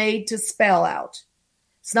board is made to spell out.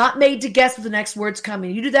 It's not made to guess what the next word's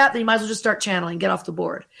coming. You do that, then you might as well just start channeling, get off the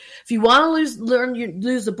board. If you want to lose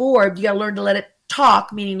the board, you got to learn to let it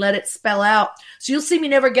talk, meaning let it spell out. So you'll see me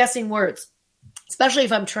never guessing words, especially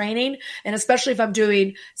if I'm training and especially if I'm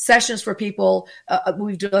doing sessions for people.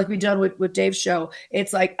 We've done with Dave's show.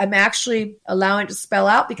 It's like I'm actually allowing it to spell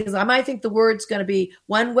out because I might think the word's going to be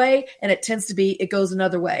one way and it tends to be, it goes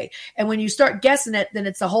another way. And when you start guessing it, then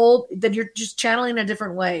then you're just channeling a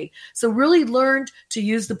different way. So really learned to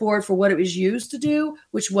use the board for what it was used to do,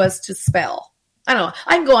 which was to spell. I don't know.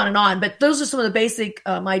 I can go on and on, but those are some of the basic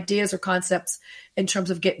ideas or concepts in terms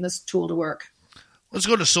of getting this tool to work. Let's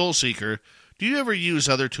go to Soul Seeker. Do you ever use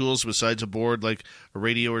other tools besides a board, like a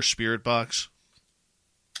radio or spirit box?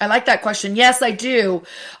 I like that question. Yes, I do.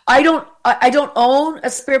 I don't own a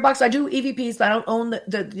spirit box. I do EVPs, but I don't own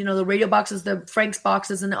the radio boxes, the Frank's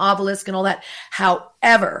boxes, and the obelisk and all that.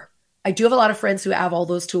 However, I do have a lot of friends who have all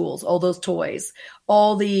those tools, all those toys,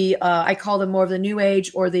 all the I call them more of the new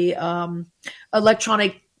age or the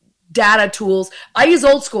electronic data tools. I use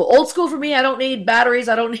old school. Old school for me, I don't need batteries.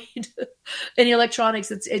 I don't need any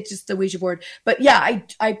electronics. It's just the Ouija board. But yeah,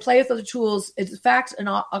 I play with other tools. In fact, in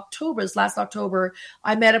last October,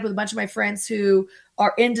 I met up with a bunch of my friends who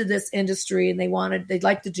are into this industry and they'd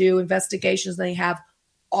like to do investigations. And they have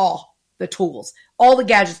all the tools, all the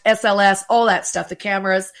gadgets, SLS, all that stuff, the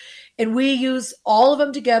cameras. And we use all of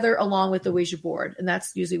them together along with the Ouija board. And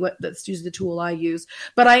that's usually the tool I use.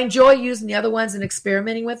 But I enjoy using the other ones and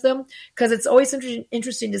experimenting with them because it's always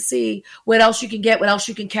interesting to see what else you can get, what else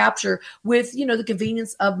you can capture with, the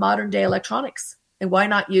convenience of modern day electronics. And why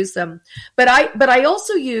not use them? But I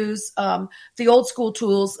also use the old school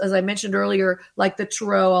tools, as I mentioned earlier, like the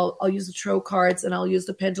tarot. I'll use the tarot cards, and I'll use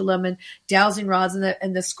the pendulum and dowsing rods and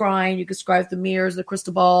the scrying. You could scry with the mirrors, the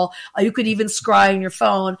crystal ball. You could even scry on your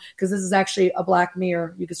phone because this is actually a black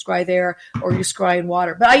mirror. You could scry there, or you scry in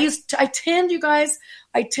water. But I tend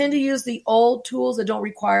to use the old tools that don't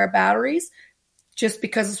require batteries, just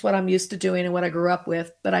because it's what I'm used to doing and what I grew up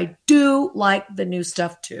with. But I do like the new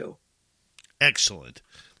stuff too. Excellent.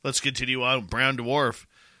 Let's continue on. Brown Dwarf.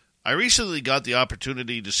 I recently got the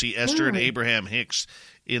opportunity to see Esther and Abraham Hicks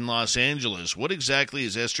in Los Angeles. What exactly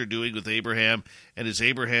is Esther doing with Abraham, and is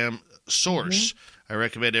Abraham source? I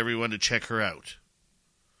recommend everyone to check her out.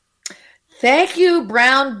 Thank you,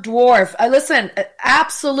 Brown Dwarf. Listen,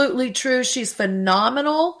 absolutely true. She's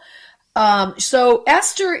phenomenal. So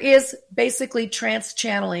Esther is basically trance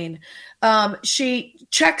channeling. She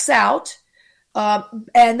checks out.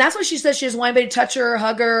 And that's what she says. She doesn't want anybody to touch her or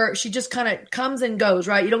hug her. She just kind of comes and goes,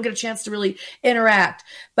 right? You don't get a chance to really interact.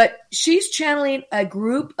 But she's channeling a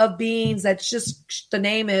group of beings that's just, the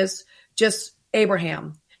name is just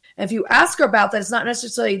Abraham. And if you ask her about that, it's not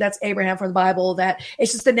necessarily that's Abraham from the Bible, that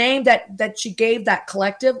it's just the name that she gave that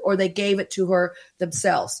collective, or they gave it to her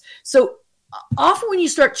themselves. So often when you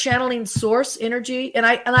start channeling source energy, and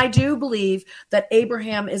I do believe that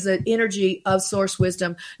Abraham is an energy of source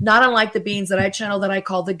wisdom, not unlike the beings that I channel that I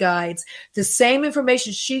call the guides. The same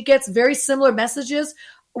information she gets, very similar messages,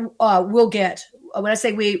 we'll get. When I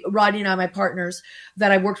say we, Rodney and I, my partners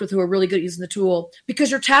that I worked with who are really good at using the tool,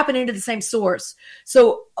 because you're tapping into the same source.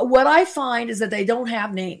 So what I find is that they don't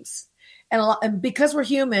have names. And because we're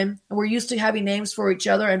human and we're used to having names for each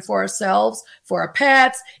other and for ourselves, for our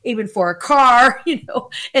pets, even for a car,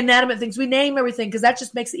 inanimate things, we name everything because that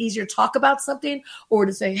just makes it easier to talk about something, or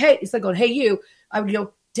to say, hey, instead of going, hey, you, I would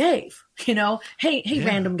go, Dave, hey, yeah.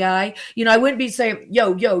 Random guy. I wouldn't be saying,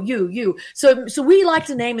 yo, you. So we like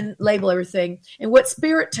to name and label everything. And what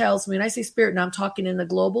spirit tells me, and I say spirit, and I'm talking in the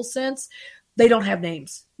global sense, they don't have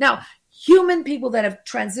names. Now, human people that have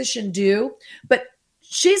transitioned do, but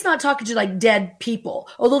she's not talking to like dead people,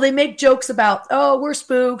 although they make jokes about, oh, we're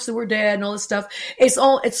spooks and we're dead and all this stuff.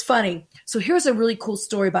 It's funny. So here's a really cool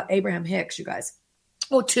story about Abraham Hicks, you guys.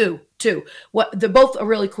 Oh, two. They're both are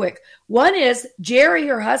really quick. One is Jerry,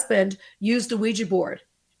 her husband, used a Ouija board.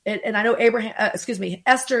 And I know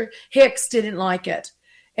Esther Hicks didn't like it.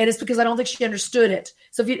 And it's because I don't think she understood it.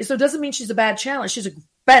 So it doesn't mean she's a bad channeler. She's a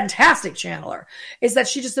fantastic channeler. It's that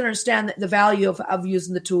she just didn't understand the value of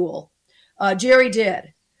using the tool. Jerry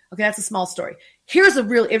did. Okay, that's a small story. Here's a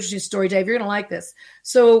real interesting story, Dave. You're going to like this.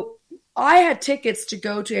 So I had tickets to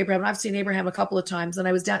go to Abraham, and I've seen Abraham a couple of times, and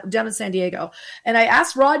I was down in San Diego. And I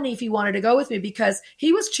asked Rodney if he wanted to go with me because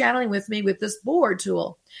he was channeling with me with this board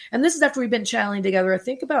tool. And this is after we've been channeling together, I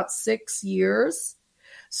think, about 6 years.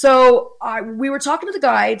 So we were talking to the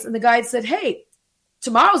guides, and the guides said, hey,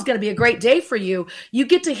 tomorrow's going to be a great day for you. You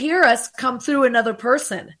get to hear us come through another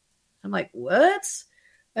person. I'm like, what?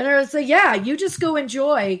 And I say, yeah, you just go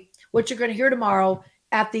enjoy what you're going to hear tomorrow.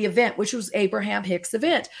 at the event, which was Abraham Hicks'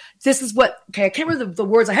 event. This is what, okay, I can't remember the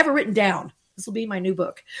words. I have it written down. This will be my new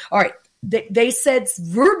book. All right. They said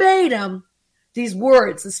verbatim these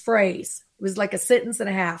words, this phrase. It was like a sentence and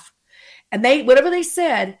a half. And whatever they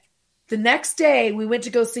said, the next day we went to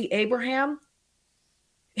go see Abraham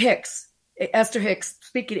Hicks, Esther Hicks,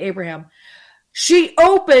 speaking to Abraham. She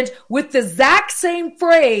opened with the exact same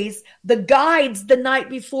phrase the guides the night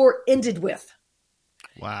before ended with.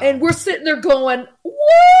 Wow. And we're sitting there going,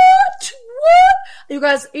 what? You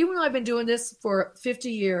guys, even though I've been doing this for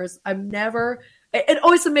 50 years, it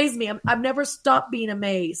always amazed me. I've never stopped being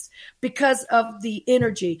amazed because of the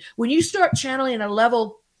energy. When you start channeling at a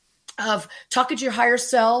level of talking to your higher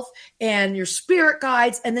self and your spirit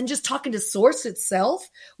guides, and then just talking to source itself,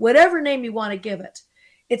 whatever name you want to give it.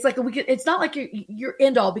 It's like it's not like you're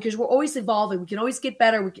end all, because we're always evolving. We can always get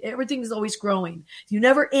better. Everything is always growing. You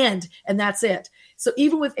never end, and that's it. So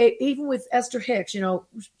even with Esther Hicks,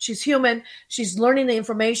 she's human. She's learning the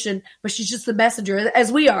information, but she's just the messenger, as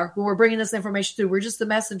we are when we're bringing this information through. We're just the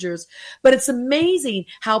messengers. But it's amazing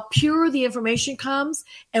how pure the information comes.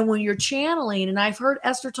 And when you're channeling, and I've heard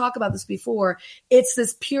Esther talk about this before, it's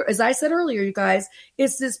this pure, as I said earlier, you guys,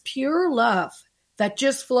 it's this pure love that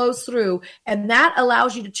just flows through, and that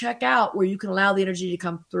allows you to check out where you can allow the energy to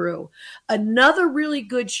come through. Another really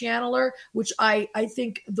good channeler, which I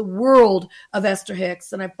think the world of Esther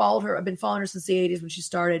Hicks, and I've been following her since the 80s when she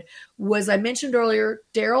started, was, I mentioned earlier,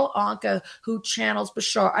 Daryl Anka, who channels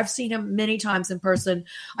Bashar. I've seen him many times in person.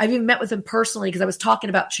 I've even met with him personally because I was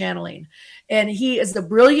talking about channeling. And he is a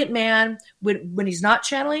brilliant man when he's not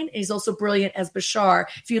channeling. And he's also brilliant as Bashar.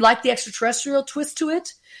 If you like the extraterrestrial twist to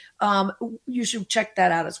it, you should check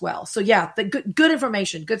that out as well. So yeah, good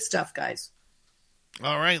information, good stuff, guys.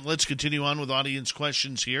 All right, let's continue on with audience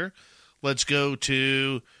questions here. Let's go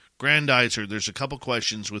to Grandizer. There's a couple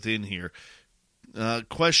questions within here.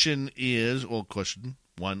 Question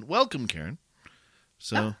one. Welcome, Karen.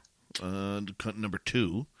 So, number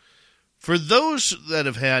 2. For those that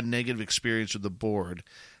have had negative experience with the board,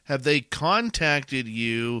 have they contacted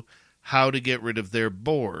you how to get rid of their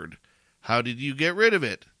board? How did you get rid of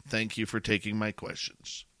it? Thank you for taking my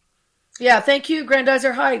questions. Yeah, thank you,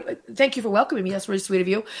 Grandizer. Hi. Thank you for welcoming me. That's really sweet of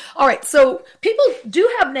you. All right, so people do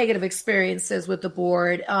have negative experiences with the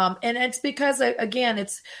board, and it's because, again,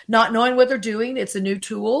 it's not knowing what they're doing. It's a new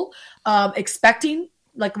tool, expecting,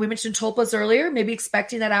 like we mentioned tulpas earlier, maybe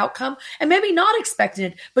expecting that outcome, and maybe not expecting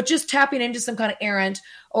it, but just tapping into some kind of errand,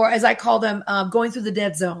 or as I call them, going through the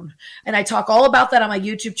dead zone. And I talk all about that on my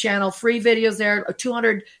YouTube channel, free videos there,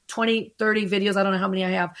 220, 30 videos, I don't know how many I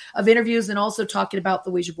have, of interviews, and also talking about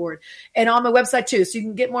the Ouija board. And on my website too, so you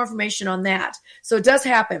can get more information on that. So it does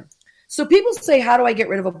happen. So people say, how do I get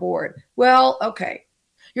rid of a board? Well, okay.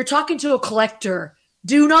 You're talking to a collector.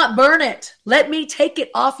 Do not burn it. Let me take it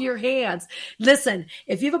off your hands. Listen,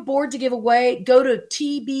 if you have a board to give away, go to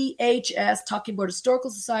TBHS, Talking Board Historical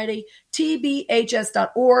Society,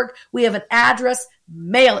 tbhs.org. We have an address.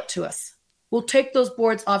 Mail it to us. We'll take those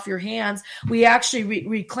boards off your hands. We actually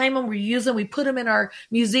reclaim them, reuse them. We put them in our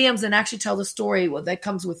museums and actually tell the story that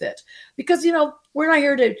comes with it. Because, we're not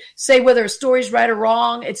here to say whether a story's right or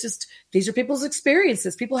wrong. It's just, these are people's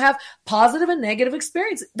experiences. People have positive and negative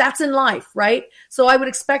experiences. That's in life, right? So I would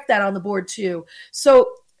expect that on the board too.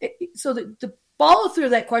 So the follow through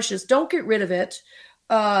that question is, don't get rid of it.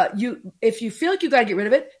 If you feel like you got to get rid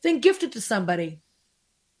of it, then gift it to somebody.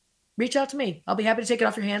 Reach out to me. I'll be happy to take it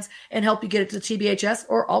off your hands and help you get it to TBHS,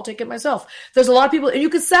 or I'll take it myself. There's a lot of people, and you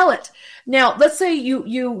can sell it. Now, let's say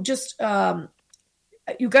you just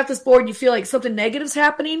you got this board and you feel like something negative's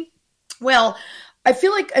happening. Well, I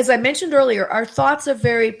feel like, as I mentioned earlier, our thoughts are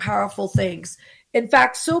very powerful things. In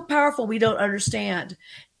fact, so powerful we don't understand.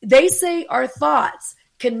 They say our thoughts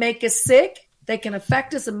can make us sick. They can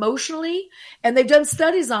affect us emotionally, and they've done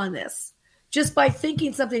studies on this. Just by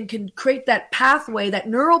thinking something can create that pathway, that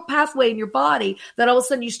neural pathway in your body, that all of a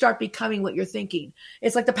sudden you start becoming what you're thinking.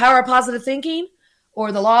 It's like the power of positive thinking,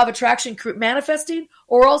 or the law of attraction manifesting,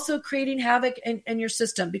 or also creating havoc in your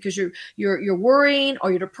system because you're worrying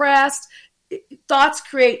or you're depressed. Thoughts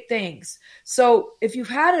create things. So if you've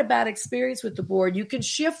had a bad experience with the board, you can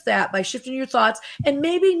shift that by shifting your thoughts and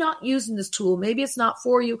maybe not using this tool. Maybe it's not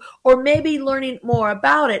for you, or maybe learning more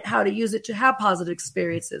about it, how to use it to have positive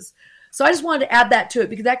experiences. So I just wanted to add that to it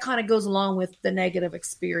because that kind of goes along with the negative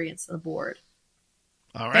experience on the board.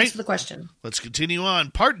 All right. Thanks for the question. Let's continue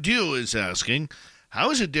on. Part 2 is asking,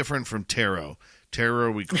 how is it different from tarot?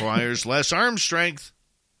 Tarot requires less arm strength.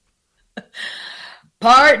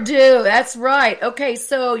 Part 2. That's right. Okay,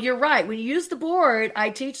 so you're right. When you use the board, I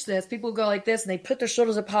teach this. People go like this, and they put their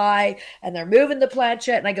shoulders up high, and they're moving the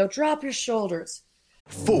planchette, and I go, drop your shoulders.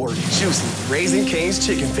 4 juicy Raising Cane's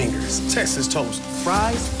chicken fingers, Texas toast,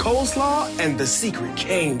 fries, coleslaw, and the secret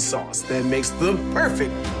cane sauce that makes the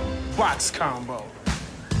perfect box combo.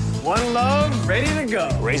 One love, ready to go.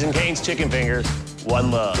 Raising Cane's chicken fingers,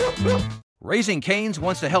 one love. Raising Cane's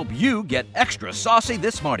wants to help you get extra saucy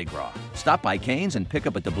this Mardi Gras. Stop by Cane's and pick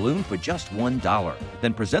up a doubloon for just $1.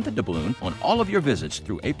 Then present the doubloon on all of your visits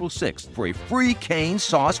through April 6th for a free Cane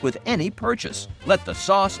sauce with any purchase. Let the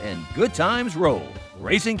sauce and good times roll.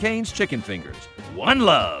 Raising Cane's chicken fingers. One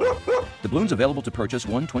love. Doubloons available to purchase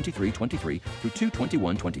 1/23/23 through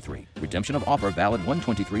 2/21/23. Redemption of offer valid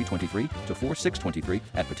 1/23/23 to 4/6/23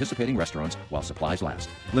 at participating restaurants while supplies last.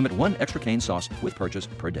 Limit 1 extra Cane sauce with purchase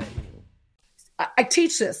per day. I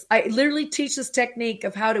teach this. I literally teach this technique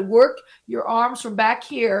of how to work your arms from back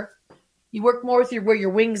here. You work more with where your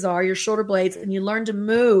wings are, your shoulder blades, and you learn to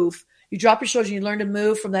move. You drop your shoulders and you learn to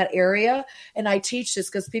move from that area. And I teach this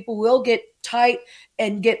because people will get tight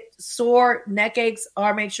and get sore, neck aches,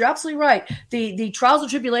 arm aches. You're absolutely right. The trials and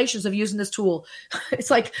tribulations of using this tool. It's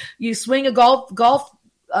like you swing a golf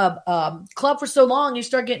club for so long, you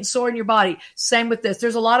start getting sore in your body. Same with this.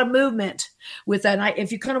 There's a lot of movement with that. And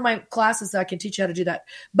if you come to my classes, I can teach you how to do that.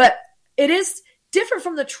 But it is different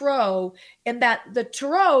from the tarot in that the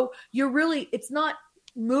tarot, it's not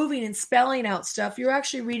moving and spelling out stuff. You're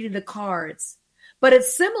actually reading the cards. But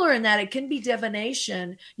it's similar in that it can be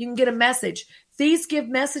divination. You can get a message. These give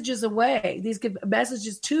messages away. These give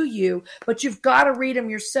messages to you, but you've got to read them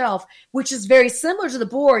yourself, which is very similar to the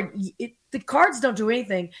board. The cards don't do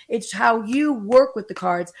anything. It's how you work with the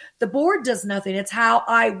cards. The board does nothing. It's how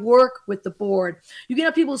I work with the board. You can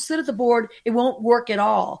have people who sit at the board, it won't work at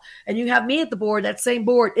all. And you have me at the board, that same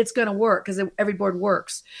board, it's going to work because every board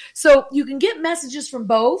works. So you can get messages from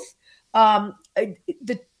both. To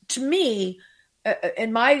me,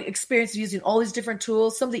 in my experience of using all these different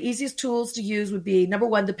tools, some of the easiest tools to use would be, number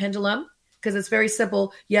one, the pendulum, because it's very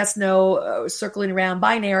simple. Yes, no, circling around.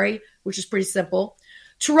 Binary, which is pretty simple.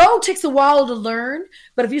 Tarot takes a while to learn,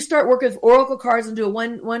 but if you start working with oracle cards and do a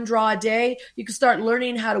one draw a day, you can start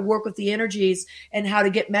learning how to work with the energies and how to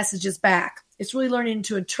get messages back. It's really learning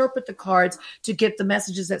to interpret the cards to get the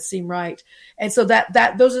messages that seem right. And so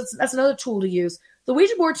that's another tool to use. The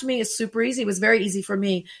Ouija board to me is super easy. It was very easy for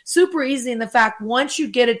me. Super easy in the fact once you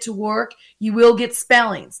get it to work, you will get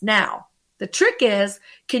spellings. Now, the trick is,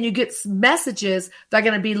 can you get messages that are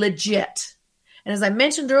going to be legit? And as I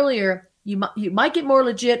mentioned earlier, you might get more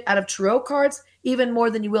legit out of tarot cards, even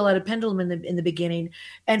more than you will out of pendulum in the beginning,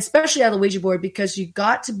 and especially out of the Ouija board, because you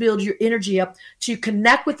got to build your energy up to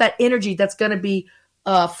connect with that energy that's going to be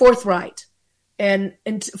forthright and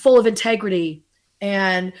full of integrity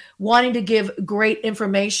and wanting to give great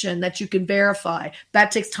information that you can verify.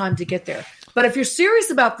 That takes time to get there. But if you're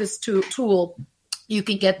serious about this tool, you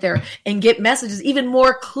can get there and get messages even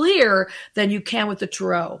more clear than you can with the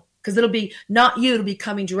tarot. Because it'll be not you, it'll be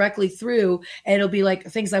coming directly through, and it'll be like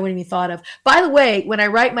things I wouldn't even thought of. By the way, when I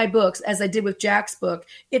write my books, as I did with Jack's book,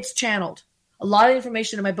 it's channeled. A lot of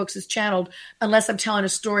information in my books is channeled unless I'm telling a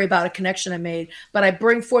story about a connection I made. But I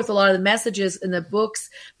bring forth a lot of the messages in the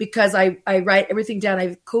books because I write everything down. I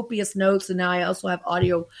have copious notes, and now I also have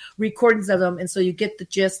audio recordings of them. And so you get the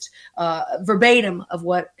gist verbatim of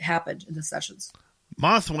what happened in the sessions.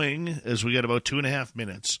 Mothwing, as we got about 2.5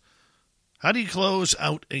 minutes. How do you close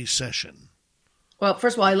out a session? Well,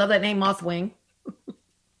 first of all, I love that name, Mothwing.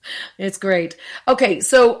 It's great. Okay,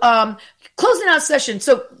 so closing out session.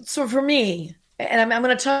 So for me, and I'm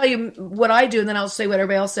going to tell you what I do, and then I'll say what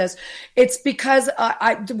everybody else says. It's because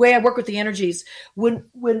the way I work with the energies. When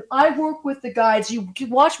I work with the guides, you can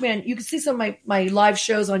watch me, and you can see some of my live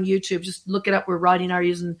shows on YouTube. Just look it up. We're writing our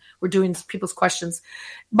using. We're doing people's questions.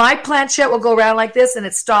 My planchette will go around like this, and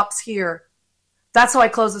it stops here. That's how I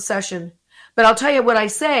close the session. But I'll tell you what I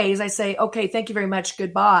say is I say, okay, thank you very much.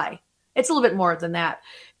 Goodbye. It's a little bit more than that.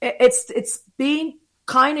 It's being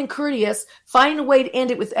kind and courteous, finding a way to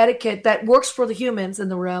end it with etiquette that works for the humans in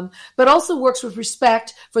the room, but also works with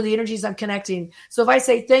respect for the energies I'm connecting. So if I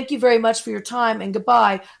say, thank you very much for your time and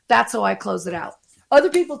goodbye, that's how I close it out. Other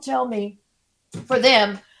people tell me for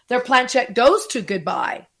them, their planchette goes to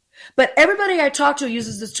goodbye. But everybody I talk to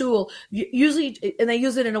uses this tool, usually, and they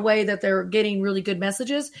use it in a way that they're getting really good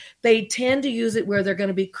messages. They tend to use it where they're going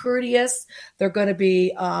to be courteous. They're going to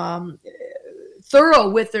be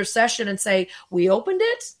thorough with their session and say, we opened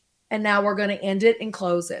it and now we're going to end it and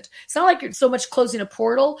close it. It's not like you're so much closing a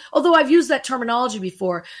portal, although I've used that terminology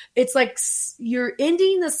before. It's like you're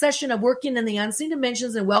ending the session of working in the unseen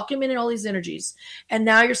dimensions and welcoming in all these energies. And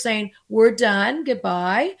now you're saying, we're done,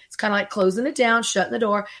 goodbye. It's kind of like closing it down, shutting the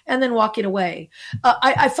door, and then walking away.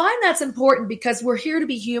 I find that's important because we're here to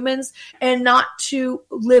be humans and not to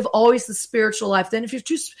live always the spiritual life. Then if you're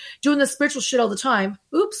just doing the spiritual shit all the time,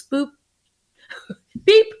 oops, boop,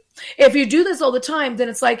 beep. If you do this all the time, then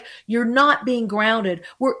it's like you're not being grounded.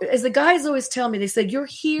 As the guys always tell me, they said, you're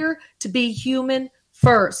here to be human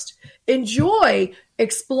first. Enjoy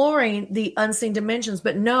exploring the unseen dimensions,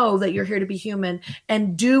 but know that you're here to be human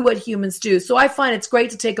and do what humans do. So I find it's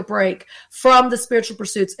great to take a break from the spiritual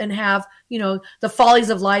pursuits and have, the follies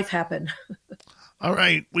of life happen. All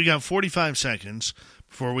right. We got 45 seconds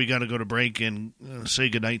before we got to go to break and say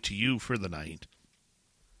goodnight to you for the night.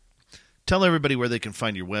 Tell everybody where they can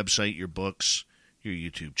find your website, your books, your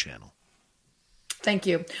YouTube channel. Thank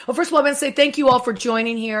you. Well, first of all, I'm going to say thank you all for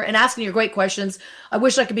joining here and asking your great questions. I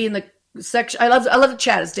wish I could be in the section. I love to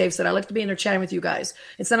chat, as Dave said. I like to be in there chatting with you guys.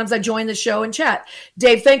 And sometimes I join the show and chat.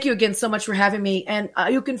 Dave, thank you again so much for having me. And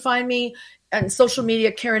you can find me on social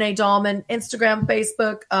media, Karen A. Dahlman, Instagram,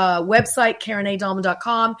 Facebook, website,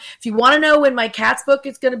 KarenADahlman.com. If you want to know when my Cats book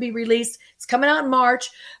is going to be released, it's coming out in March.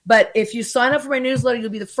 But if you sign up for my newsletter, you'll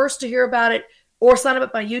be the first to hear about it. Or sign up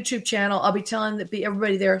at my YouTube channel. I'll be telling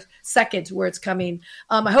everybody there second where it's coming.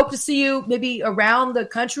 I hope to see you maybe around the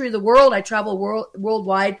country, the world. I travel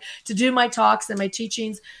worldwide to do my talks and my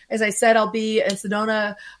teachings. As I said, I'll be in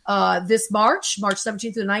Sedona this March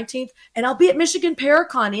 17th to the 19th. And I'll be at Michigan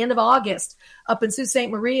Paracon the end of August up in Sault Ste.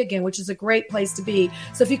 Marie again, which is a great place to be.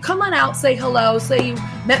 So if you come on out, say hello, say you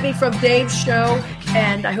met me from Dave's show.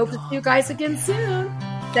 And I hope to see you guys again soon.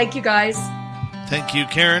 Thank you, guys. Thank you.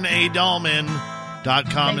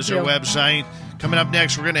 KarenADahlman.com is our website. Coming up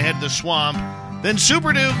next, we're going to head to the swamp. Then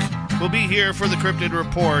Super Duke will be here for the Cryptid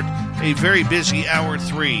Report. A very busy hour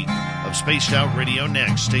 3 of Spaced Out Radio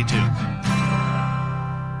next. Stay tuned.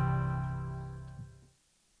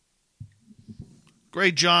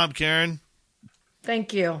 Great job, Karen.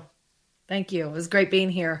 Thank you. Thank you. It was great being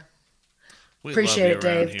here. Appreciate it,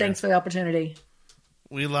 Dave. Thanks for the opportunity.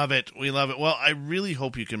 We love it. We love it. Well, I really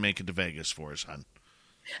hope you can make it to Vegas for us, hon.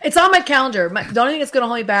 It's on my calendar. The only thing that's going to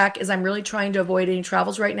hold me back is I'm really trying to avoid any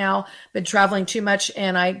travels right now. Been traveling too much,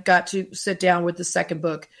 and I got to sit down with the second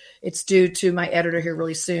book. It's due to my editor here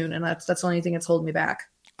really soon, and that's the only thing that's holding me back.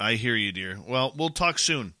 I hear you, dear. Well, we'll talk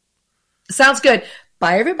soon. Sounds good.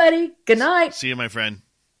 Bye, everybody. Good night. See you, my friend.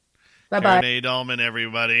 Bye-bye. Karen A. Dahlman,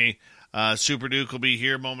 everybody. Super Duke will be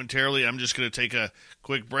here momentarily. I'm just going to take a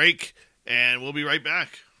quick break, and we'll be right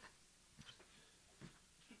back.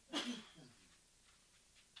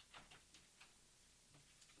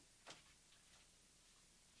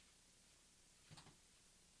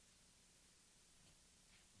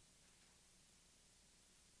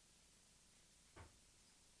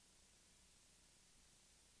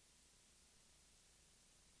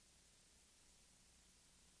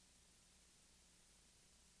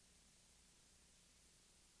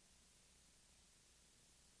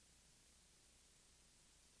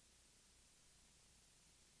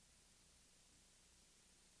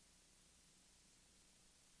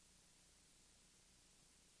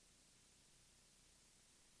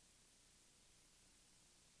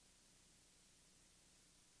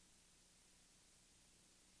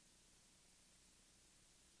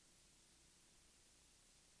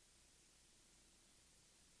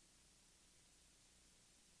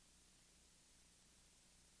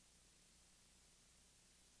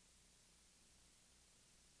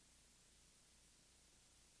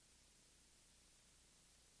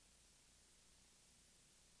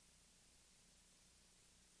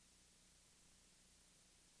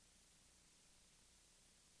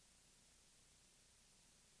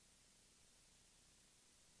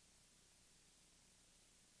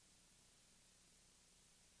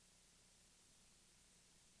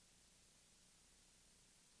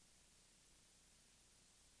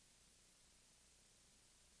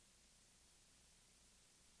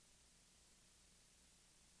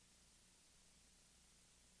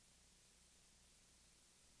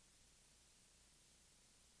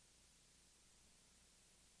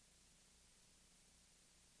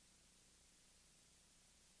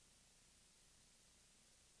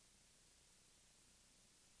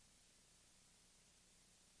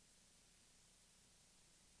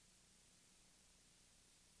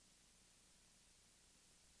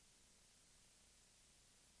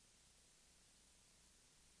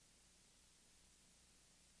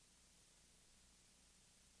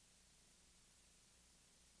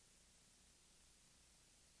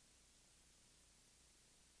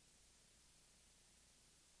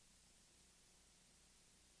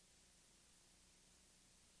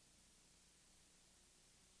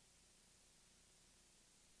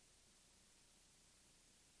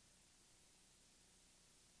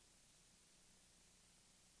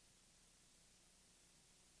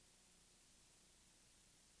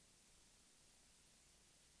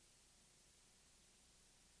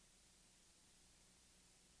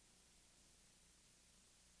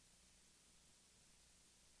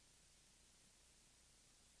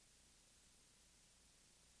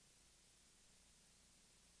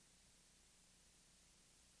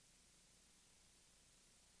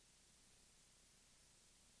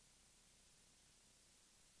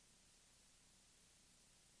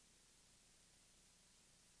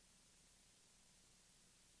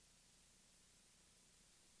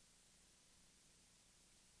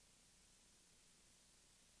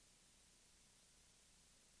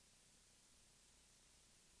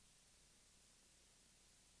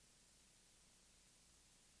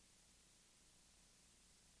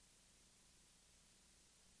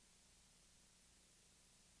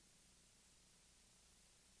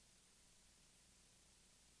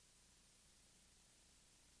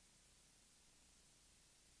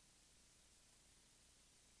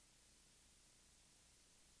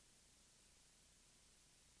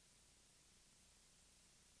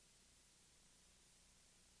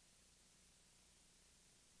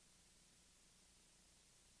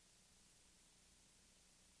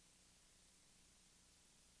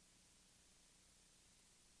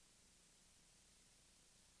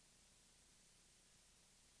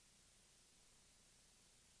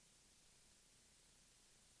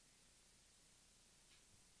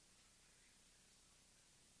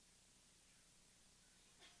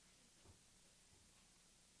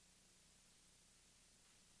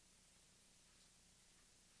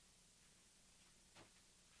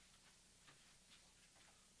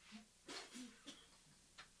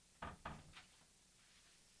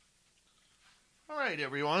 right,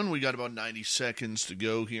 everyone. We got about 90 seconds to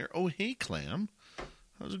go here. Oh, hey, Clam.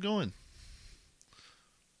 How's it going?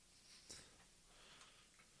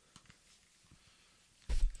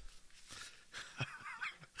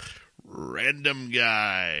 Random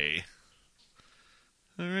guy.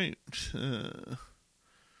 All right.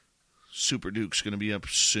 Super Duke's going to be up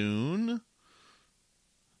soon.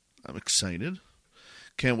 I'm excited.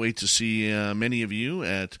 Can't wait to see many of you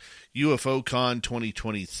at UFOCon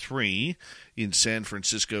 2023 in San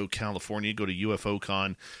Francisco, California. Go to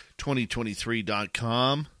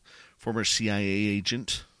UFOCon2023.com. Former CIA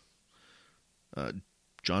agent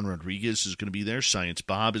John Rodriguez is going to be there. Science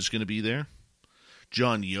Bob is going to be there.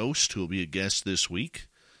 John Yost, who will be a guest this week,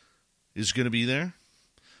 is going to be there.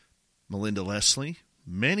 Melinda Leslie.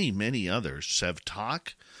 Many, many others. Sev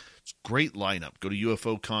Talk. It's a great lineup. Go to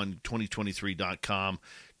UFOCon2023.com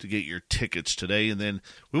to get your tickets today. And then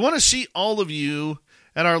we want to see all of you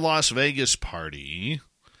at our Las Vegas party,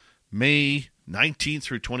 May 19th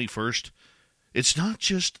through 21st. It's not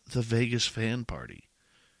just the Vegas fan party.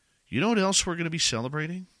 You know what else we're going to be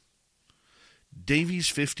celebrating? Davey's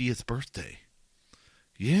 50th birthday.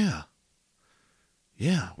 Yeah,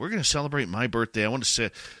 we're going to celebrate my birthday. I want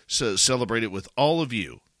to celebrate it with all of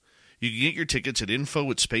you. You can get your tickets at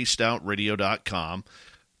info@spacedoutradio.com.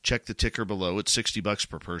 Check the ticker below. It's $60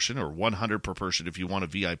 per person or $100 per person if you want a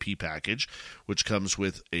VIP package, which comes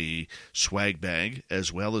with a swag bag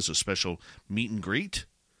as well as a special meet and greet.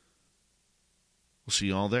 We'll see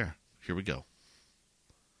you all there. Here we go.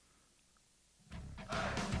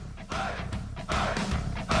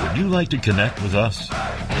 Would you like to connect with us?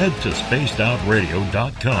 Head to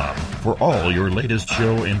spacedoutradio.com for all your latest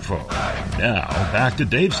show info. Now, back to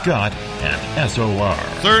Dave Scott and SOR.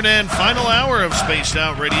 Third and final hour of Spaced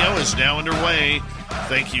Out Radio is now underway.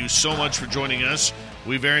 Thank you so much for joining us.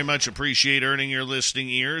 We very much appreciate earning your listening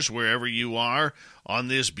ears wherever you are on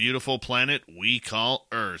this beautiful planet we call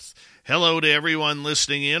Earth. Hello to everyone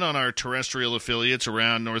listening in on our terrestrial affiliates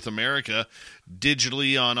around North America,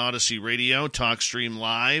 digitally on Odyssey Radio, TalkStream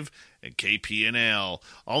Live, and KPNL.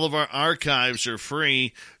 All of our archives are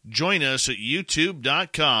free. Join us at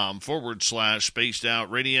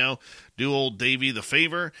youtube.com/spacedoutradio. Do old Davey the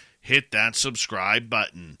favor. Hit that subscribe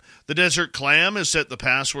button. The Desert Clam has set the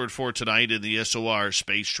password for tonight in the SOR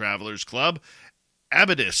Space Travelers Club.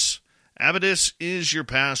 Abydus. Abydus is your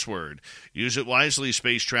password. Use it wisely,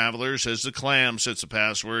 Space Travelers, as the Clam sets a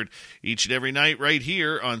password each and every night right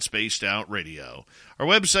here on Spaced Out Radio. Our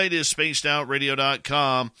website is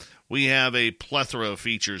spacedoutradio.com. We have a plethora of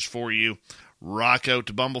features for you. Rock out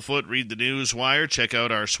to Bumblefoot, read the news wire, check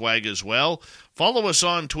out our swag as well. Follow us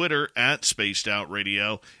on Twitter at Spaced Out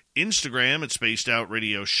Radio, Instagram at Spaced Out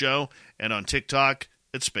Radio Show, and on TikTok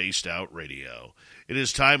at Spaced Out Radio. It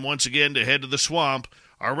is time once again to head to the swamp.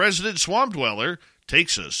 Our resident swamp dweller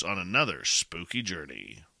takes us on another spooky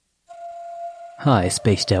journey. Hi,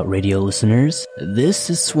 Spaced Out Radio listeners. This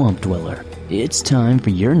is Swamp Dweller. It's time for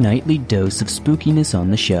your nightly dose of spookiness on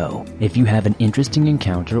the show. If you have an interesting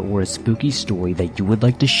encounter or a spooky story that you would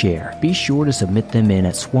like to share, be sure to submit them in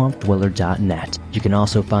at swampdweller.net. You can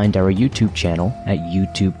also find our YouTube channel at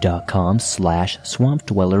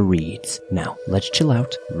youtube.com/swampdwellerreads. Now, let's chill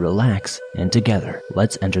out, relax, and together,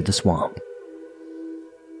 let's enter the swamp.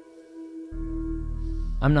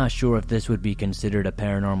 I'm not sure if this would be considered a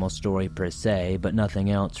paranormal story per se, but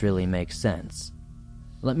nothing else really makes sense.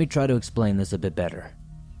 Let me try to explain this a bit better.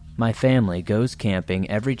 My family goes camping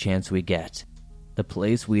every chance we get. The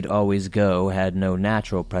place we'd always go had no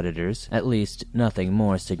natural predators, at least nothing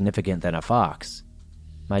more significant than a fox.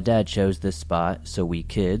 My dad chose this spot so we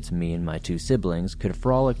kids, me and my two siblings, could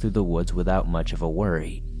frolic through the woods without much of a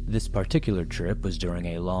worry. This particular trip was during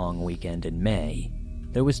a long weekend in May.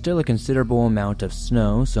 There was still a considerable amount of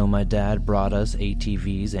snow, so my dad brought us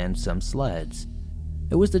ATVs and some sleds.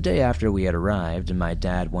 It was the day after we had arrived, and my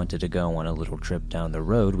dad wanted to go on a little trip down the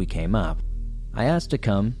road we came up. I asked to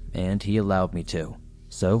come, and he allowed me to.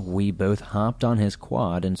 So we both hopped on his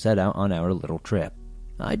quad and set out on our little trip.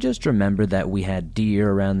 I just remembered that we had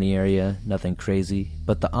deer around the area, nothing crazy,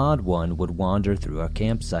 but the odd one would wander through our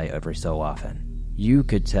campsite every so often. You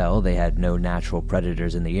could tell they had no natural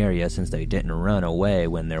predators in the area since they didn't run away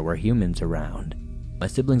when there were humans around. My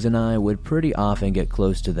siblings and I would pretty often get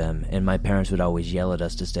close to them, and my parents would always yell at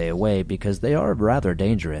us to stay away because they are rather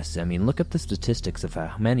dangerous. I mean, look at the statistics of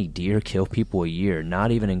how many deer kill people a year,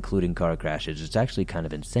 not even including car crashes. It's actually kind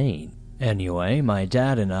of insane. Anyway, my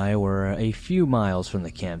dad and I were a few miles from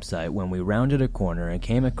the campsite when we rounded a corner and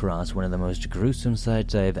came across one of the most gruesome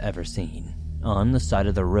sights I've ever seen. On the side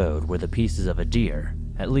of the road were the pieces of a deer.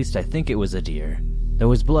 At least I think it was a deer. There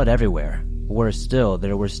was blood everywhere. Worse still,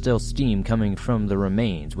 there was still steam coming from the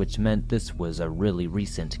remains, which meant this was a really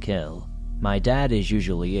recent kill. My dad is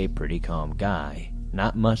usually a pretty calm guy.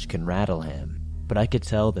 Not much can rattle him, but I could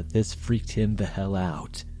tell that this freaked him the hell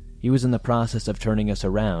out. He was in the process of turning us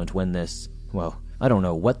around when this, well, I don't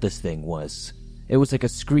know what this thing was. It was like a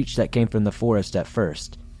screech that came from the forest at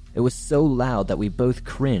first. It was so loud that we both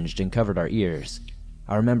cringed and covered our ears.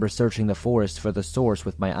 I remember searching the forest for the source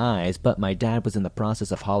with my eyes, but my dad was in the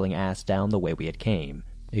process of hauling ass down the way we had came.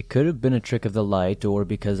 It could have been a trick of the light, or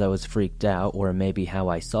because I was freaked out, or maybe how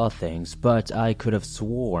I saw things, but I could have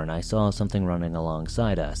sworn I saw something running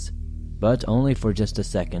alongside us. But only for just a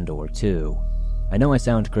second or two. I know I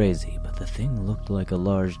sound crazy, but the thing looked like a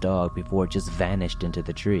large dog before it just vanished into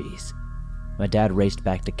the trees. My dad raced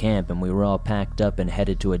back to camp and we were all packed up and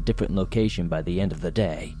headed to a different location by the end of the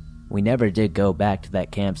day. We never did go back to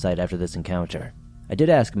that campsite after this encounter. I did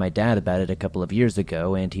ask my dad about it a couple of years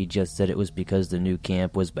ago, and he just said it was because the new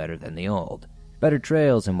camp was better than the old. Better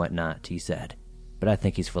trails and whatnot, he said. But I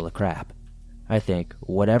think he's full of crap. I think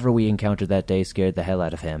whatever we encountered that day scared the hell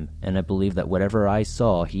out of him, and I believe that whatever I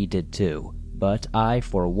saw, he did too. But I,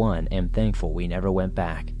 for one, am thankful we never went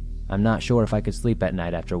back. I'm not sure if I could sleep at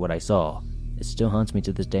night after what I saw. It still haunts me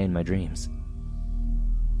to this day in my dreams.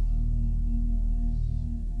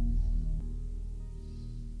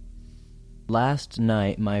 Last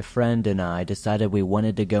night, my friend and I decided we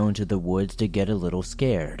wanted to go into the woods to get a little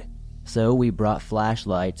scared. So we brought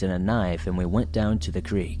flashlights and a knife and we went down to the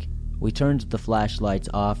creek. We turned the flashlights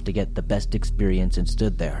off to get the best experience and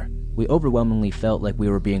stood there. We overwhelmingly felt like we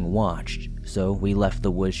were being watched, so we left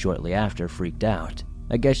the woods shortly after, freaked out.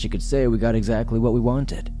 I guess you could say we got exactly what we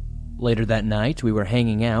wanted. Later that night, we were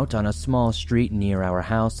hanging out on a small street near our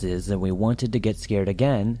houses and we wanted to get scared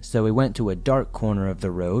again, so we went to a dark corner of the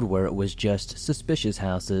road where it was just suspicious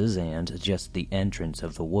houses and just the entrance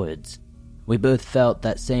of the woods. We both felt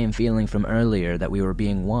that same feeling from earlier that we were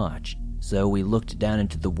being watched, so we looked down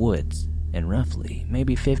into the woods, and roughly,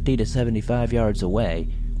 maybe 50 to 75 yards away,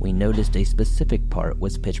 we noticed a specific part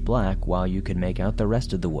was pitch black while you could make out the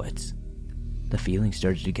rest of the woods. The feeling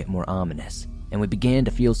started to get more ominous, and we began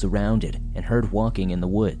to feel surrounded and heard walking in the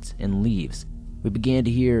woods and leaves. We began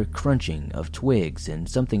to hear crunching of twigs and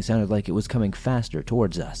something sounded like it was coming faster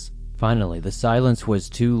towards us. Finally, the silence was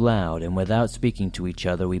too loud, and without speaking to each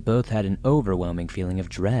other, we both had an overwhelming feeling of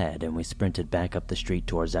dread and we sprinted back up the street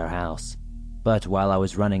towards our house. But while I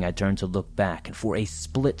was running, I turned to look back, and for a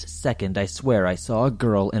split second, I swear I saw a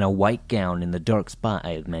girl in a white gown in the dark spot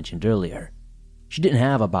I had mentioned earlier. She didn't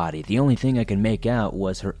have a body. The only thing I could make out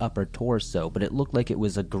was her upper torso, but it looked like it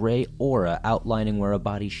was a gray aura outlining where a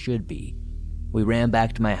body should be. We ran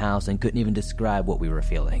back to my house and couldn't even describe what we were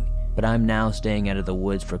feeling, but I'm now staying out of the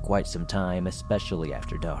woods for quite some time, especially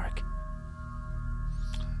after dark.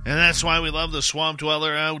 And that's why we love the Swamp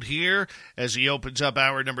Dweller out here as he opens up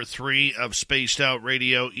hour number 3 of Spaced Out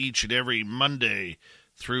Radio each and every Monday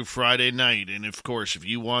through Friday night. And, of course, if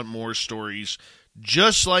you want more stories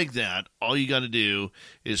just like that, all you got to do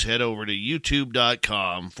is head over to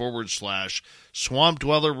youtube.com/Swamp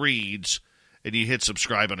Dweller Reads, and you hit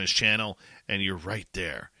subscribe on his channel, and you're right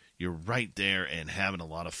there. You're right there and having a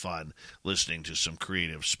lot of fun listening to some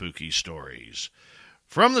creative, spooky stories.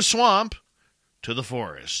 From the swamp to the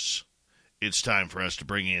forests, it's time for us to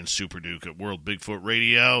bring in Super Duke at World Bigfoot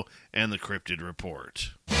Radio and the Cryptid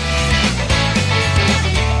Report.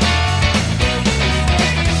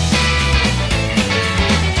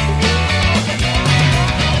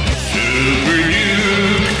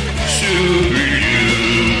 Super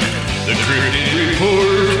Duke, the Cryptid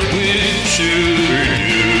Report with Super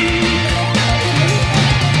Duke.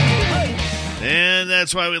 And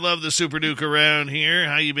that's why we love the Super Duke around here.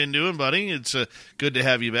 How you been doing, buddy? It's good to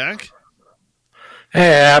have you back.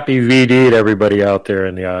 Hey, happy VD to everybody out there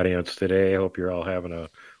in the audience today. I hope you're all having a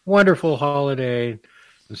wonderful holiday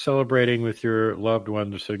and celebrating with your loved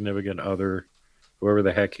one, or significant other, whoever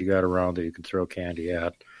the heck you got around that you can throw candy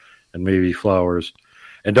at. And maybe flowers.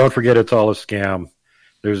 And don't forget, it's all a scam.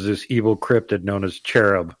 There's this evil cryptid known as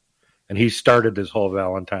Cherub, and he started this whole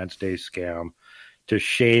Valentine's Day scam to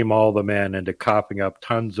shame all the men into coughing up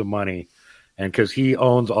tons of money, and because he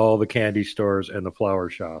owns all the candy stores and the flower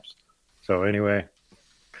shops. So anyway,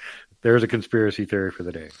 there's a conspiracy theory for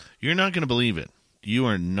the day. You're not going to believe it. You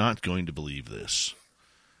are not going to believe this.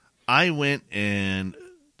 I went and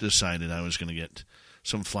decided I was going to get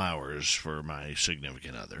some flowers for my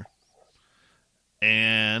significant other.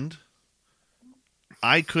 And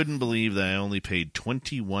I couldn't believe that I only paid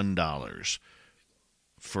 $21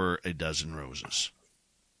 for a dozen roses.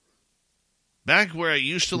 Back where I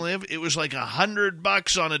used to live, it was like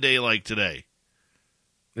 $100 on a day like today.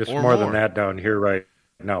 It's or more than that down here right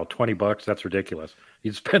now. $20, that's ridiculous.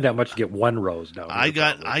 You'd spend that much to get one rose down here.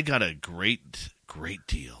 I got a great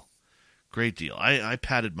deal. Great deal. I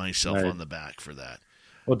patted myself on the back for that.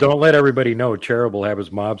 Well, don't let everybody know. Cherub will have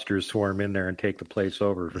his mobsters swarm in there and take the place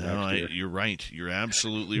over for next year. You're right. You're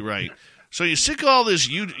absolutely right. So you sick of all this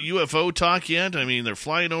UFO talk yet? I mean, they're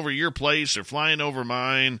flying over your place. They're flying over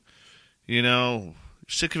mine. You know,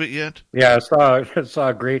 sick of it yet? Yeah, I saw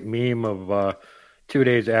a great meme of 2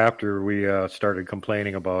 days after we started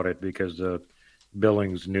complaining about it because the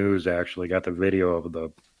Billings News actually got the video of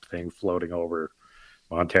the thing floating over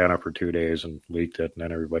Montana for 2 days and leaked it, and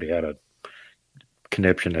then everybody had a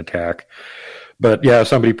conniption attack. But yeah,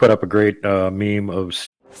 somebody put up a great meme of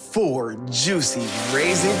 4 juicy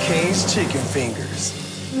Raising Cane's chicken fingers,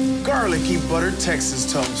 garlicky buttered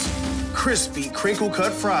Texas toast, crispy crinkle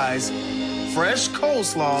cut fries, fresh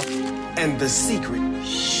coleslaw, and the secret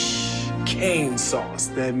cane sauce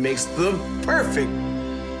that makes the perfect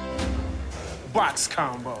box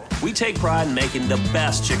combo. We take pride in making the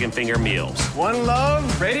best chicken finger meals. One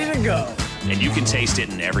love, ready to go. And you can taste it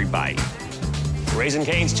in every bite. Raising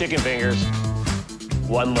Cane's chicken fingers.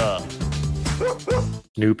 One love.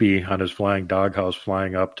 Snoopy on his flying doghouse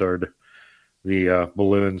flying up toward the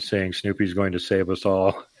balloon saying Snoopy's going to save us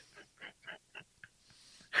all.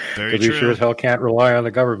 Very true. true. He sure as hell can't rely on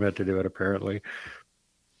the government to do it, apparently.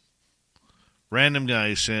 Random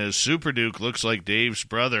guy says, Super Duke looks like Dave's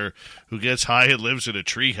brother who gets high and lives in a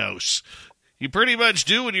treehouse. You pretty much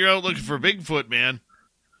do when you're out looking for Bigfoot, man.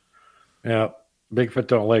 Yeah, Bigfoot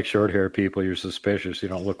don't like short hair people. You're suspicious. You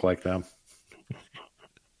don't look like them.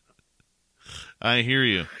 I hear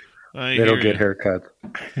you. They don't get haircuts.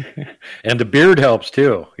 And the beard helps,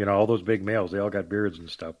 too. You know, all those big males, they all got beards and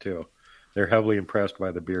stuff, too. They're heavily impressed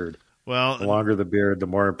by the beard. Well, the longer the beard, the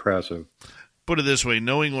more impressive. Put it this way,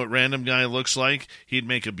 knowing what Random Guy looks like, he'd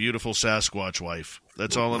make a beautiful Sasquatch wife.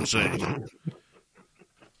 That's all I'm saying.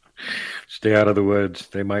 Stay out of the woods.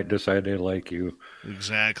 They might decide they like you.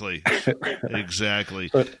 Exactly. Exactly.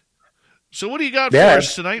 So what do you got for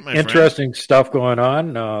us tonight, my friend? Interesting stuff going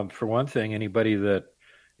on. For one thing, anybody that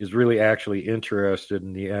is really actually interested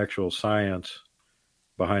in the actual science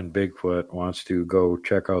behind Bigfoot wants to go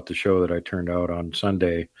check out the show that I turned out on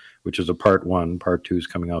Sunday, which is a part 1. Part 2 is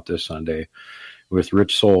coming out this Sunday with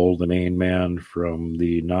Rich Soul, the main man from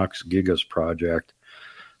the Nox Gigas project.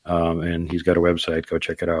 And he's got a website. Go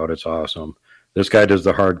check it out. It's awesome. This guy does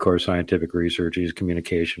the hardcore scientific research. He's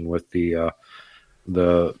communication with the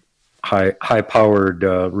high-powered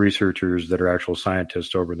researchers that are actual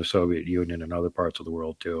scientists over in the Soviet Union and other parts of the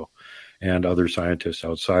world too, and other scientists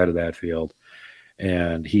outside of that field.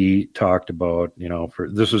 And he talked about,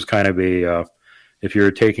 this was kind of a, if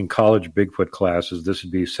you're taking college Bigfoot classes, this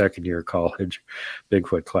would be second-year college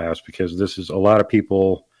Bigfoot class, because this is a lot of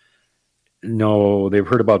people know they've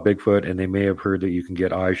heard about Bigfoot, and they may have heard that you can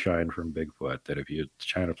get eye shine from Bigfoot, that if you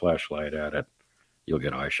shine a flashlight at it, you'll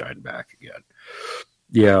get eye shine back again.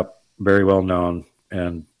 Yeah, very well known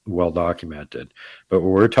and well documented. But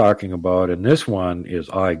what we're talking about in this one is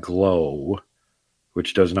eye glow,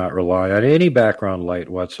 which does not rely on any background light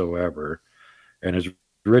whatsoever. And as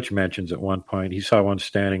Rich mentions at one point, he saw one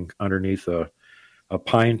standing underneath a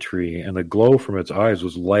pine tree, and the glow from its eyes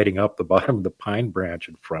was lighting up the bottom of the pine branch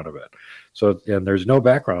in front of it. So, and there's no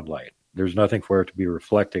background light. There's nothing for it to be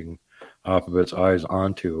reflecting off of its eyes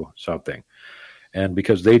onto something. And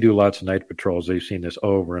because they do lots of night patrols, they've seen this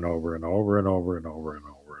over and over and over and over and over and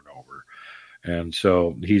over and over. And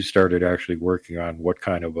so he started actually working on what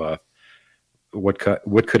kind of what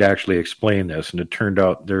could actually explain this. And it turned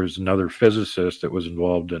out there's another physicist that was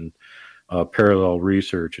involved in parallel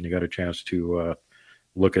research, and he got a chance to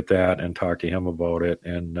look at that and talk to him about it.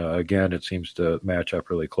 And again, it seems to match up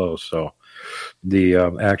really close. So the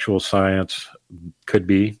actual science could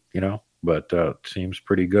be, but seems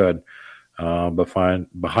pretty good. But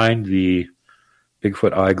behind the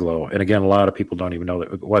Bigfoot eye glow, and again, a lot of people don't even know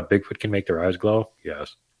that Bigfoot can make their eyes glow.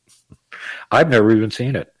 Yes. I've never even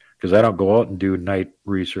seen it, because I don't go out and do night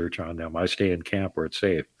research on them. I stay in camp where it's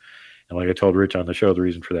safe. And like I told Rich on the show, the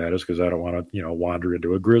reason for that is because I don't want to, wander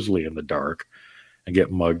into a grizzly in the dark and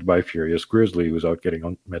get mugged by furious grizzly who's out getting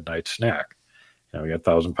a midnight snack. We got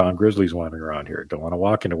 1,000-pound grizzlies wandering around here. Don't want to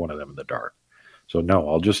walk into one of them in the dark. So no,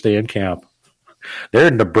 I'll just stay in camp. They're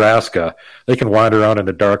in Nebraska. They can wander around in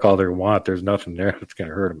the dark all they want. There's nothing there that's going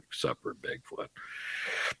to hurt them except for Bigfoot.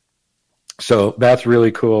 So that's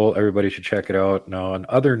really cool. Everybody should check it out. Now, in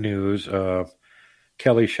other news,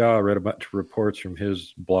 Kelly Shaw read a bunch of reports from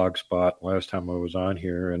his blog spot last time I was on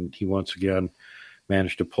here, and he once again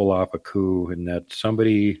managed to pull off a coup in that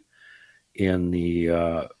somebody in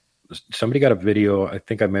the somebody got a video, I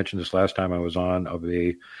think I mentioned this last time I was on, of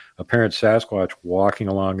a apparent Sasquatch walking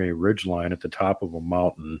along a ridgeline at the top of a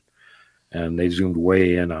mountain, and they zoomed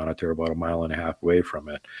way in on it. They're about 1.5 miles away from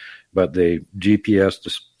it. But they GPSed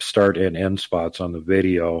the start and end spots on the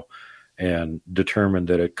video and determined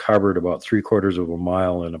that it covered about 3/4 of a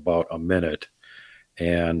mile in about a minute.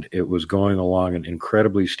 And it was going along an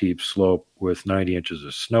incredibly steep slope with 90 inches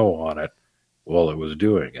of snow on it while it was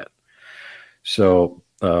doing it. So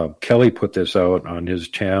Kelly put this out on his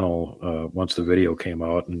channel once the video came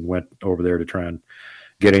out, and went over there to try and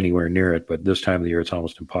get anywhere near it. But this time of the year, it's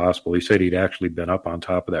almost impossible. He said he'd actually been up on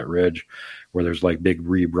top of that ridge where there's like big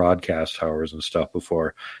rebroadcast towers and stuff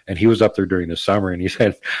before. And he was up there during the summer, and he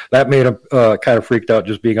said that made him kind of freaked out,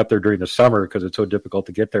 just being up there during the summer, because it's so difficult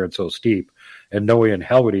to get there and so steep. And no way in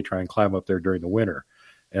hell would he try and climb up there during the winter.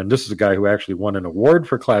 And this is a guy who actually won an award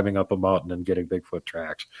for climbing up a mountain and getting Bigfoot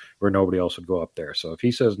tracks where nobody else would go up there. So if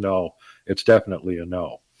he says no, it's definitely a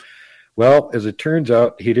no. Well, as it turns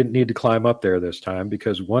out, he didn't need to climb up there this time,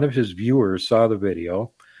 because one of his viewers saw the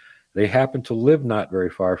video. They happened to live not very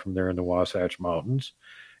far from there in the Wasatch Mountains,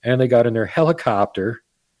 and they got in their helicopter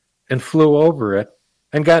and flew over it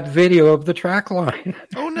and got video of the track line.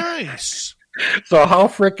 Oh, nice. So how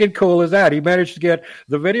freaking cool is that? He managed to get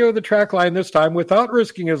the video of the track line this time without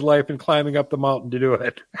risking his life and climbing up the mountain to do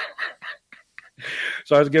it.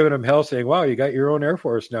 So I was giving him hell, saying, wow, you got your own Air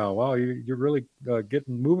Force now. Wow, you're really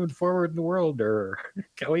moving forward in the world there,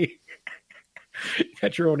 Kelly. You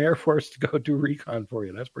got your own Air Force to go do recon for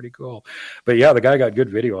you. That's pretty cool. But yeah, the guy got good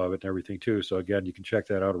video of it and everything too. So again, you can check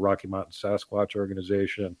that out at Rocky Mountain Sasquatch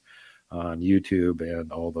Organization on YouTube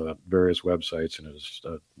and all the various websites and his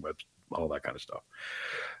all that kind of stuff.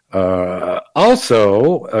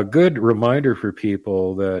 Also, a good reminder for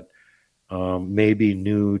people that may be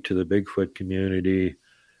new to the Bigfoot community,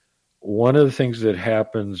 one of the things that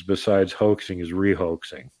happens besides hoaxing is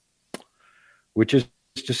rehoaxing, which is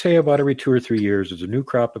to say about every 2 or 3 years, there's a new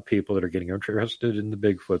crop of people that are getting interested in the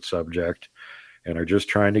Bigfoot subject and are just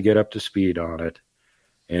trying to get up to speed on it.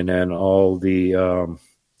 And then all the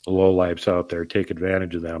lowlifes out there take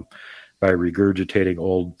advantage of them by regurgitating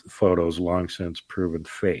old photos long since proven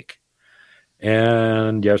fake.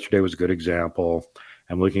 And yesterday was a good example.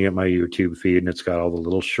 I'm looking at my YouTube feed, and it's got all the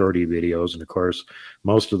little shorty videos. And, of course,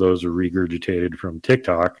 most of those are regurgitated from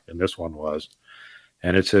TikTok, and this one was.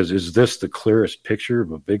 And it says, is this the clearest picture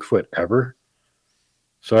of a Bigfoot ever?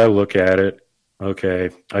 So I look at it. Okay,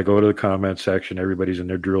 I go to the comment section. Everybody's in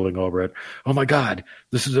there drooling over it. Oh, my God,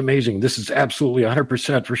 this is amazing. This is absolutely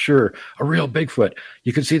 100% for sure a real Bigfoot.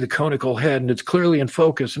 You can see the conical head, and it's clearly in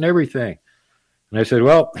focus and everything. And I said,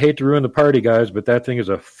 well, hate to ruin the party, guys, but that thing is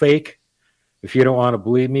a fake. If you don't want to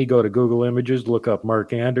believe me, go to Google Images, look up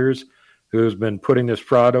Mark Anders, who's been putting this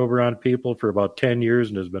fraud over on people for about 10 years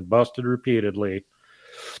and has been busted repeatedly.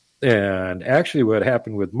 And actually what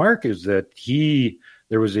happened with Mark is that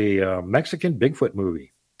there was a Mexican Bigfoot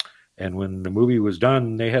movie. And when the movie was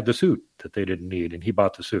done, they had the suit that they didn't need, and he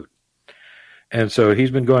bought the suit. And so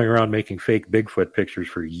he's been going around making fake Bigfoot pictures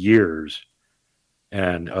for years.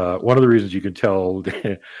 And one of the reasons you can tell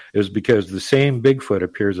is because the same Bigfoot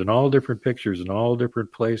appears in all different pictures in all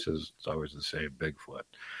different places. It's always the same Bigfoot.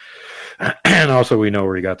 And also we know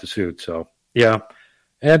where he got the suit. So, yeah.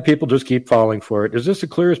 And people just keep falling for it. Is this the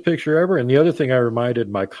clearest picture ever? And the other thing I reminded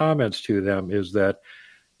my comments to them is that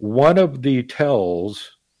one of the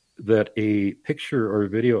tells that a picture or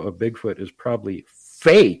video of Bigfoot is probably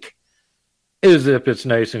fake is if it's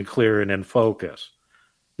nice and clear and in focus.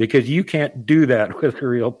 Because you can't do that with a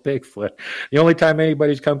real Bigfoot. The only time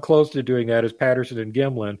anybody's come close to doing that is Patterson and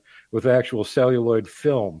Gimlin with actual celluloid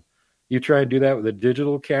film. You try and do that with a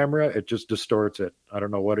digital camera, it just distorts it. I don't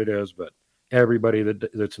know what it is, but everybody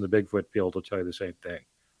that's in the Bigfoot field will tell you the same thing.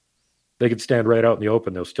 They could stand right out in the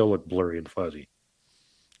open. They'll still look blurry and fuzzy.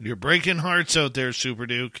 You're breaking hearts out there, Super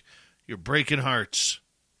Duke. You're breaking hearts.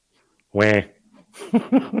 Wah.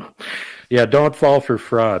 Yeah, don't fall for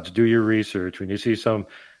frauds. Do your research. When you see some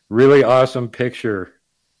really awesome picture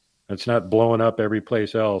that's not blowing up every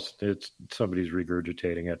place else, it's somebody's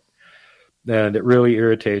regurgitating it. And it really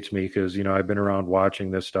irritates me because, I've been around watching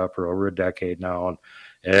this stuff for over a decade now, and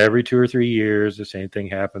every 2 or 3 years, the same thing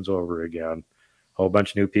happens over again. A whole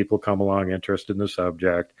bunch of new people come along interested in the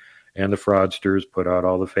subject, and the fraudsters put out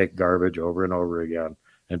all the fake garbage over and over again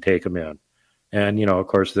and take them in. And, of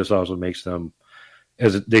course, this also makes them,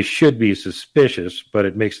 as they should be, suspicious, but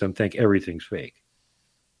it makes them think everything's fake,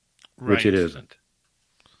 which it isn't.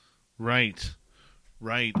 Right.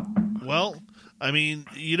 Well, I mean,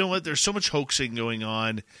 you know what? There's so much hoaxing going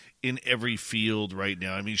on in every field right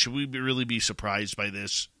now. I mean, should we really be surprised by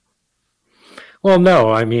this? Well,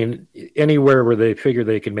 no, I mean, anywhere where they figure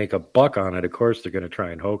they can make a buck on it, of course they're going to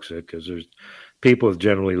try and hoax it, because there's people with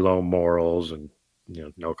generally low morals and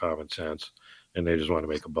no common sense, and they just want to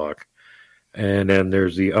make a buck. And then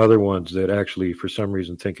there's the other ones that actually, for some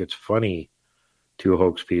reason, think it's funny to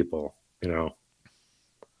hoax people.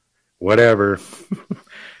 Whatever.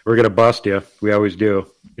 We're going to bust you. We always do.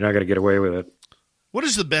 You're not going to get away with it. What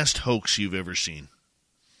is the best hoax you've ever seen?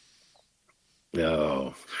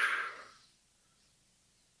 I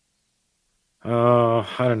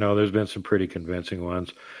don't know. There's been some pretty convincing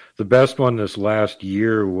ones. The best one this last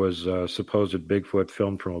year was supposed Bigfoot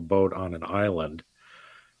filmed from a boat on an island,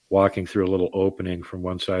 walking through a little opening from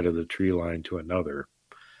one side of the tree line to another.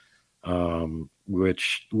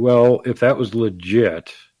 Which, well, if that was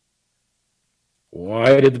legit,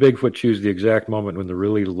 why did the Bigfoot choose the exact moment when the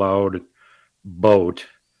really loud boat,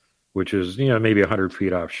 which is, maybe 100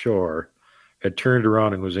 feet offshore, had turned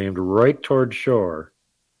around and was aimed right toward shore,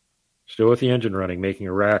 still with the engine running, making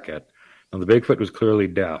a racket? And the Bigfoot was clearly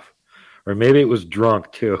deaf. Or maybe it was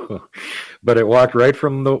drunk, too. But it walked right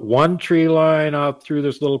from the one tree line out through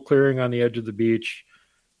this little clearing on the edge of the beach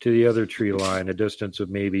to the other tree line, a distance of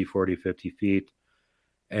maybe 40, 50 feet.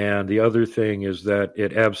 And the other thing is that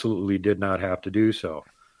it absolutely did not have to do so.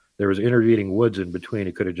 There was intervening woods in between.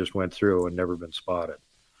 It could have just went through and never been spotted.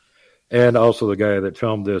 And also the guy that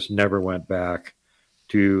filmed this never went back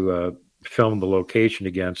to film the location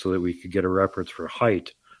again so that we could get a reference for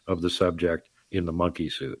height of the subject in the monkey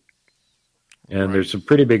suit. And There's some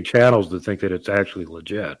pretty big channels that think that it's actually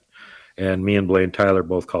legit. And me and Blaine Tyler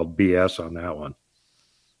both called BS on that one.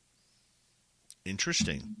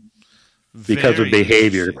 Interesting. Because of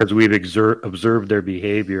behavior, because we've observed their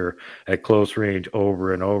behavior at close range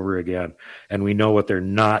over and over again, and we know what they're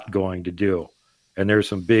not going to do. And there's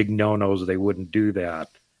some big no-nos they wouldn't do that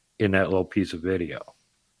in that little piece of video.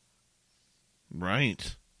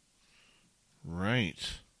 Right.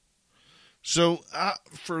 So,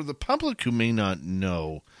 for the public who may not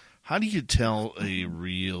know, how do you tell a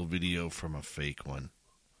real video from a fake one?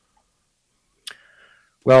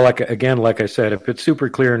 Well, like I said, if it's super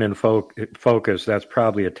clear and in focus, that's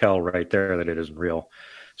probably a tell right there that it isn't real.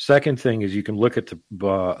 Second thing is you can look at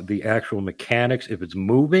the actual mechanics. If it's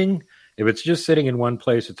moving, if it's just sitting in one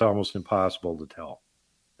place, it's almost impossible to tell.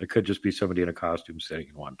 It could just be somebody in a costume sitting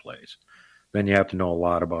in one place. Then you have to know a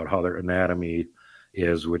lot about how their anatomy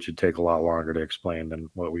is, which would take a lot longer to explain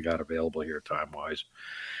than what we got available here time-wise.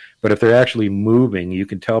 But if they're actually moving, you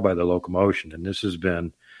can tell by the locomotion, and this has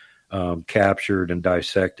been captured and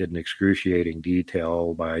dissected in excruciating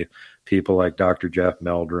detail by people like Dr. Jeff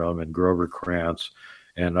Meldrum and Grover Krantz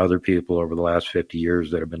and other people over the last 50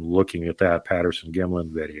 years that have been looking at that Patterson-Gimlin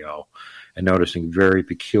video and noticing very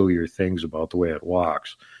peculiar things about the way it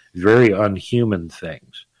walks, very unhuman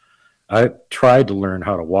things. I tried to learn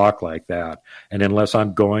how to walk like that, and unless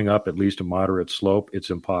I'm going up at least a moderate slope, it's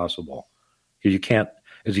impossible. You can't,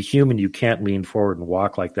 as a human, you can't lean forward and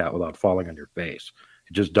walk like that without falling on your face.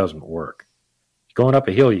 It just doesn't work. Going up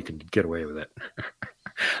a hill, you can get away with it.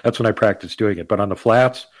 That's when I practiced doing it. But on the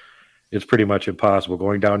flats, it's pretty much impossible.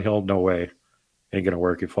 Going downhill, no way. Ain't going to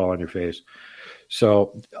work. You fall on your face.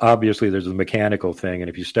 So obviously there's a mechanical thing, and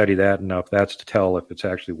if you study that enough, that's to tell if it's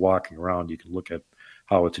actually walking around. You can look at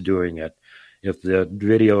how it's doing it. If the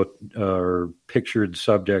video or pictured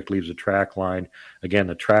subject leaves a track line, again,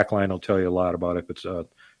 the track line will tell you a lot about if it's a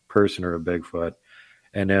person or a Bigfoot.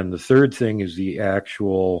 And then the third thing is the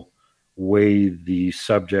actual way the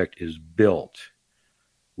subject is built,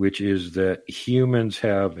 which is that humans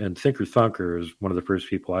have, and Thinker Thunker is one of the first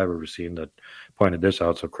people I've ever seen that pointed this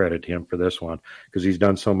out, so credit to him for this one, because he's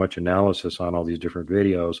done so much analysis on all these different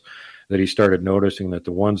videos that he started noticing that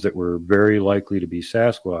the ones that were very likely to be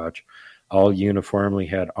Sasquatch all uniformly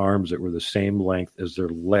had arms that were the same length as their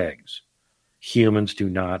legs. Humans do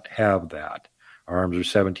not have that. Our arms are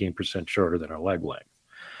 17% shorter than our leg length.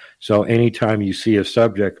 So anytime you see a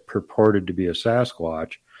subject purported to be a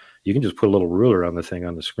Sasquatch, you can just put a little ruler on the thing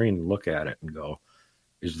on the screen and look at it and go,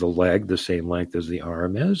 is the leg the same length as the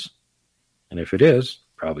arm is? And if it is,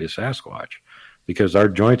 probably a Sasquatch, because our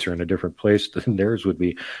joints are in a different place than theirs would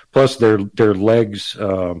be. Plus, their legs,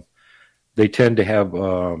 they tend to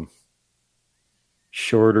have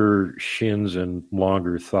shorter shins and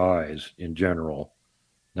longer thighs in general.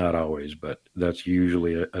 Not always, but that's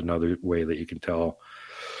usually another way that you can tell.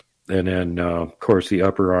 And then, of course, the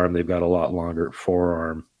upper arm, they've got a lot longer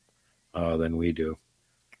forearm than we do.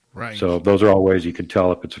 Right. So those are all ways you can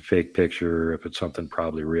tell if it's a fake picture or if it's something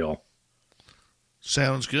probably real.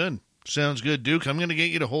 Sounds good. Sounds good, Duke. I'm going to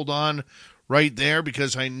get you to hold on right there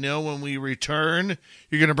because I know when we return,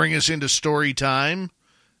 you're going to bring us into story time.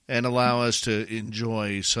 and allow us to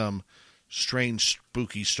enjoy some strange,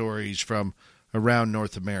 spooky stories from around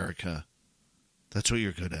North America. That's what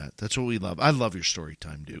you're good at. That's what we love. I love your story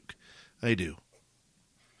time, Duke. I do.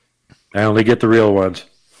 I only get the real ones.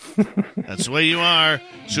 That's the way you are.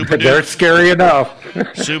 Super Duke. They're scary enough.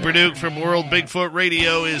 Super Duke from World Bigfoot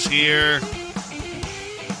Radio is here.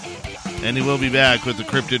 And he will be back with the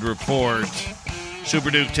Cryptid Report.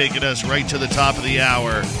 Super Duke taking us right to the top of the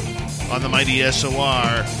hour on the mighty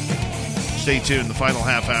SOR. Stay tuned. The final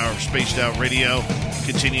half hour of Spaced Out Radio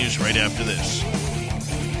continues right after this.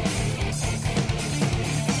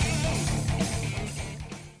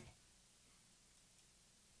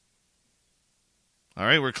 All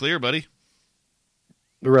right, we're clear, buddy.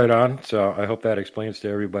 Right on. So I hope that explains to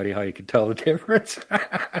everybody how you can tell the difference.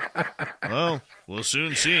 Well, we'll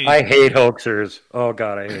soon see. I hate hoaxers. Oh,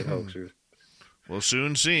 God, I hate hoaxers. We'll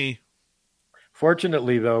soon see.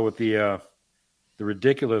 Fortunately, though, with the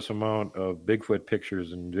ridiculous amount of Bigfoot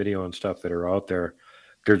pictures and video and stuff that are out there,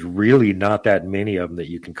 there's really not that many of them that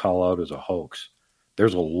you can call out as a hoax.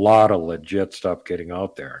 There's a lot of legit stuff getting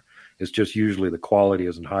out there. It's just usually the quality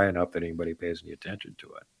isn't high enough that anybody pays any attention to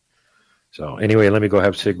it. So anyway, let me go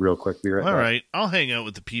have Sig real quick. Be right back. All right. I'll hang out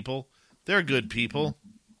with the people. They're good people.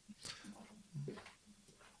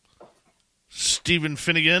 Stephen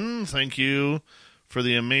Finnegan, thank you for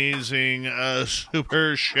the amazing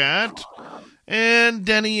super chat. And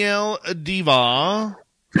Danielle Diva,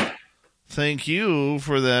 thank you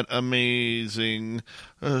for that amazing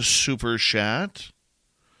super chat.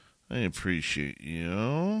 I appreciate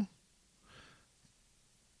you.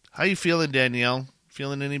 How you feeling, Danielle?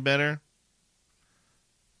 Feeling any better?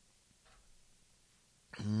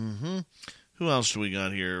 Mm-hmm. Who else do we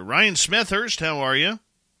got here? Ryan Smethurst, how are you?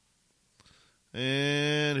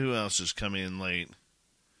 And who else is coming in late?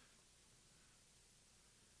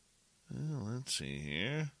 Well, let's see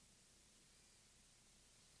here.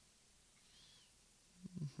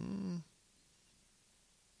 Mm-hmm.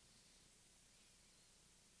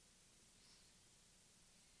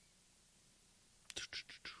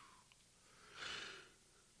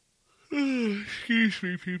 Excuse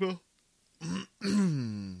me, people.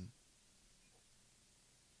 Mm-hmm.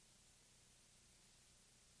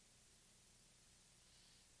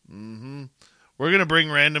 We're going to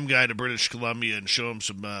bring Random Guy to British Columbia and show him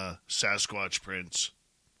some Sasquatch prints.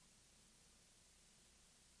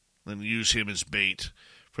 Then use him as bait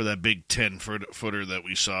for that big 10-footer that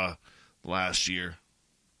we saw last year.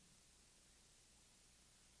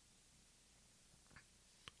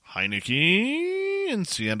 Heineke in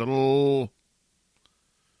Seattle.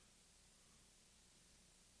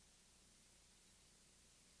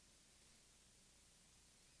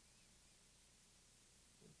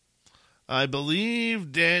 I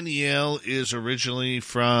believe Danielle is originally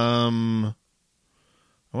from,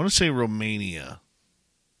 I want to say Romania.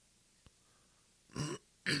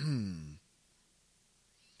 I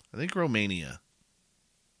think Romania.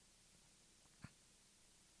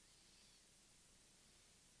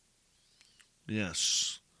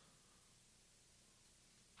 Yes.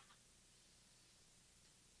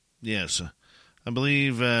 Yes. I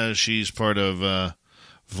believe she's part of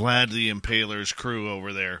Vlad the Impaler's crew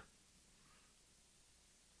over there.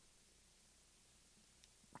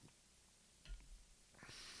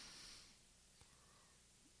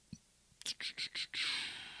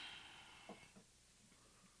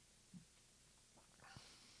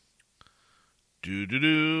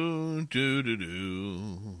 Do-do-do,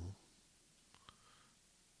 do-do-do.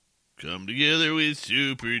 Come together with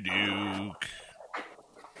Super Duke.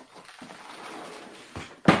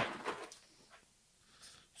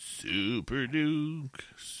 Super Duke,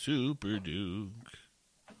 Super Duke.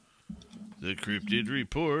 The Cryptid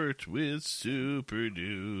Report with Super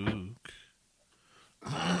Duke.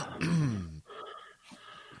 I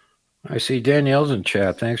see Danielle's in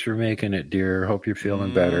chat. Thanks for making it, dear. Hope you're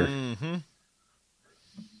feeling better. Mm-hmm.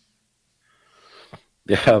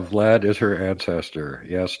 Yeah, Vlad is her ancestor.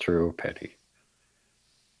 Yes, true, Petty.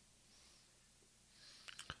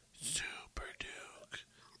 Super Duke.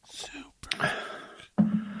 Super Duke.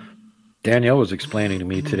 Danielle was explaining to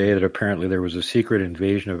me today that apparently there was a secret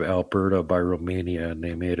invasion of Alberta by Romania, and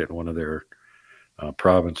they made it one of their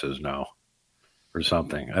provinces now, or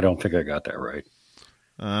something. I don't think I got that right.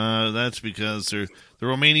 That's because the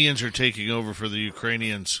Romanians are taking over for the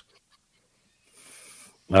Ukrainians.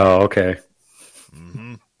 Oh, okay.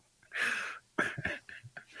 Mm-hmm.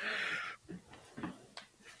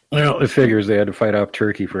 Well, it figures they had to fight off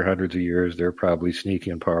Turkey for hundreds of years. They're probably sneaky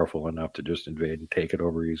and powerful enough to just invade and take it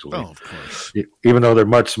over easily. Oh, of course. Even though they're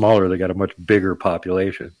much smaller, they got a much bigger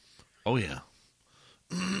population. Oh, yeah.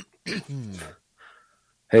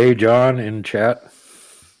 Hey, John, in chat.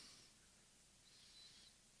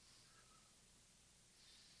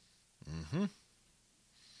 Mm-hmm.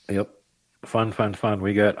 Yep. Fun.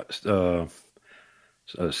 We got Sasquatch,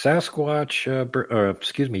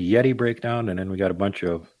 Yeti breakdown, and then we got a bunch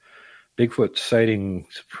of Bigfoot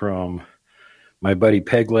sightings from my buddy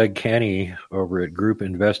Pegleg Kenny over at Group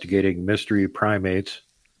Investigating Mystery Primates,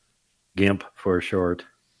 GIMP for short.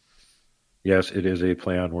 Yes, it is a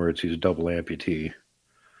play on words. He's a double amputee,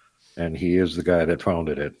 and he is the guy that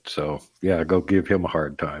founded it. So, yeah, go give him a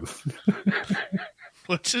hard time.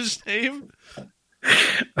 What's his name?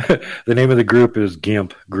 The name of the group is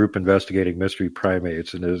GIMP, Group Investigating Mystery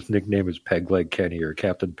Primates, and his nickname is Pegleg Kenny, or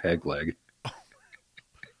Captain Pegleg.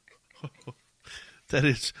 That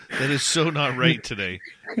is so not right today.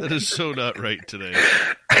 That is so not right today.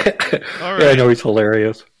 All right. Yeah, I know, he's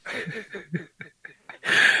hilarious.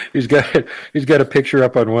 He's got a picture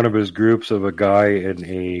up on one of his groups of a guy in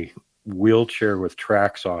a wheelchair with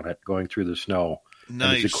tracks on it going through the snow. Nice.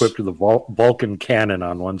 And he's equipped with a Vulcan cannon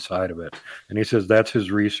on one side of it. And he says that's his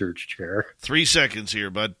research chair. 3 seconds here,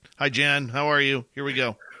 bud. Hi, Jan. How are you? Here we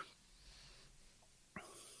go.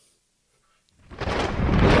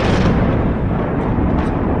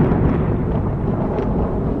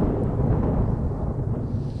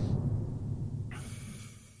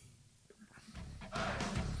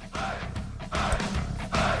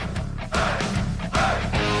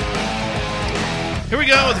 Here we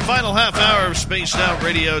go with the final half hour of Spaced Out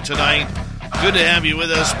Radio tonight. Good to have you with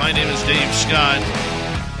us. My name is Dave Scott.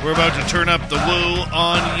 We're about to turn up the woo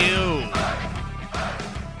on you.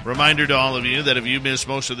 Reminder to all of you that if you missed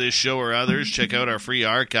most of this show or others, check out our free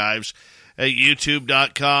archives at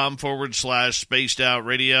youtube.com/Spaced Out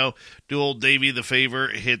Radio. Do old Davey the favor,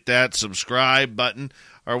 hit that subscribe button.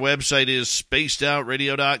 Our website is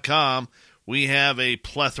spacedoutradio.com. We have a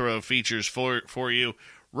plethora of features for you.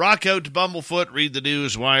 Rock out to Bumblefoot, read the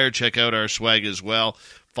news wire, check out our swag as well.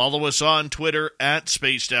 Follow us on Twitter at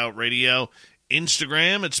Spaced Out Radio,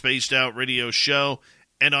 Instagram at Spaced Out Radio Show,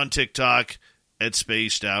 and on TikTok at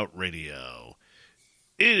Spaced Out Radio.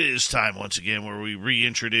 It is time once again where we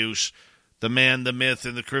reintroduce the man, the myth,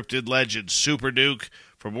 and the cryptid legend, Super Duke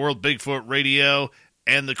from World Bigfoot Radio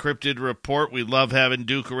and the Cryptid Report. We love having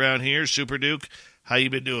Duke around here. Super Duke, how you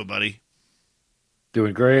been doing, buddy?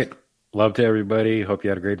 Doing great. Love to everybody. Hope you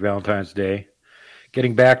had a great Valentine's Day.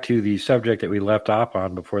 Getting back to the subject that we left off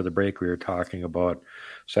on before the break, we were talking about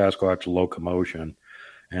Sasquatch locomotion.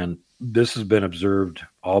 And this has been observed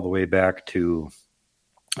all the way back to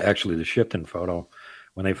actually the Shipton photo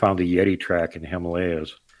when they found the Yeti track in the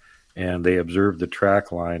Himalayas. And they observed the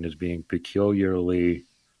track line as being peculiarly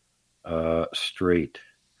straight.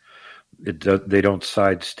 They don't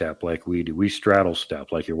sidestep like we do. We straddle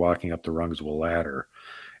step like you're walking up the rungs of a ladder.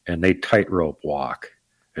 And they tightrope walk.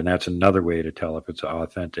 And that's another way to tell if it's an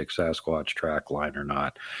authentic Sasquatch track line or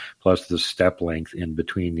not. Plus the step length in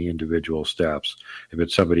between the individual steps. If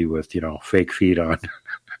it's somebody with, fake feet on,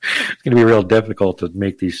 it's going to be real difficult to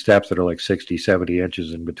make these steps that are like 60, 70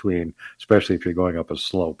 inches in between, especially if you're going up a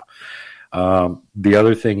slope. The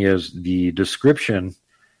other thing is the description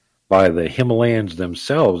by the Himalayans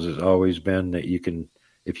themselves has always been that you can,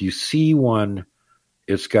 if you see one,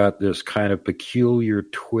 it's got this kind of peculiar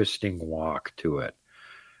twisting walk to it,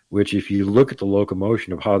 which if you look at the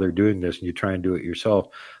locomotion of how they're doing this and you try and do it yourself,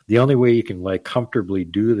 the only way you can comfortably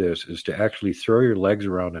do this is to actually throw your legs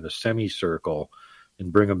around in a semicircle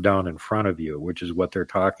and bring them down in front of you, which is what they're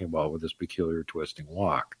talking about with this peculiar twisting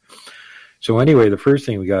walk. So anyway, the first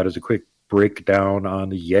thing we got is a quick breakdown on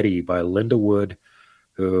the Yeti by Linda Wood,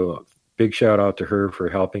 who, big shout out to her for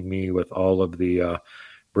helping me with all of the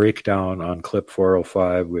breakdown on clip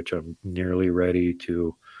 405, which I'm nearly ready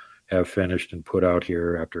to have finished and put out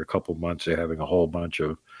here after a couple months of having a whole bunch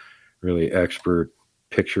of really expert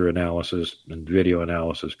picture analysis and video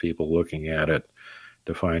analysis people looking at it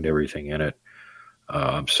to find everything in it.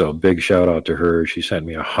 So big shout out to her. She sent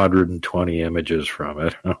me 120 images from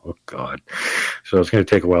it. Oh, God. So it's going to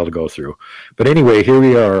take a while to go through. But anyway, here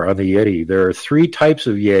we are on the Yeti. There are 3 types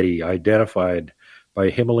of Yeti identified by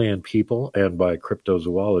Himalayan people and by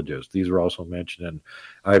cryptozoologists. These were also mentioned in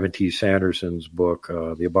Ivan T. Sanderson's book,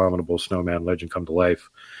 The Abominable Snowman Legend Come to Life,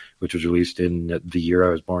 which was released in the year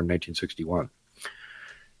I was born, 1961.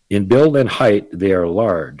 In build and height, they are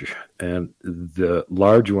large, and the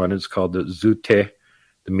large one is called the Zute,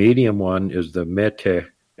 the medium one is the Mete,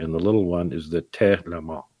 and the little one is the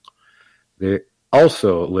Te-Lama. They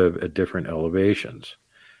also live at different elevations.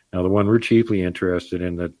 Now, the one we're chiefly interested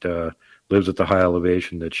in that lives at the high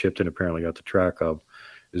elevation that Shipton apparently got the track of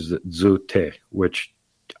is the Zute, which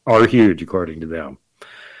are huge according to them.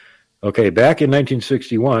 Okay, back in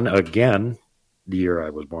 1961, again, the year I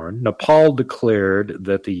was born, Nepal declared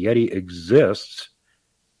that the Yeti exists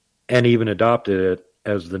and even adopted it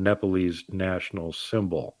as the Nepalese national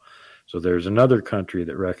symbol. So there's another country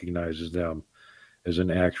that recognizes them as an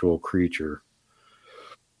actual creature.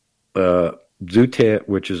 Zute,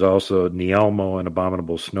 which is also Nielmo, an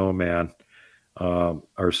abominable snowman,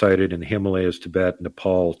 are cited in the Himalayas, Tibet,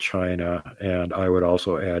 Nepal, China, and I would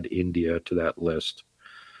also add India to that list.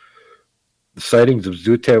 The sightings of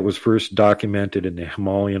Zute was first documented in the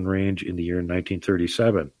Himalayan range in the year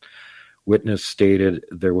 1937. Witness stated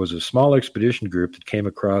there was a small expedition group that came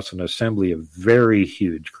across an assembly of very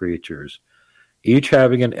huge creatures, each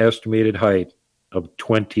having an estimated height of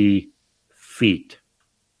 20 feet.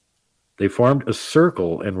 They formed a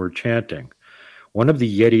circle and were chanting. One of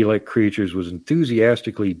the Yeti-like creatures was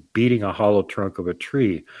enthusiastically beating a hollow trunk of a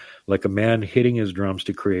tree, like a man hitting his drums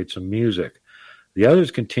to create some music. The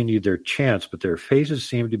others continued their chants, but their faces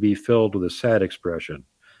seemed to be filled with a sad expression.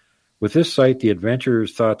 With this sight, the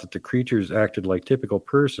adventurers thought that the creatures acted like typical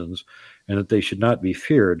persons and that they should not be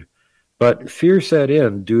feared. But fear set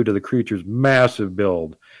in due to the creature's massive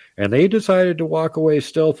build, and they decided to walk away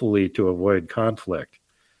stealthily to avoid conflict.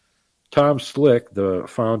 Tom Slick, the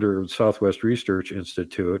founder of Southwest Research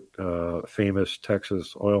Institute, famous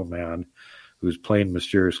Texas oil man whose plane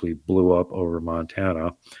mysteriously blew up over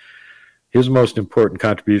Montana, his most important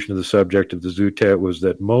contribution to the subject of the Zute was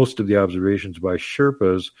that most of the observations by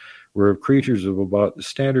Sherpas were of creatures of about the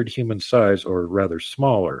standard human size, or rather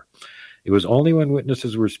smaller. It was only when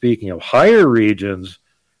witnesses were speaking of higher regions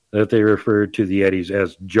that they referred to the Yetis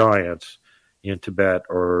as giants in Tibet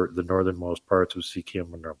or the northernmost parts of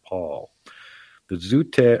Sikkim and Nepal. The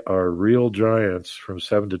Zute are real giants from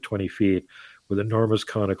 7 to 20 feet with enormous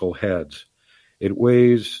conical heads. It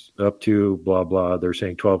weighs up to, blah, blah, they're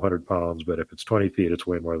saying 1,200 pounds, but if it's 20 feet, it's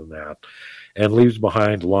way more than that, and leaves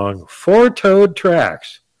behind long four-toed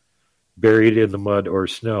tracks buried in the mud or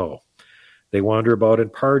snow. They wander about in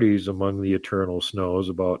parties among the eternal snows,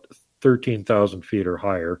 about 13,000 feet or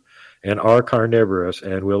higher, and are carnivorous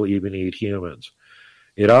and will even eat humans.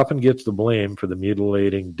 It often gets the blame for the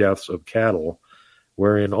mutilating deaths of cattle,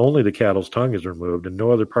 wherein only the cattle's tongue is removed and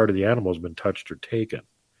no other part of the animal has been touched or taken.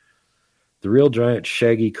 The real giant,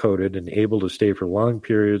 shaggy-coated and able to stay for long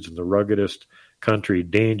periods in the ruggedest country,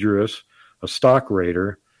 dangerous, a stock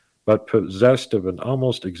raider, but possessed of an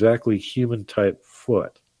almost exactly human-type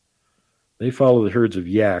foot. They follow the herds of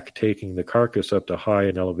yak, taking the carcass up to high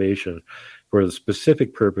in elevation for the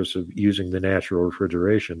specific purpose of using the natural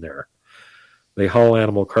refrigeration there. They haul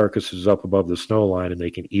animal carcasses up above the snow line and they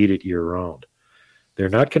can eat it year-round. They're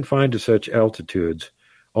not confined to such altitudes,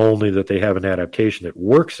 only that they have an adaptation that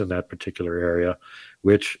works in that particular area,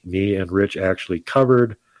 which me and Rich actually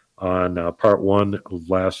covered on part 1 of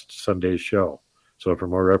last Sunday's show. So for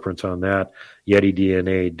more reference on that, Yeti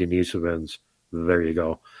DNA, Denisovans, there you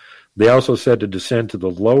go. They also said to descend to the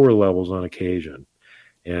lower levels on occasion.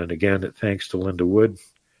 And again, thanks to Linda Wood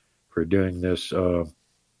for doing this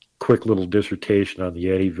quick little dissertation on the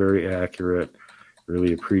Yeti. Very accurate.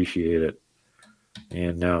 Really appreciate it.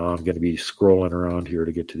 And now I'm going to be scrolling around here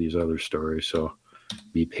to get to these other stories, so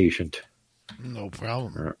be patient. No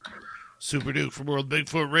problem. Right. Super Duke from World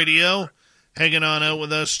Bigfoot Radio, hanging on out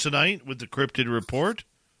with us tonight with the Cryptid Report.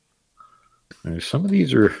 Some of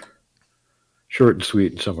these are short and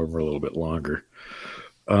sweet, and some of them are a little bit longer.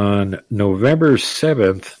 On November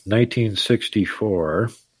 7th, 1964,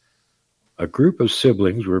 a group of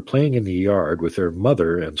siblings were playing in the yard with their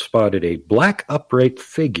mother and spotted a black upright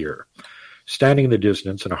figure standing in the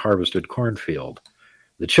distance in a harvested cornfield.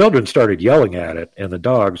 The children started yelling at it, and the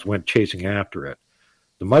dogs went chasing after it.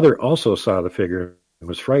 The mother also saw the figure and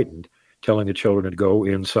was frightened, telling the children to go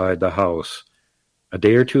inside the house. A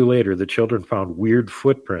day or two later, the children found weird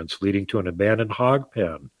footprints leading to an abandoned hog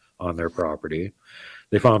pen on their property.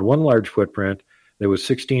 They found one large footprint that was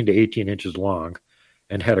 16 to 18 inches long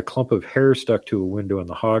and had a clump of hair stuck to a window in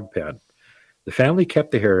the hog pen. The family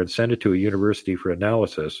kept the hair and sent it to a university for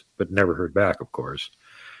analysis, but never heard back, of course.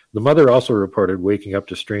 The mother also reported waking up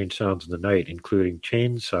to strange sounds in the night, including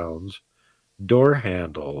chain sounds, door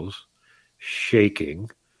handles,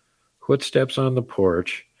 shaking, footsteps on the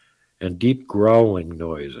porch, and deep growling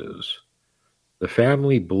noises. The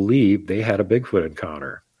family believed they had a Bigfoot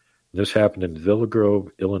encounter. This happened in Villa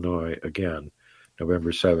Grove, Illinois, again,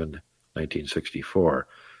 November 7, 1964.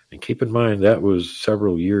 And keep in mind, that was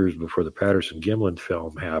several years before the Patterson-Gimlin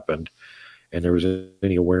film happened, and there was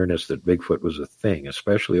any awareness that Bigfoot was a thing,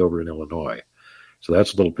 especially over in Illinois. So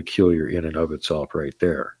that's a little peculiar in and of itself right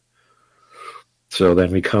there. So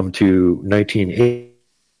then we come to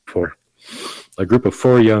 1984. A group of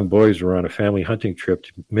 4 young boys were on a family hunting trip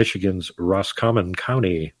to Michigan's Roscommon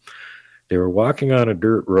County. They were walking on a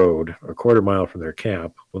dirt road a quarter mile from their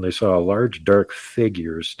camp when they saw a large dark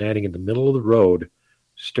figure standing in the middle of the road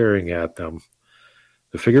staring at them.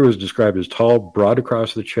 The figure was described as tall, broad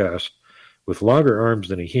across the chest, with longer arms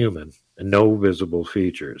than a human and no visible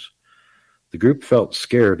features. The group felt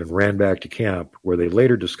scared and ran back to camp, where they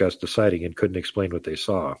later discussed the sighting and couldn't explain what they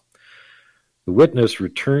saw. The witness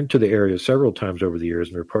returned to the area several times over the years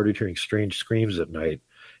and reported hearing strange screams at night,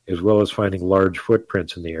 as well as finding large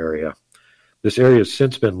footprints in the area. This area has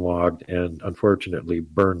since been logged and, unfortunately,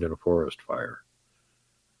 burned in a forest fire.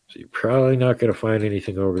 So you're probably not going to find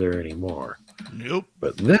anything over there anymore. Nope.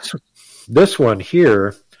 But this one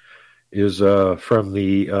here is from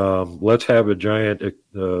the Let's Have a Giant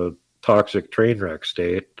Toxic Train Wreck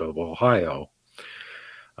state of Ohio.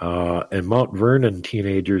 And Mount Vernon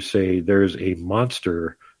teenagers say there's a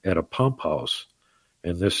monster at a pump house.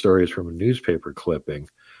 And this story is from a newspaper clipping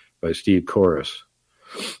by Steve Corris.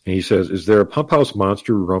 And he says, is there a pump house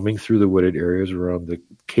monster roaming through the wooded areas around the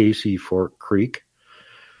Casey Fork Creek?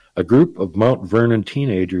 A group of Mount Vernon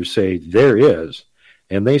teenagers say there is,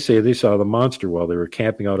 and they say they saw the monster while they were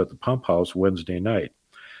camping out at the pump house Wednesday night.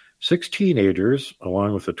 6 teenagers,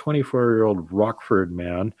 along with a 24-year-old Rockford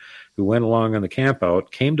man who went along on the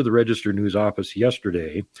campout, came to the Register News office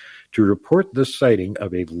yesterday to report the sighting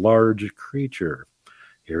of a large creature.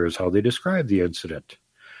 Here is how they described the incident.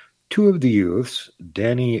 2 of the youths,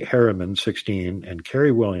 Danny Harriman, 16, and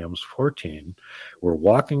Kerry Williams, 14, were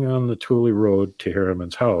walking on the Tooley Road to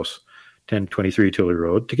Harriman's house, 1023 Tooley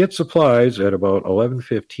Road, to get supplies at about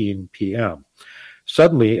 11:15 p.m.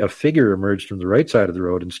 Suddenly, a figure emerged from the right side of the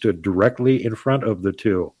road and stood directly in front of the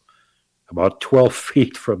 2, about 12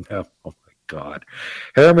 feet from them. Oh, my God.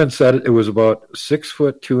 Harriman said it was about 6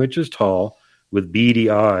 foot 2 inches tall, with beady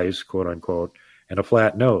eyes, quote-unquote, and a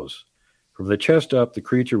flat nose. From the chest up, the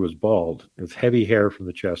creature was bald, with heavy hair from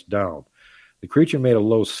the chest down. The creature made a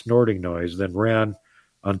low snorting noise, then ran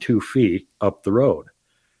on 2 feet up the road.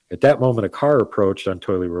 At that moment, a car approached on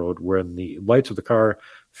Toiley Road. When the lights of the car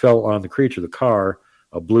fell on the creature, the car,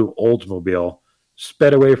 a blue Oldsmobile,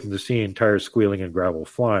 sped away from the scene, tires squealing and gravel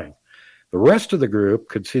flying. The rest of the group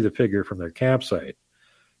could see the figure from their campsite.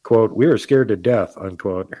 Quote, we were scared to death,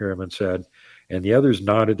 unquote, Harriman said, and the others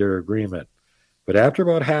nodded their agreement. But after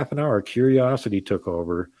about half an hour, curiosity took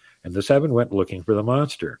over, and the 7 went looking for the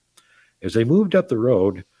monster. As they moved up the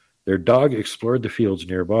road, their dog explored the fields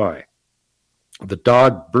nearby. The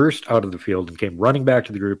dog burst out of the field and came running back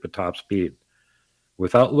to the group at top speed.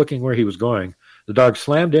 Without looking where he was going, the dog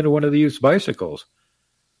slammed into one of the youth's bicycles.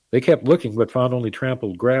 They kept looking, but found only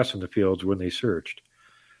trampled grass in the fields when they searched.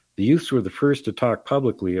 The youths were the first to talk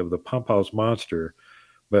publicly of the pump house monster,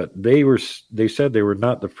 but they said they were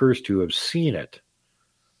not the first to have seen it.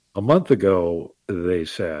 A month ago, they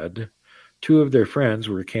said, 2 of their friends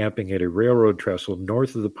were camping at a railroad trestle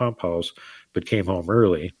north of the pump house, but came home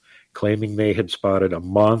early, claiming they had spotted a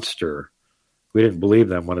monster. We didn't believe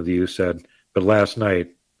them, one of the youth said, but last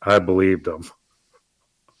night, I believed them.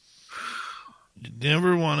 You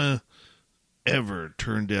never want to ever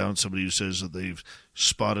turn down somebody who says that they've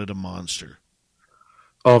spotted a monster.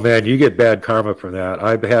 Oh, man, you get bad karma from that.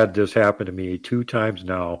 I've had this happen to me 2 times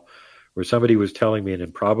now, where somebody was telling me an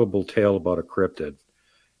improbable tale about a cryptid.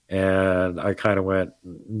 And I kind of went,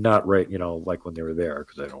 not right, like when they were there,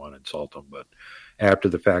 because I don't want to insult them. But after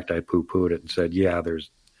the fact, I poo-pooed it and said, yeah,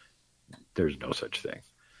 there's no such thing.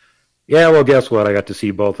 Yeah, well, guess what? I got to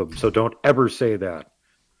see both of them. So don't ever say that.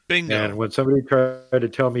 Bingo. And when somebody tried to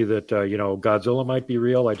tell me that, Godzilla might be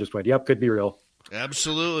real, I just went, yep, could be real.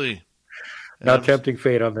 Absolutely. Not tempting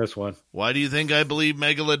fate on this one. Why do you think I believe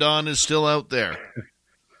Megalodon is still out there?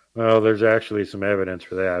 Well, there's actually some evidence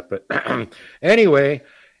for that. But anyway,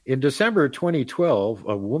 in December 2012,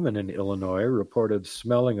 a woman in Illinois reported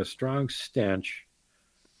smelling a strong stench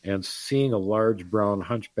and seeing a large brown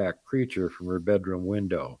hunchback creature from her bedroom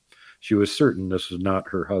window. She was certain this was not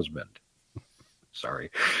her husband.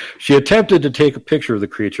 Sorry. She attempted to take a picture of the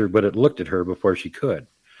creature, but it looked at her before she could.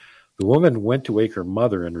 The woman went to wake her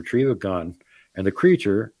mother and retrieve a gun, and the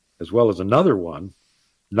creature, as well as another one,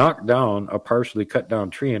 knocked down a partially cut down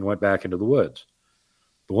tree and went back into the woods.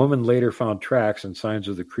 The woman later found tracks and signs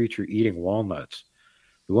of the creature eating walnuts.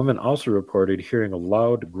 The woman also reported hearing a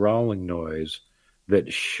loud growling noise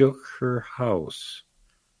that shook her house.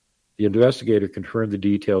 The investigator confirmed the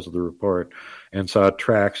details of the report and saw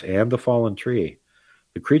tracks and the fallen tree.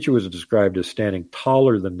 The creature was described as standing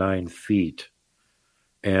taller than 9 feet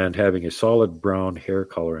and having a solid brown hair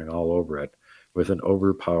coloring all over it with an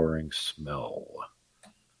overpowering smell.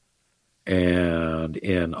 And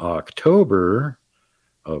in October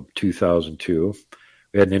of 2002,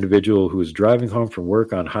 we had an individual who was driving home from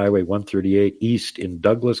work on Highway 138 East in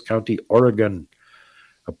Douglas County, Oregon,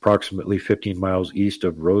 approximately 15 miles east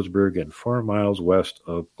of Roseburg and 4 miles west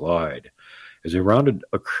of Glide. As they rounded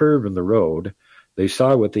a curve in the road, they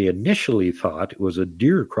saw what they initially thought was a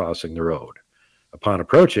deer crossing the road. Upon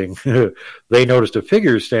approaching, they noticed a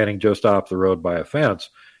figure standing just off the road by a fence,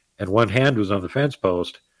 and one hand was on the fence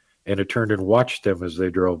post, and it turned and watched them as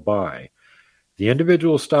they drove by. The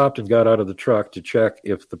individual stopped and got out of the truck to check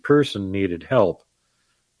if the person needed help,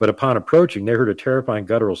 but upon approaching, they heard a terrifying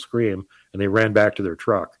guttural scream, and they ran back to their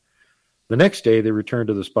truck. The next day, they returned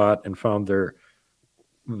to the spot and found their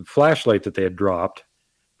flashlight that they had dropped,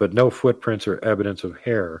 but no footprints or evidence of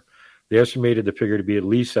hair. They estimated the figure to be at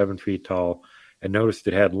least 7 feet tall and noticed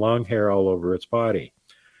it had long hair all over its body.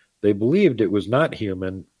 They believed it was not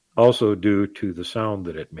human, also due to the sound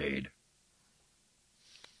that it made.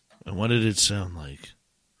 And what did it sound like?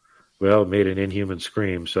 Well, it made an inhuman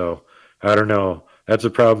scream, so I don't know. That's the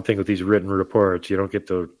problem thing with these written reports. You don't get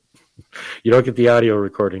the audio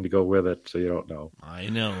recording to go with it, so you don't know. I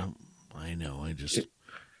know. I just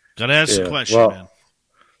got to ask the question, man.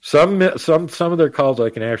 Some of their calls I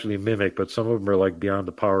can actually mimic, but some of them are like beyond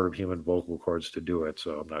the power of human vocal cords to do it,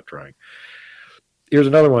 so I'm not trying. Here's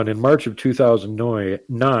another one. In March of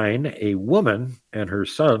 2009, a woman and her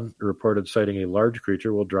son reported sighting a large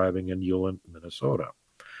creature while driving in Ulant, Minnesota.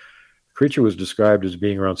 The creature was described as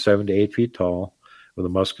being around 7 to 8 feet tall, with a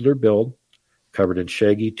muscular build, covered in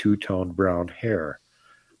shaggy two-toned brown hair.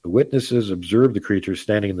 The witnesses observed the creature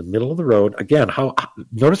standing in the middle of the road. Again,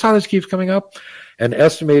 notice how this keeps coming up? And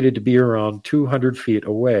estimated to be around 200 feet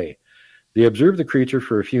away. They observed the creature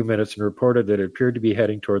for a few minutes and reported that it appeared to be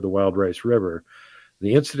heading toward the Wild Rice River.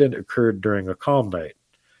 The incident occurred during a calm night.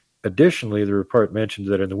 Additionally, the report mentioned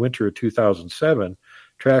that in the winter of 2007,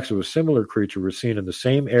 tracks of a similar creature were seen in the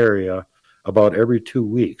same area about every 2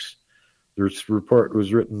 weeks. This report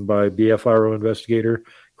was written by BFRO investigator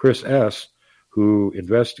Chris S., who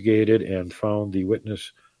investigated and found the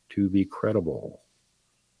witness to be credible.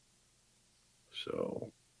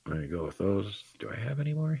 So, there you go with those. Do I have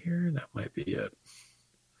any more here? That might be it.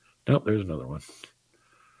 Nope, there's another one.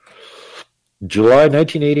 July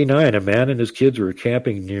 1989, a man and his kids were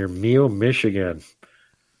camping near Mio, Michigan.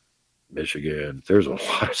 There's a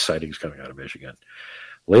lot of sightings coming out of Michigan.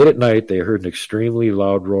 Late at night, they heard an extremely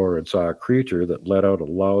loud roar and saw a creature that let out a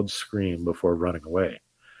loud scream before running away.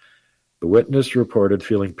 The witness reported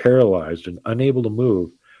feeling paralyzed and unable to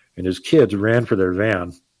move, and his kids ran for their van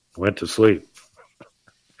and went to sleep.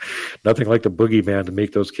 Nothing like the boogeyman to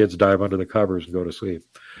make those kids dive under the covers and go to sleep.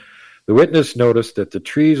 The witness noticed that the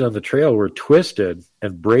trees on the trail were twisted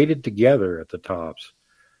and braided together at the tops.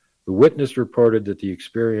 The witness reported that the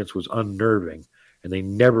experience was unnerving, and they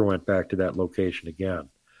never went back to that location again.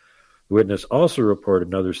 The witness also reported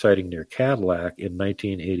another sighting near Cadillac in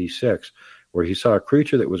 1986, where he saw a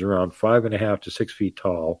creature that was around 5.5 to 6 feet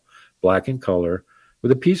tall, black in color,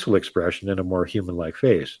 with a peaceful expression and a more human-like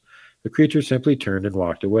face. The creature simply turned and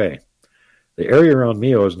walked away. The area around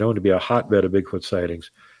Mio is known to be a hotbed of Bigfoot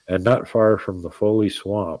sightings, and not far from the Foley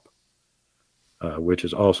Swamp, which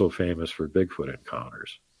is also famous for Bigfoot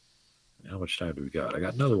encounters. How much time do we got? I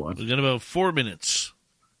got another one. We got about 4 minutes.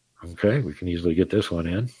 Okay, we can easily get this one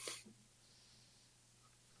in.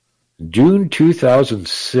 June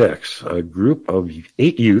 2006, a group of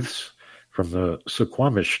 8 youths from the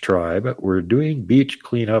Suquamish tribe were doing beach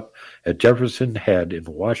cleanup at Jefferson Head in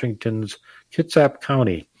Washington's Kitsap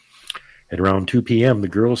County. At around 2 p.m., the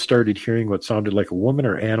girls started hearing what sounded like a woman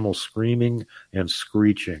or animal screaming and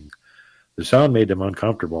screeching. The sound made them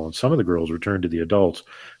uncomfortable, and some of the girls returned to the adults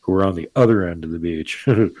who were on the other end of the beach.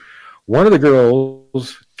 One of the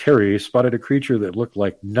girls, Carrie, spotted a creature that looked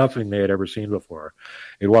like nothing they had ever seen before.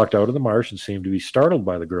 It walked out of the marsh and seemed to be startled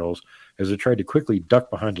by the girls as it tried to quickly duck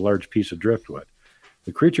behind a large piece of driftwood.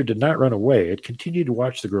 The creature did not run away. It continued to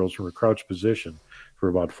watch the girls from a crouched position for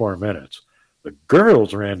about 4 minutes. The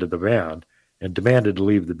girls ran to the van and demanded to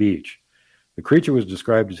leave the beach. The creature was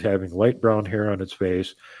described as having light brown hair on its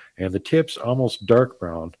face and the tips almost dark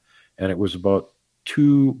brown, and it was about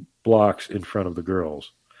 2 blocks in front of the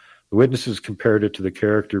girls. The witnesses compared it to the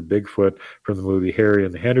character Bigfoot from the movie Harry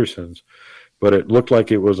and the Hendersons, but it looked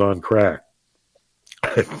like it was on crack.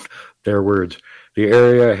 Their words. The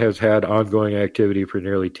area has had ongoing activity for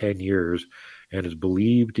nearly 10 years and is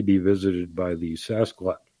believed to be visited by the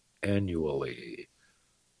Sasquatch annually.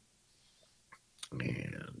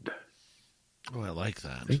 And I like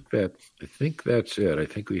that. I think that's it. I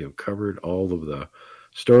think we have covered all of the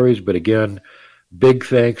stories. But again, big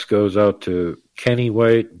thanks goes out to Kenny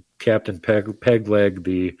White, Captain Pegleg,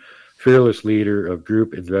 the fearless leader of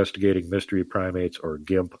Group Investigating Mystery Primates, or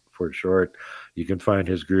GIMP for short. You can find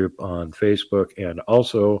his group on Facebook and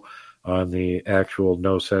also on the actual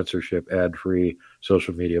no censorship ad-free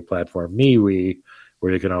social media platform MeWe,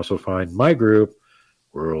 where you can also find my group,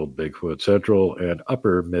 World Bigfoot Central, and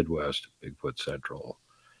Upper Midwest Bigfoot Central.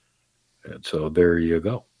 And so there you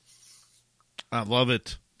go. I love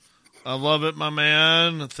it. I love it, my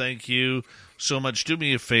man. Thank you so much. Do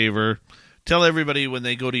me a favor. Tell everybody when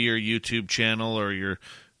they go to your YouTube channel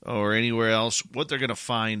or anywhere else what they're going to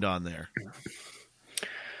find on there.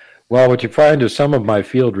 Well, what you find is some of my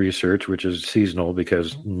field research, which is seasonal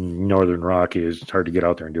because Northern Rocky is hard to get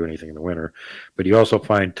out there and do anything in the winter. But you also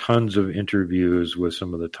find tons of interviews with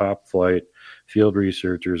some of the top flight field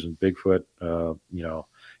researchers and Bigfoot,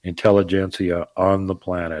 intelligentsia on the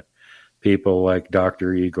planet. People like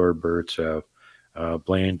Dr. Igor Burtsev,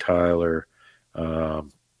 Blaine Tyler,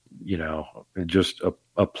 just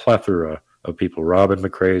a plethora of people. Robin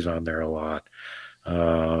McRae's on there a lot.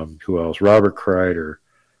 Who else? Robert Kreider.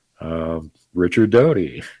 Richard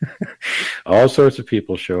Doty. All sorts of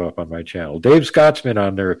people show up on my channel. Dave Scott's been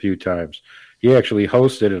on there a few times. He actually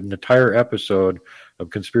hosted an entire episode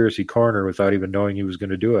of Conspiracy Corner without even knowing he was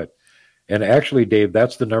going to do it. And actually, Dave,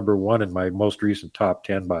 that's the number one in my most recent top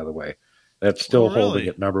 10, by the way. That's still holding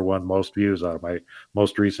at number one most views out of my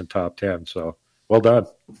most recent top 10. So, well done.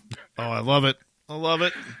 Oh, I love it. I love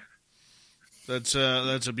it. That's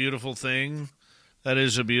a beautiful thing. That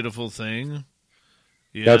is a beautiful thing.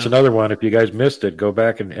 Yeah. That's another one. If you guys missed it, go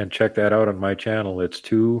back and check that out on my channel. It's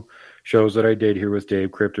 2 shows that I did here with Dave,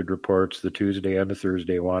 Cryptid Reports, the Tuesday and the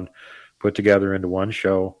Thursday one, put together into one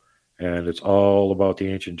show. And it's all about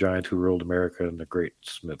the ancient giants who ruled America and the great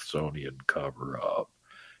Smithsonian cover-up.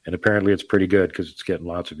 And apparently it's pretty good because it's getting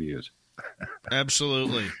lots of views.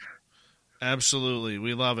 Absolutely. Absolutely.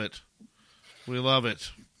 We love it. We love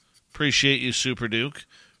it. Appreciate you, Super Duke,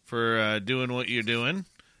 for doing what you're doing.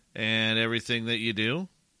 And everything that you do.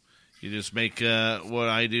 You just make what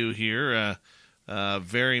I do here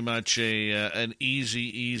very much an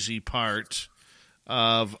easy part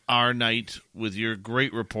of our night with your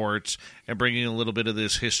great reports and bringing a little bit of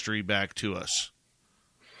this history back to us.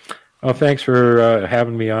 Well, thanks for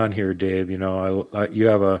having me on here, Dave. You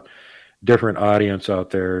have a different audience out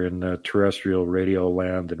there in the terrestrial radio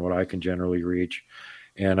land than what I can generally reach.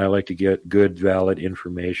 And I like to get good, valid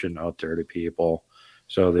information out there to people,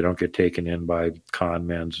 so they don't get taken in by con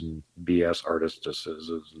men's and BS artistices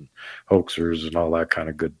and hoaxers and all that kind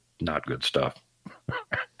of not good stuff.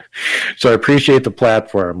 So I appreciate the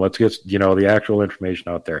platform. Let's get the actual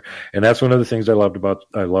information out there, and that's one of the things I love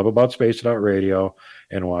about Spaced Out Radio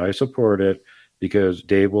and why I support it, because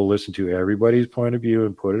Dave will listen to everybody's point of view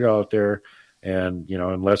and put it out there. And,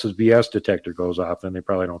 unless his BS detector goes off, then they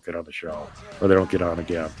probably don't get on the show, or they don't get on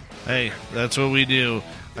again. Hey, that's what we do.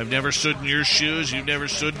 I've never stood in your shoes. You've never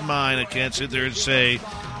stood in mine. I can't sit there and say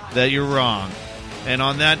that you're wrong. And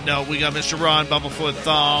on that note, we got Mr. Ron Bumblefoot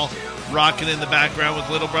Thal rocking in the background with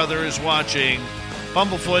Little Brother is Watching.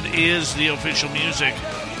 Bumblefoot is the official music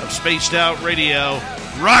of Spaced Out Radio,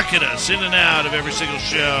 rocking us in and out of every single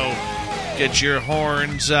show. Get your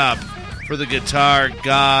horns up for the guitar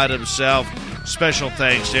god himself. Special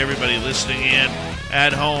thanks to everybody listening in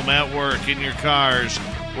at home, at work, in your cars,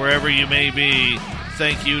 wherever you may be.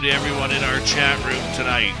 Thank you to everyone in our chat room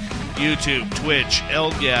tonight. YouTube, Twitch,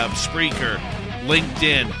 LGAB, Spreaker,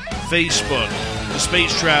 LinkedIn, Facebook, the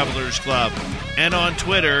Space Travelers Club, and on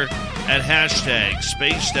Twitter at hashtag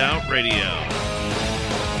Spaced Out Radio.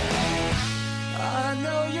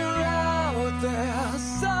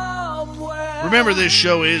 Remember, this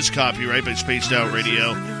show is copyright by Spaced Out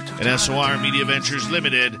Radio and SOR Media Ventures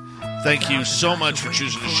Limited. Thank you so much for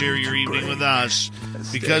choosing to share your evening with us,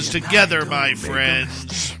 because together, my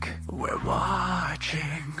friends, we're watching.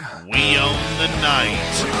 We own the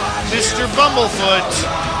night. Mr. Bumblefoot,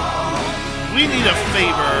 we need a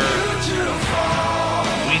favor.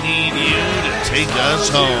 We need you to take us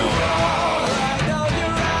home.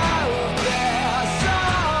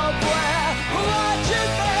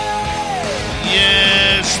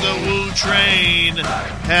 Yes, the Woo train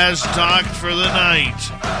has docked for the night.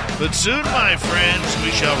 But soon, my friends,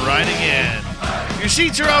 we shall ride again. Your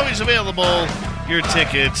seats are always available. Your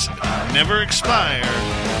tickets never expire.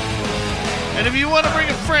 And if you want to bring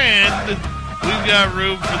a friend, we've got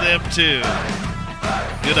room for them too.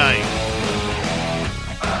 Good night.